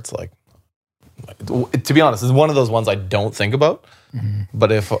ones where it's like, to be honest, it's one of those ones I don't think about. Mm-hmm.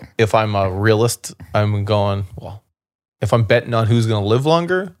 But if I'm a realist, I'm going, well, if I'm betting on who's going to live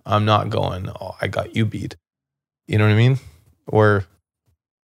longer, I'm not going, oh, I got you beat. You know what I mean? Or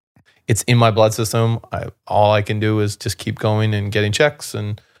it's in my blood system. All I can do is just keep going and getting checks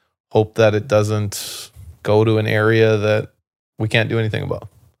and hope that it doesn't go to an area that we can't do anything about.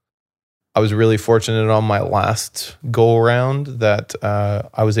 I was really fortunate on my last go around that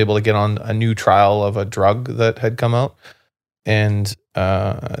I was able to get on a new trial of a drug that had come out. And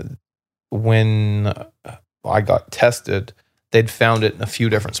when I got tested, they'd found it in a few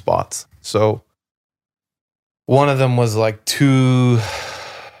different spots. So one of them was like 2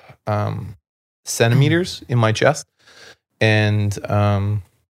 centimeters in my chest. And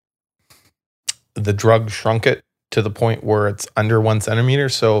the drug shrunk it to the point where it's under 1 centimeter.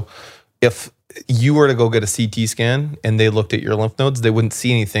 So if you were to go get a CT scan and they looked at your lymph nodes, they wouldn't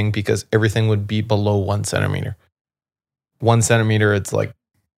see anything because everything would be below 1 centimeter. 1 centimeter, it's like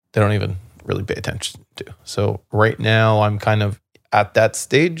they don't even really pay attention to. So right now I'm kind of at that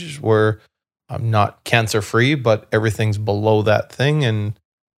stage where I'm not cancer free, but everything's below that thing. And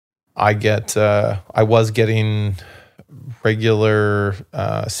I was getting regular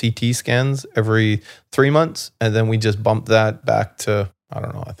CT scans every 3 months. And then we just bumped that back to, I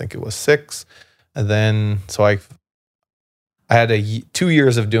don't know, I think it was 6. And then, so I had 2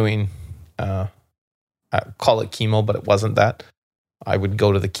 years of doing, I call it chemo, but it wasn't that. I would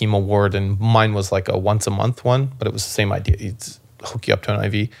go to the chemo ward and mine was like a once a month one, but it was the same idea. You'd hook you up to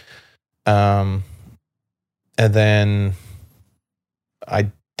an IV. And then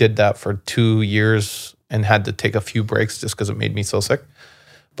I did that for 2 years and had to take a few breaks just because it made me so sick.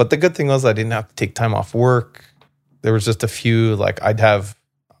 But the good thing was I didn't have to take time off work. There was just a few, like I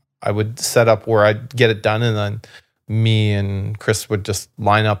would set up where I'd get it done and then me and Chris would just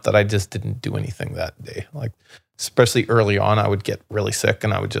line up that I just didn't do anything that day. Like, especially early on, I would get really sick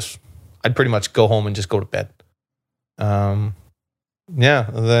and I'd pretty much go home and just go to bed. And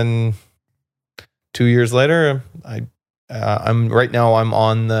then 2 years later, I'm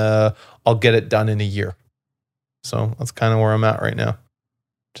on the, I'll get it done in a year. So that's kind of where I'm at right now.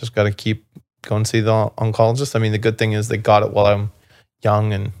 Just got to keep going see the oncologist. I mean, the good thing is they got it while I'm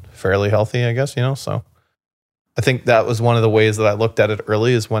young and fairly healthy, I guess, so I think that was one of the ways that I looked at it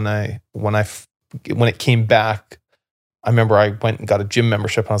early is when it came back. I remember I went and got a gym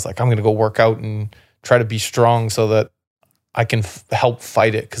membership and I was like, I'm going to go work out and try to be strong so that I can help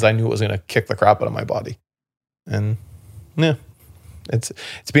fight it, because I knew it was going to kick the crap out of my body. And yeah, it's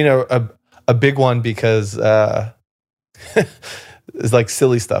been a big one, because it's like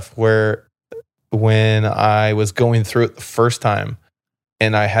silly stuff where when I was going through it the first time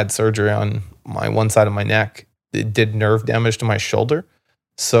and I had surgery on my one side of my neck, it did nerve damage to my shoulder.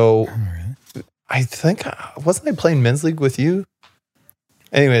 So I think, wasn't I playing men's league with you?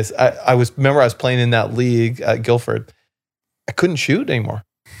 Anyways, I was playing in that league at Guildford. I couldn't shoot anymore.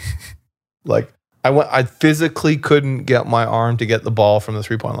 Like I physically couldn't get my arm to get the ball from the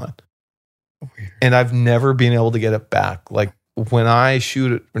 3-point line. Weird. And I've never been able to get it back. Like when I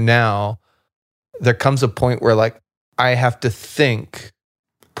shoot it now, there comes a point where like I have to think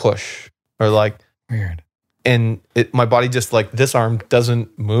push, or like weird. And my body just like, this arm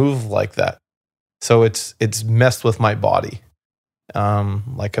doesn't move like that. So it's messed with my body.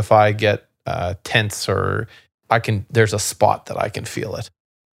 Like if I get tense, or there's a spot that I can feel it.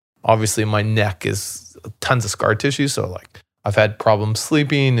 Obviously my neck is tons of scar tissue. So like I've had problems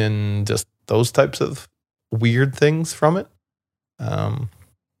sleeping and just those types of weird things from it.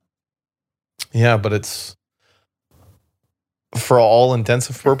 Yeah, but it's, for all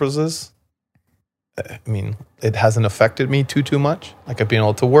intensive purposes, I mean, it hasn't affected me too much. Like I've been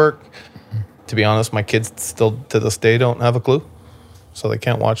able to work. To be honest, my kids still to this day don't have a clue. So they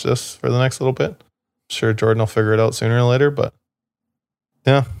can't watch this for the next little bit. I'm sure Jordan will figure it out sooner or later, but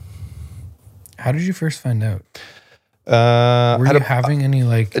yeah. How did you first find out? Were you having any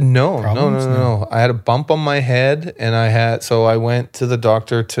like problems? No. I had a bump on my head, and so I went to the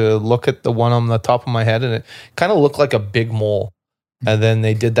doctor to look at the one on the top of my head, and it kind of looked like a big mole. And then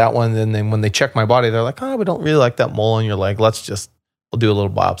they did that one, and then when they checked my body, they're like, "Oh, we don't really like that mole on your leg. We'll do a little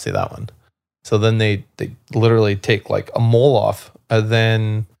biopsy of that one." So then they literally take like a mole off, and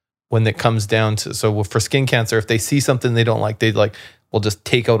then when it comes down to, so for skin cancer, if they see something they don't like, we'll just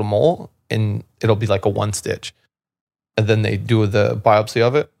take out a mole, and it'll be like a 1 stitch. And then they do the biopsy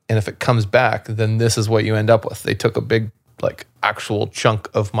of it. And if it comes back, then this is what you end up with. They took a big, like, actual chunk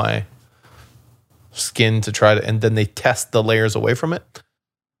of my skin to try to, and then they test the layers away from it.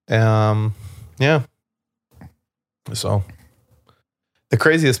 Yeah. So the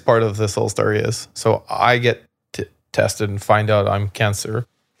craziest part of this whole story is, so I get tested and find out I'm cancer.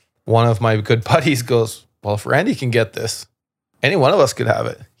 One of my good buddies goes, well, if Randy can get this, any one of us could have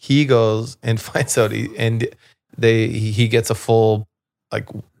it. He goes and finds out he gets a full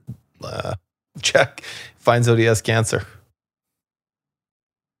check, finds out he has cancer.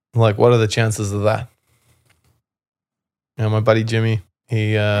 I'm like, what are the chances of that? You know, my buddy Jimmy,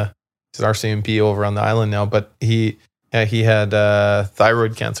 he's RCMP over on the island now, but he had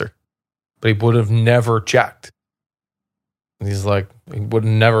thyroid cancer, but he would have never checked. And he's like, he would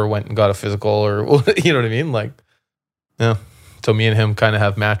have never went and got a physical, or you know what I mean? Like, yeah. So me and him kind of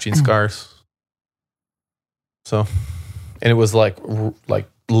have matching scars. So, and it was like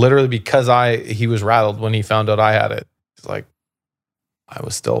literally because he was rattled when he found out I had it. It's like, I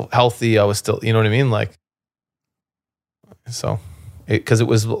was still healthy. I was still, you know what I mean? Like, so, because it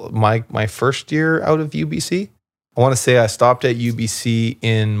was my first year out of UBC. I want to say I stopped at UBC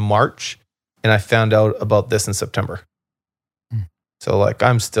in March, and I found out about this in September. So like,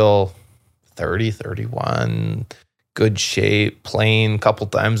 I'm still 30, 31, good shape, playing a couple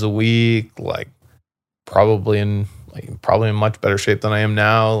times a week, like probably in much better shape than I am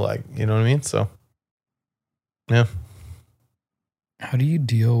now. Like, you know what I mean? So, yeah. How do you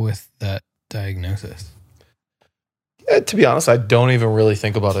deal with that diagnosis? Yeah, to be honest, I don't even really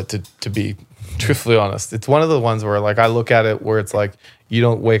think about it, to be truthfully honest. It's one of the ones where like I look at it where it's like, you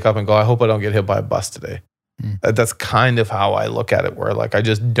don't wake up and go, I hope I don't get hit by a bus today. That's kind of how I look at it, where like I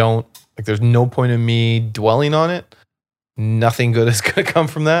just don't, like there's no point in me dwelling on it. Nothing good is going to come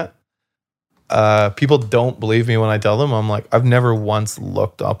from that. People don't believe me when I tell them. I'm like, I've never once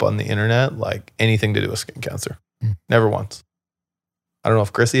looked up on the internet like anything to do with skin cancer. Never once. I don't know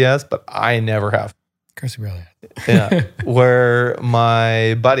if Chrissy has, but I never have. Chrissy really has. Yeah. Where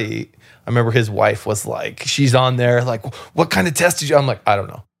my buddy, I remember his wife was like, she's on there like, what kind of test did you? I'm like, I don't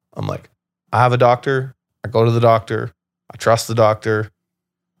know. I'm like, I have a doctor. I go to the doctor. I trust the doctor.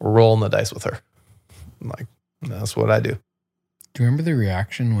 We're rolling the dice with her. I'm like, that's what I do. Do you remember the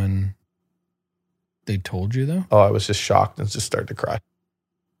reaction when they told you though? Oh, I was just shocked and just started to cry.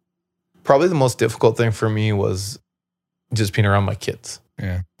 Probably the most difficult thing for me was just being around my kids.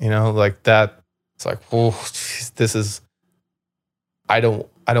 Yeah. You know, like that. It's like, oh, geez, this is, I don't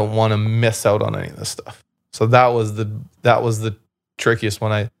want to miss out on any of this stuff. So that was the trickiest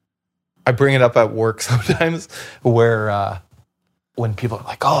one. I bring it up at work sometimes where when people are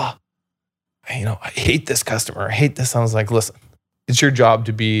like, oh, I hate this customer, I hate this. I was like, listen, it's your job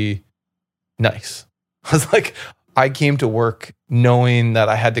to be nice. I was like, I came to work knowing that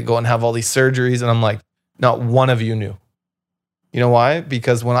I had to go and have all these surgeries, and I'm like, not one of you knew. You know why?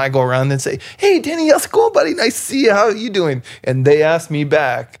 Because when I go around and say, hey, Danny, how's it going, buddy? Nice to see you. How are you doing? And they ask me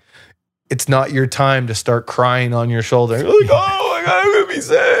back, it's not your time to start crying on your shoulder. Like, oh my God, I'm going to be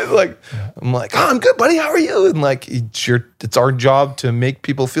sad. Like, I'm like, oh, I'm good, buddy. How are you? And like, it's our job to make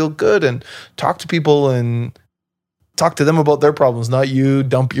people feel good and talk to people and talk to them about their problems, not you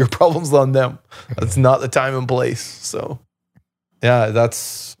dump your problems on them. That's not the time and place. So yeah,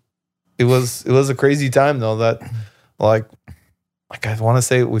 it was a crazy time though, that like I want to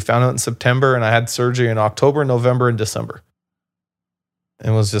say we found out in September and I had surgery in October, November, and December.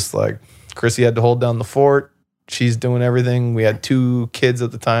 And it was just like, Chrissy had to hold down the fort. She's doing everything. We had 2 kids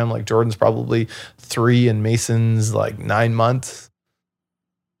at the time. Like Jordan's probably 3 and Mason's like 9 months.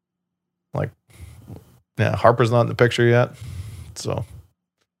 Like, yeah, Harper's not in the picture yet. So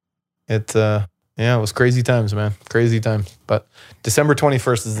it was crazy times, man. Crazy times. But December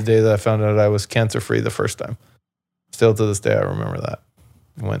 21st is the day that I found out I was cancer-free the first time. Still to this day, I remember that.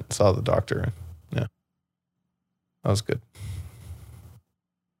 I went and saw the doctor. And yeah, that was good.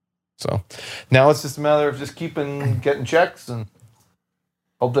 So now it's just a matter of just getting checks and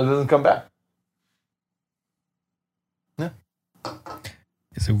hope that it doesn't come back. Yeah.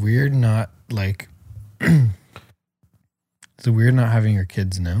 Is it weird not like, is it weird not having your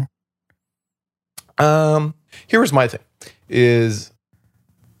kids know? Here was my thing, is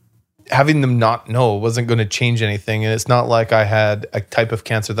having them not know wasn't going to change anything. And it's not like I had a type of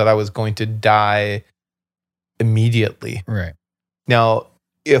cancer that I was going to die immediately. Right. Now,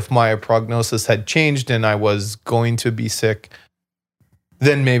 if my prognosis had changed and I was going to be sick,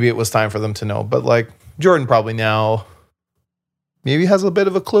 then maybe it was time for them to know. But like Jordan probably now maybe has a bit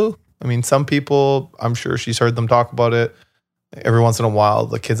of a clue. I mean, some people, I'm sure she's heard them talk about it. Every once in a while,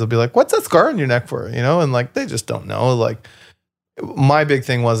 the kids will be like, what's that scar on your neck for? And like, they just don't know. Like, my big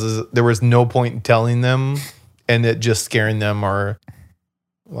thing is there was no point in telling them and it just scaring them, or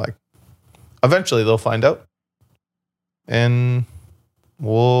like, eventually they'll find out and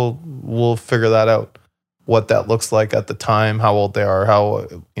we'll figure that out, what that looks like at the time, how old they are, how,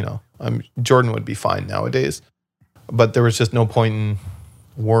 Jordan would be fine nowadays, but there was just no point in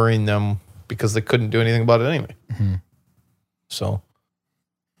worrying them because they couldn't do anything about it anyway. Mm-hmm. So,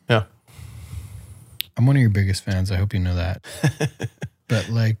 yeah. I'm one of your biggest fans. I hope you know that. But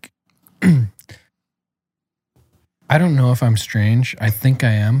like, I don't know if I'm strange. I think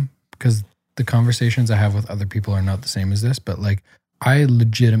I am, because the conversations I have with other people are not the same as this, but like, I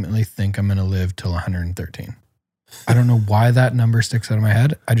legitimately think I'm going to live till 113. I don't know why that number sticks out of my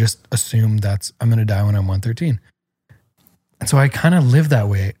head. I just assume I'm going to die when I'm 113. And so I kind of live that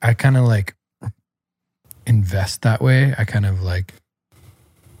way. I kind of like invest that way. I kind of like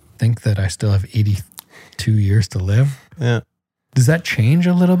think that I still have 82 years to live. Yeah. Does that change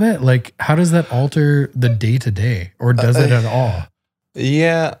a little bit? Like, how does that alter the day to day, or does it at all?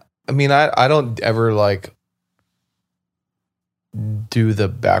 Yeah. I mean, I don't ever like do the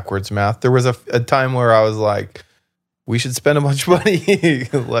backwards math. There was a time where I was like, we should spend a bunch of money.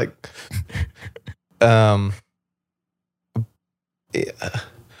 Like,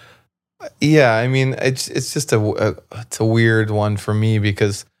 yeah, I mean, it's just it's a weird one for me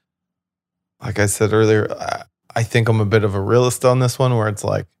because, like I said earlier, I think I'm a bit of a realist on this one, where it's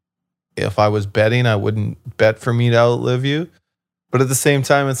like, if I was betting, I wouldn't bet for me to outlive you. But at the same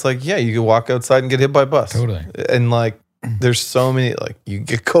time, it's like, yeah, you could walk outside and get hit by a bus. Totally. And like, there's so many, like, you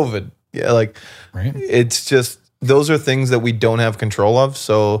get COVID. Yeah, like, right. It's just, those are things that we don't have control of.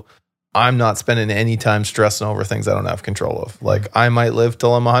 So I'm not spending any time stressing over things I don't have control of. Like, I might live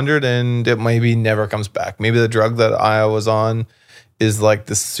till I'm 100 and it maybe never comes back. Maybe the drug that I was on is like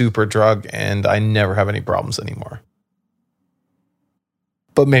this super drug and I never have any problems anymore.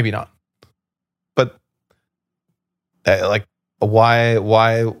 But maybe not. But like,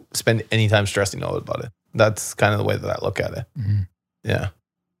 why spend any time stressing out about it? That's kind of the way that I look at it. Mm-hmm. Yeah.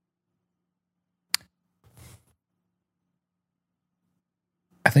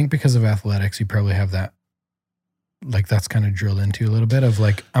 I think because of athletics, you probably have that, like, that's kind of drilled into you a little bit of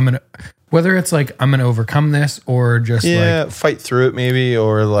like, whether it's like, I'm going to overcome this, or just like fight through it maybe,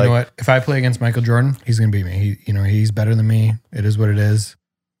 or like, you know what, if I play against Michael Jordan, he's going to beat me. He's better than me. It is what it is.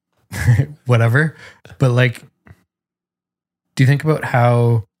 Whatever. But like, do you think about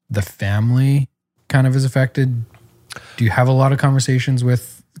how the family kind of is affected? Do you have a lot of conversations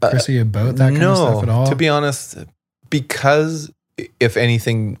with Chrissy about that kind of stuff at all? To be honest, because if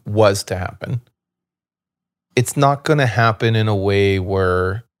anything was to happen, it's not going to happen in a way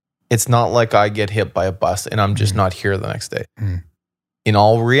where it's not like I get hit by a bus and I'm just not here the next day. In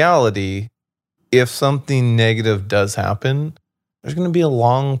all reality, if something negative does happen, there's going to be a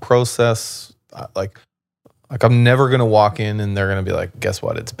long process. Like I'm never going to walk in and they're going to be like, guess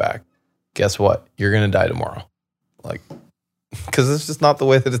what? It's back. Guess what? You're going to die tomorrow. Like, because it's just not the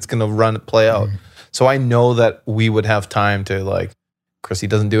way that it's going to play out. So I know that we would have time to, like, Chrissy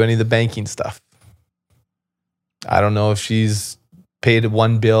doesn't do any of the banking stuff. I don't know if she's paid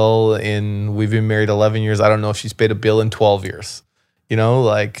one bill we've been married 11 years. I don't know if she's paid a bill in 12 years. You know,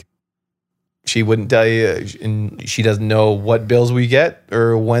 like, she wouldn't tell you, and she doesn't know what bills we get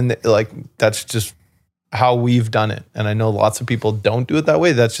or when, like, that's just how we've done it. And I know lots of people don't do it that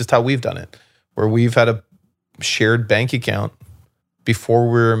way. That's just how we've done it, where we've had a shared bank account before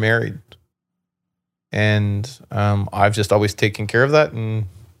we were married. And I've just always taken care of that. And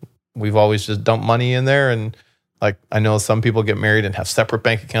we've always just dumped money in there. And like, I know some people get married and have separate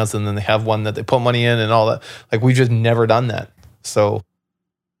bank accounts and then they have one that they put money in and all that. Like, we've just never done that. So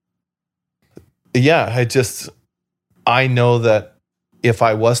yeah, I know that if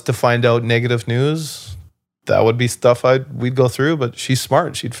I was to find out negative news, that would be stuff we'd go through, but she's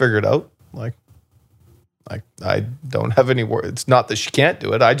smart. She'd figure it out. Like I don't have any words. It's not that she can't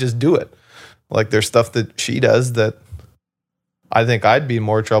do it. I just do it. Like, there's stuff that she does that I think I'd be in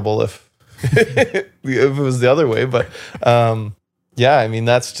more trouble if it was the other way. But yeah, I mean,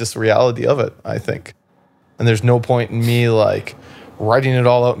 that's just the reality of it, I think. And there's no point in me like writing it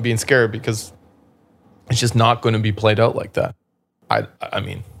all out and being scared, because it's just not going to be played out like that. I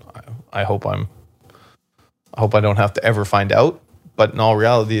mean, I hope I don't have to ever find out, but in all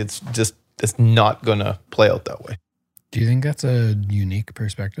reality, it's not going to play out that way. Do you think that's a unique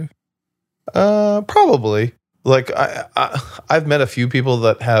perspective? Probably. Like, I've met a few people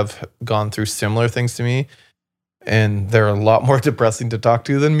that have gone through similar things to me, and they're a lot more depressing to talk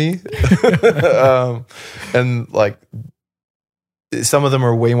to than me. And like, some of them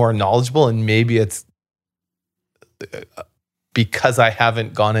are way more knowledgeable, and maybe it's because I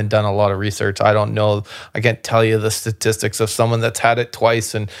haven't gone and done a lot of research. I don't know. I can't tell you the statistics of someone that's had it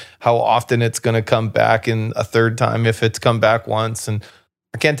twice and how often it's going to come back in a third time if it's come back once. And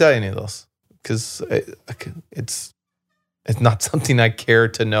I can't tell you any of those, because it's not something I care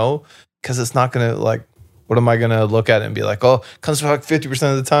to know, because it's not going to, like, what am I going to look at it and be like, oh, it comes back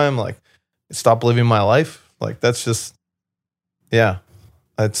 50% of the time? Like, stop living my life. Like, that's just, yeah,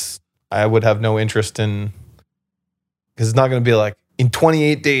 I would have no interest in, because it's not going to be like, in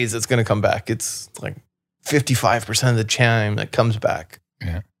 28 days, it's going to come back. It's like 55% of the time that comes back.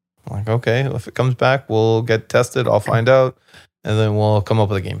 Yeah. I'm like, okay, well, if it comes back, we'll get tested. I'll find out. And then we'll come up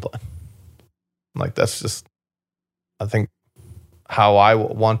with a game plan. Like, that's just, I think, how I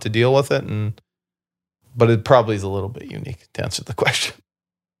want to deal with it. But it probably is a little bit unique to answer the question.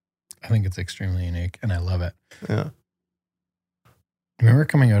 I think it's extremely unique, and I love it. Yeah. Remember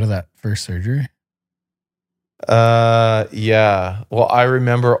coming out of that first surgery? Yeah. Well, I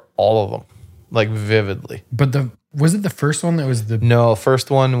remember all of them, like, vividly. But was it the first one that was the... No, first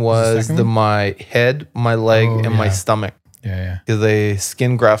one was my head, my leg, and my stomach. Yeah. Because they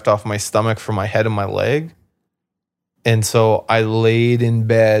skin graft off my stomach for my head and my leg. And so I laid in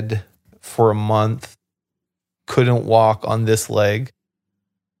bed for a month, couldn't walk on this leg.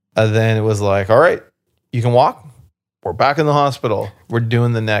 And then it was like, all right, you can walk. We're back in the hospital. We're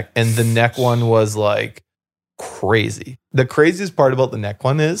doing the neck. And the neck one was like crazy. The craziest part about the neck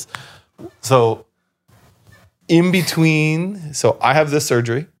one is, so in between, so I have this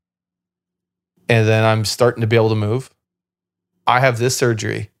surgery and then I'm starting to be able to move. I have this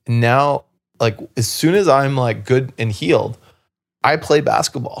surgery. And now, like, as soon as I'm like good and healed, I play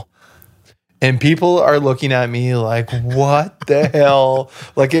basketball. And people are looking at me like, what the hell?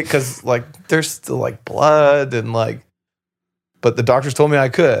 Like, because like there's still like blood and like, but the doctors told me I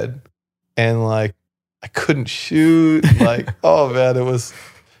could. And like, I couldn't shoot. Like, oh man,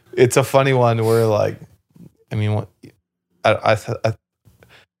 it's a funny one where like, I mean, I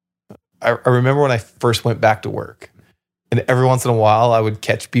remember when I first went back to work. And every once in a while, I would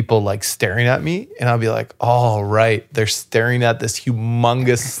catch people like staring at me, and I'd be like, "Oh, right, they're staring at this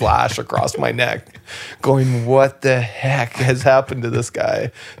humongous slash across my neck, going, what the heck has happened to this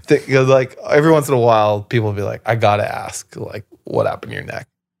guy?" Like, every once in a while, people would be like, "I gotta ask, like, what happened to your neck?"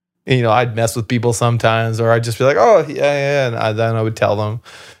 And, you know, I'd mess with people sometimes, or I'd just be like, "Oh, yeah," and then I would tell them,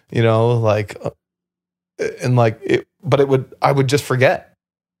 you know, like, and like it, but I would just forget,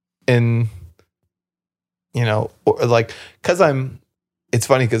 and. You know, or like, because I'm it's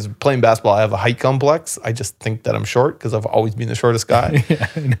funny because playing basketball, I have a height complex. I just think that I'm short because I've always been the shortest guy.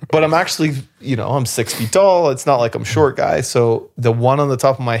 But I'm actually, I'm 6 feet tall. It's not like I'm short guy. So the one on the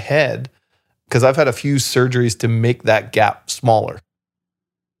top of my head, because I've had a few surgeries to make that gap smaller.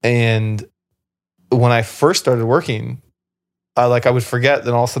 And when I first started working, I would forget,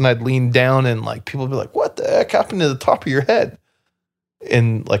 then all of a sudden I'd lean down and like people would be like, what the heck happened to the top of your head?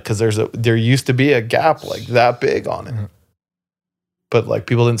 And like, because there used to be a gap like that big on it. But like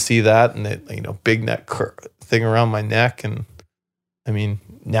people didn't see that, and it, big neck thing around my neck. And I mean,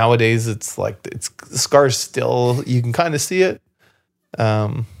 nowadays it's like the scars still, you can kind of see it.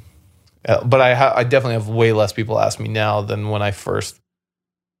 But I definitely have way less people ask me now than when it first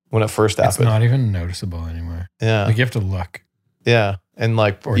happened. It's not even noticeable anymore. Yeah. Like you have to look. Yeah. And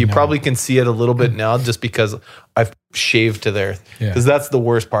like you probably can see it a little bit now just because I've shaved to there. Because that's the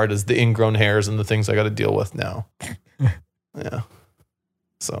worst part, is the ingrown hairs and the things I got to deal with now. Yeah.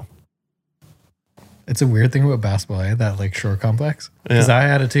 So it's a weird thing about basketball, that like short complex. Because I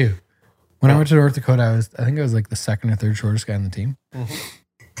had it too. When I went to North Dakota, I think I was like the second or third shortest guy on the team. Mm-hmm.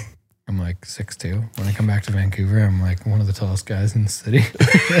 I'm like 6'2". When I come back to Vancouver, I'm like one of the tallest guys in the city.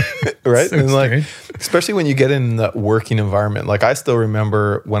 Right? So and like, strange. especially when you get in that working environment. Like I still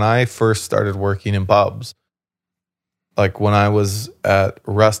remember when I first started working in pubs, like when I was at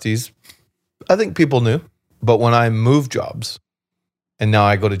Rusty's, I think people knew. But when I moved jobs, and now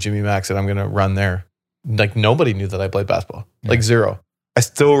I go to Jimmy Mac's and I'm going to run there, like nobody knew that I played basketball. Like zero. I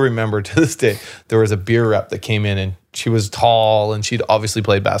still remember to this day, there was a beer rep that came in and she was tall and she'd obviously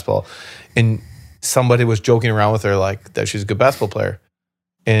played basketball. And somebody was joking around with her like that she's a good basketball player.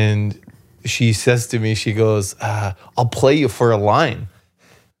 And she says to me, she goes, I'll play you for a line.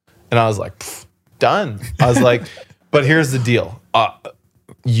 And I was like, done. I was like, but here's the deal.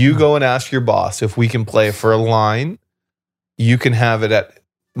 You go and ask your boss if we can play for a line. You can have it at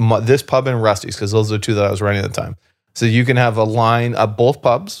this pub and Rusty's, because those are the two that I was running at the time. So you can have a line at both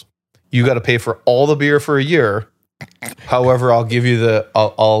pubs. You got to pay for all the beer for a year. However, I'll give you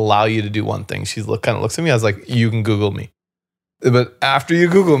I'll allow you to do one thing. She kind of looks at me. I was like, you can Google me. But after you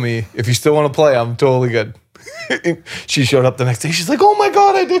Google me, if you still want to play, I'm totally good. She showed up the next day. She's like, oh my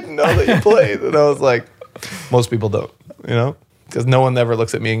God, I didn't know that you played. And I was like, most people don't, because no one ever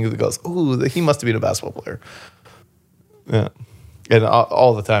looks at me and goes, ooh, he must have been a basketball player. Yeah. And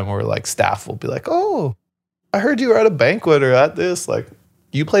all the time we're like, staff will be like, oh, I heard you were at a banquet or at this. Like,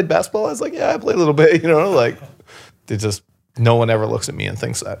 you played basketball? I was like, yeah, I played a little bit, like no one ever looks at me and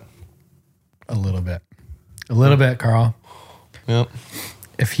thinks that. A little bit, Carl. Yep.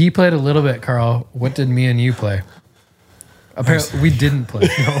 If he played a little bit, Carl, what did me and you play? Apparently, we didn't play.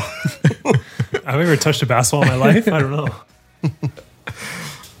 No. Have I ever touched a basketball in my life? I don't know.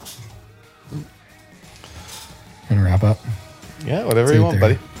 Gonna wrap up. Yeah, whatever you want,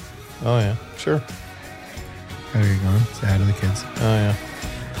 buddy. Oh, yeah. Sure. How are you going? Say hi to the kids. Oh, yeah.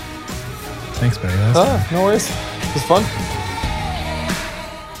 Thanks, buddy. No worries. It was fun.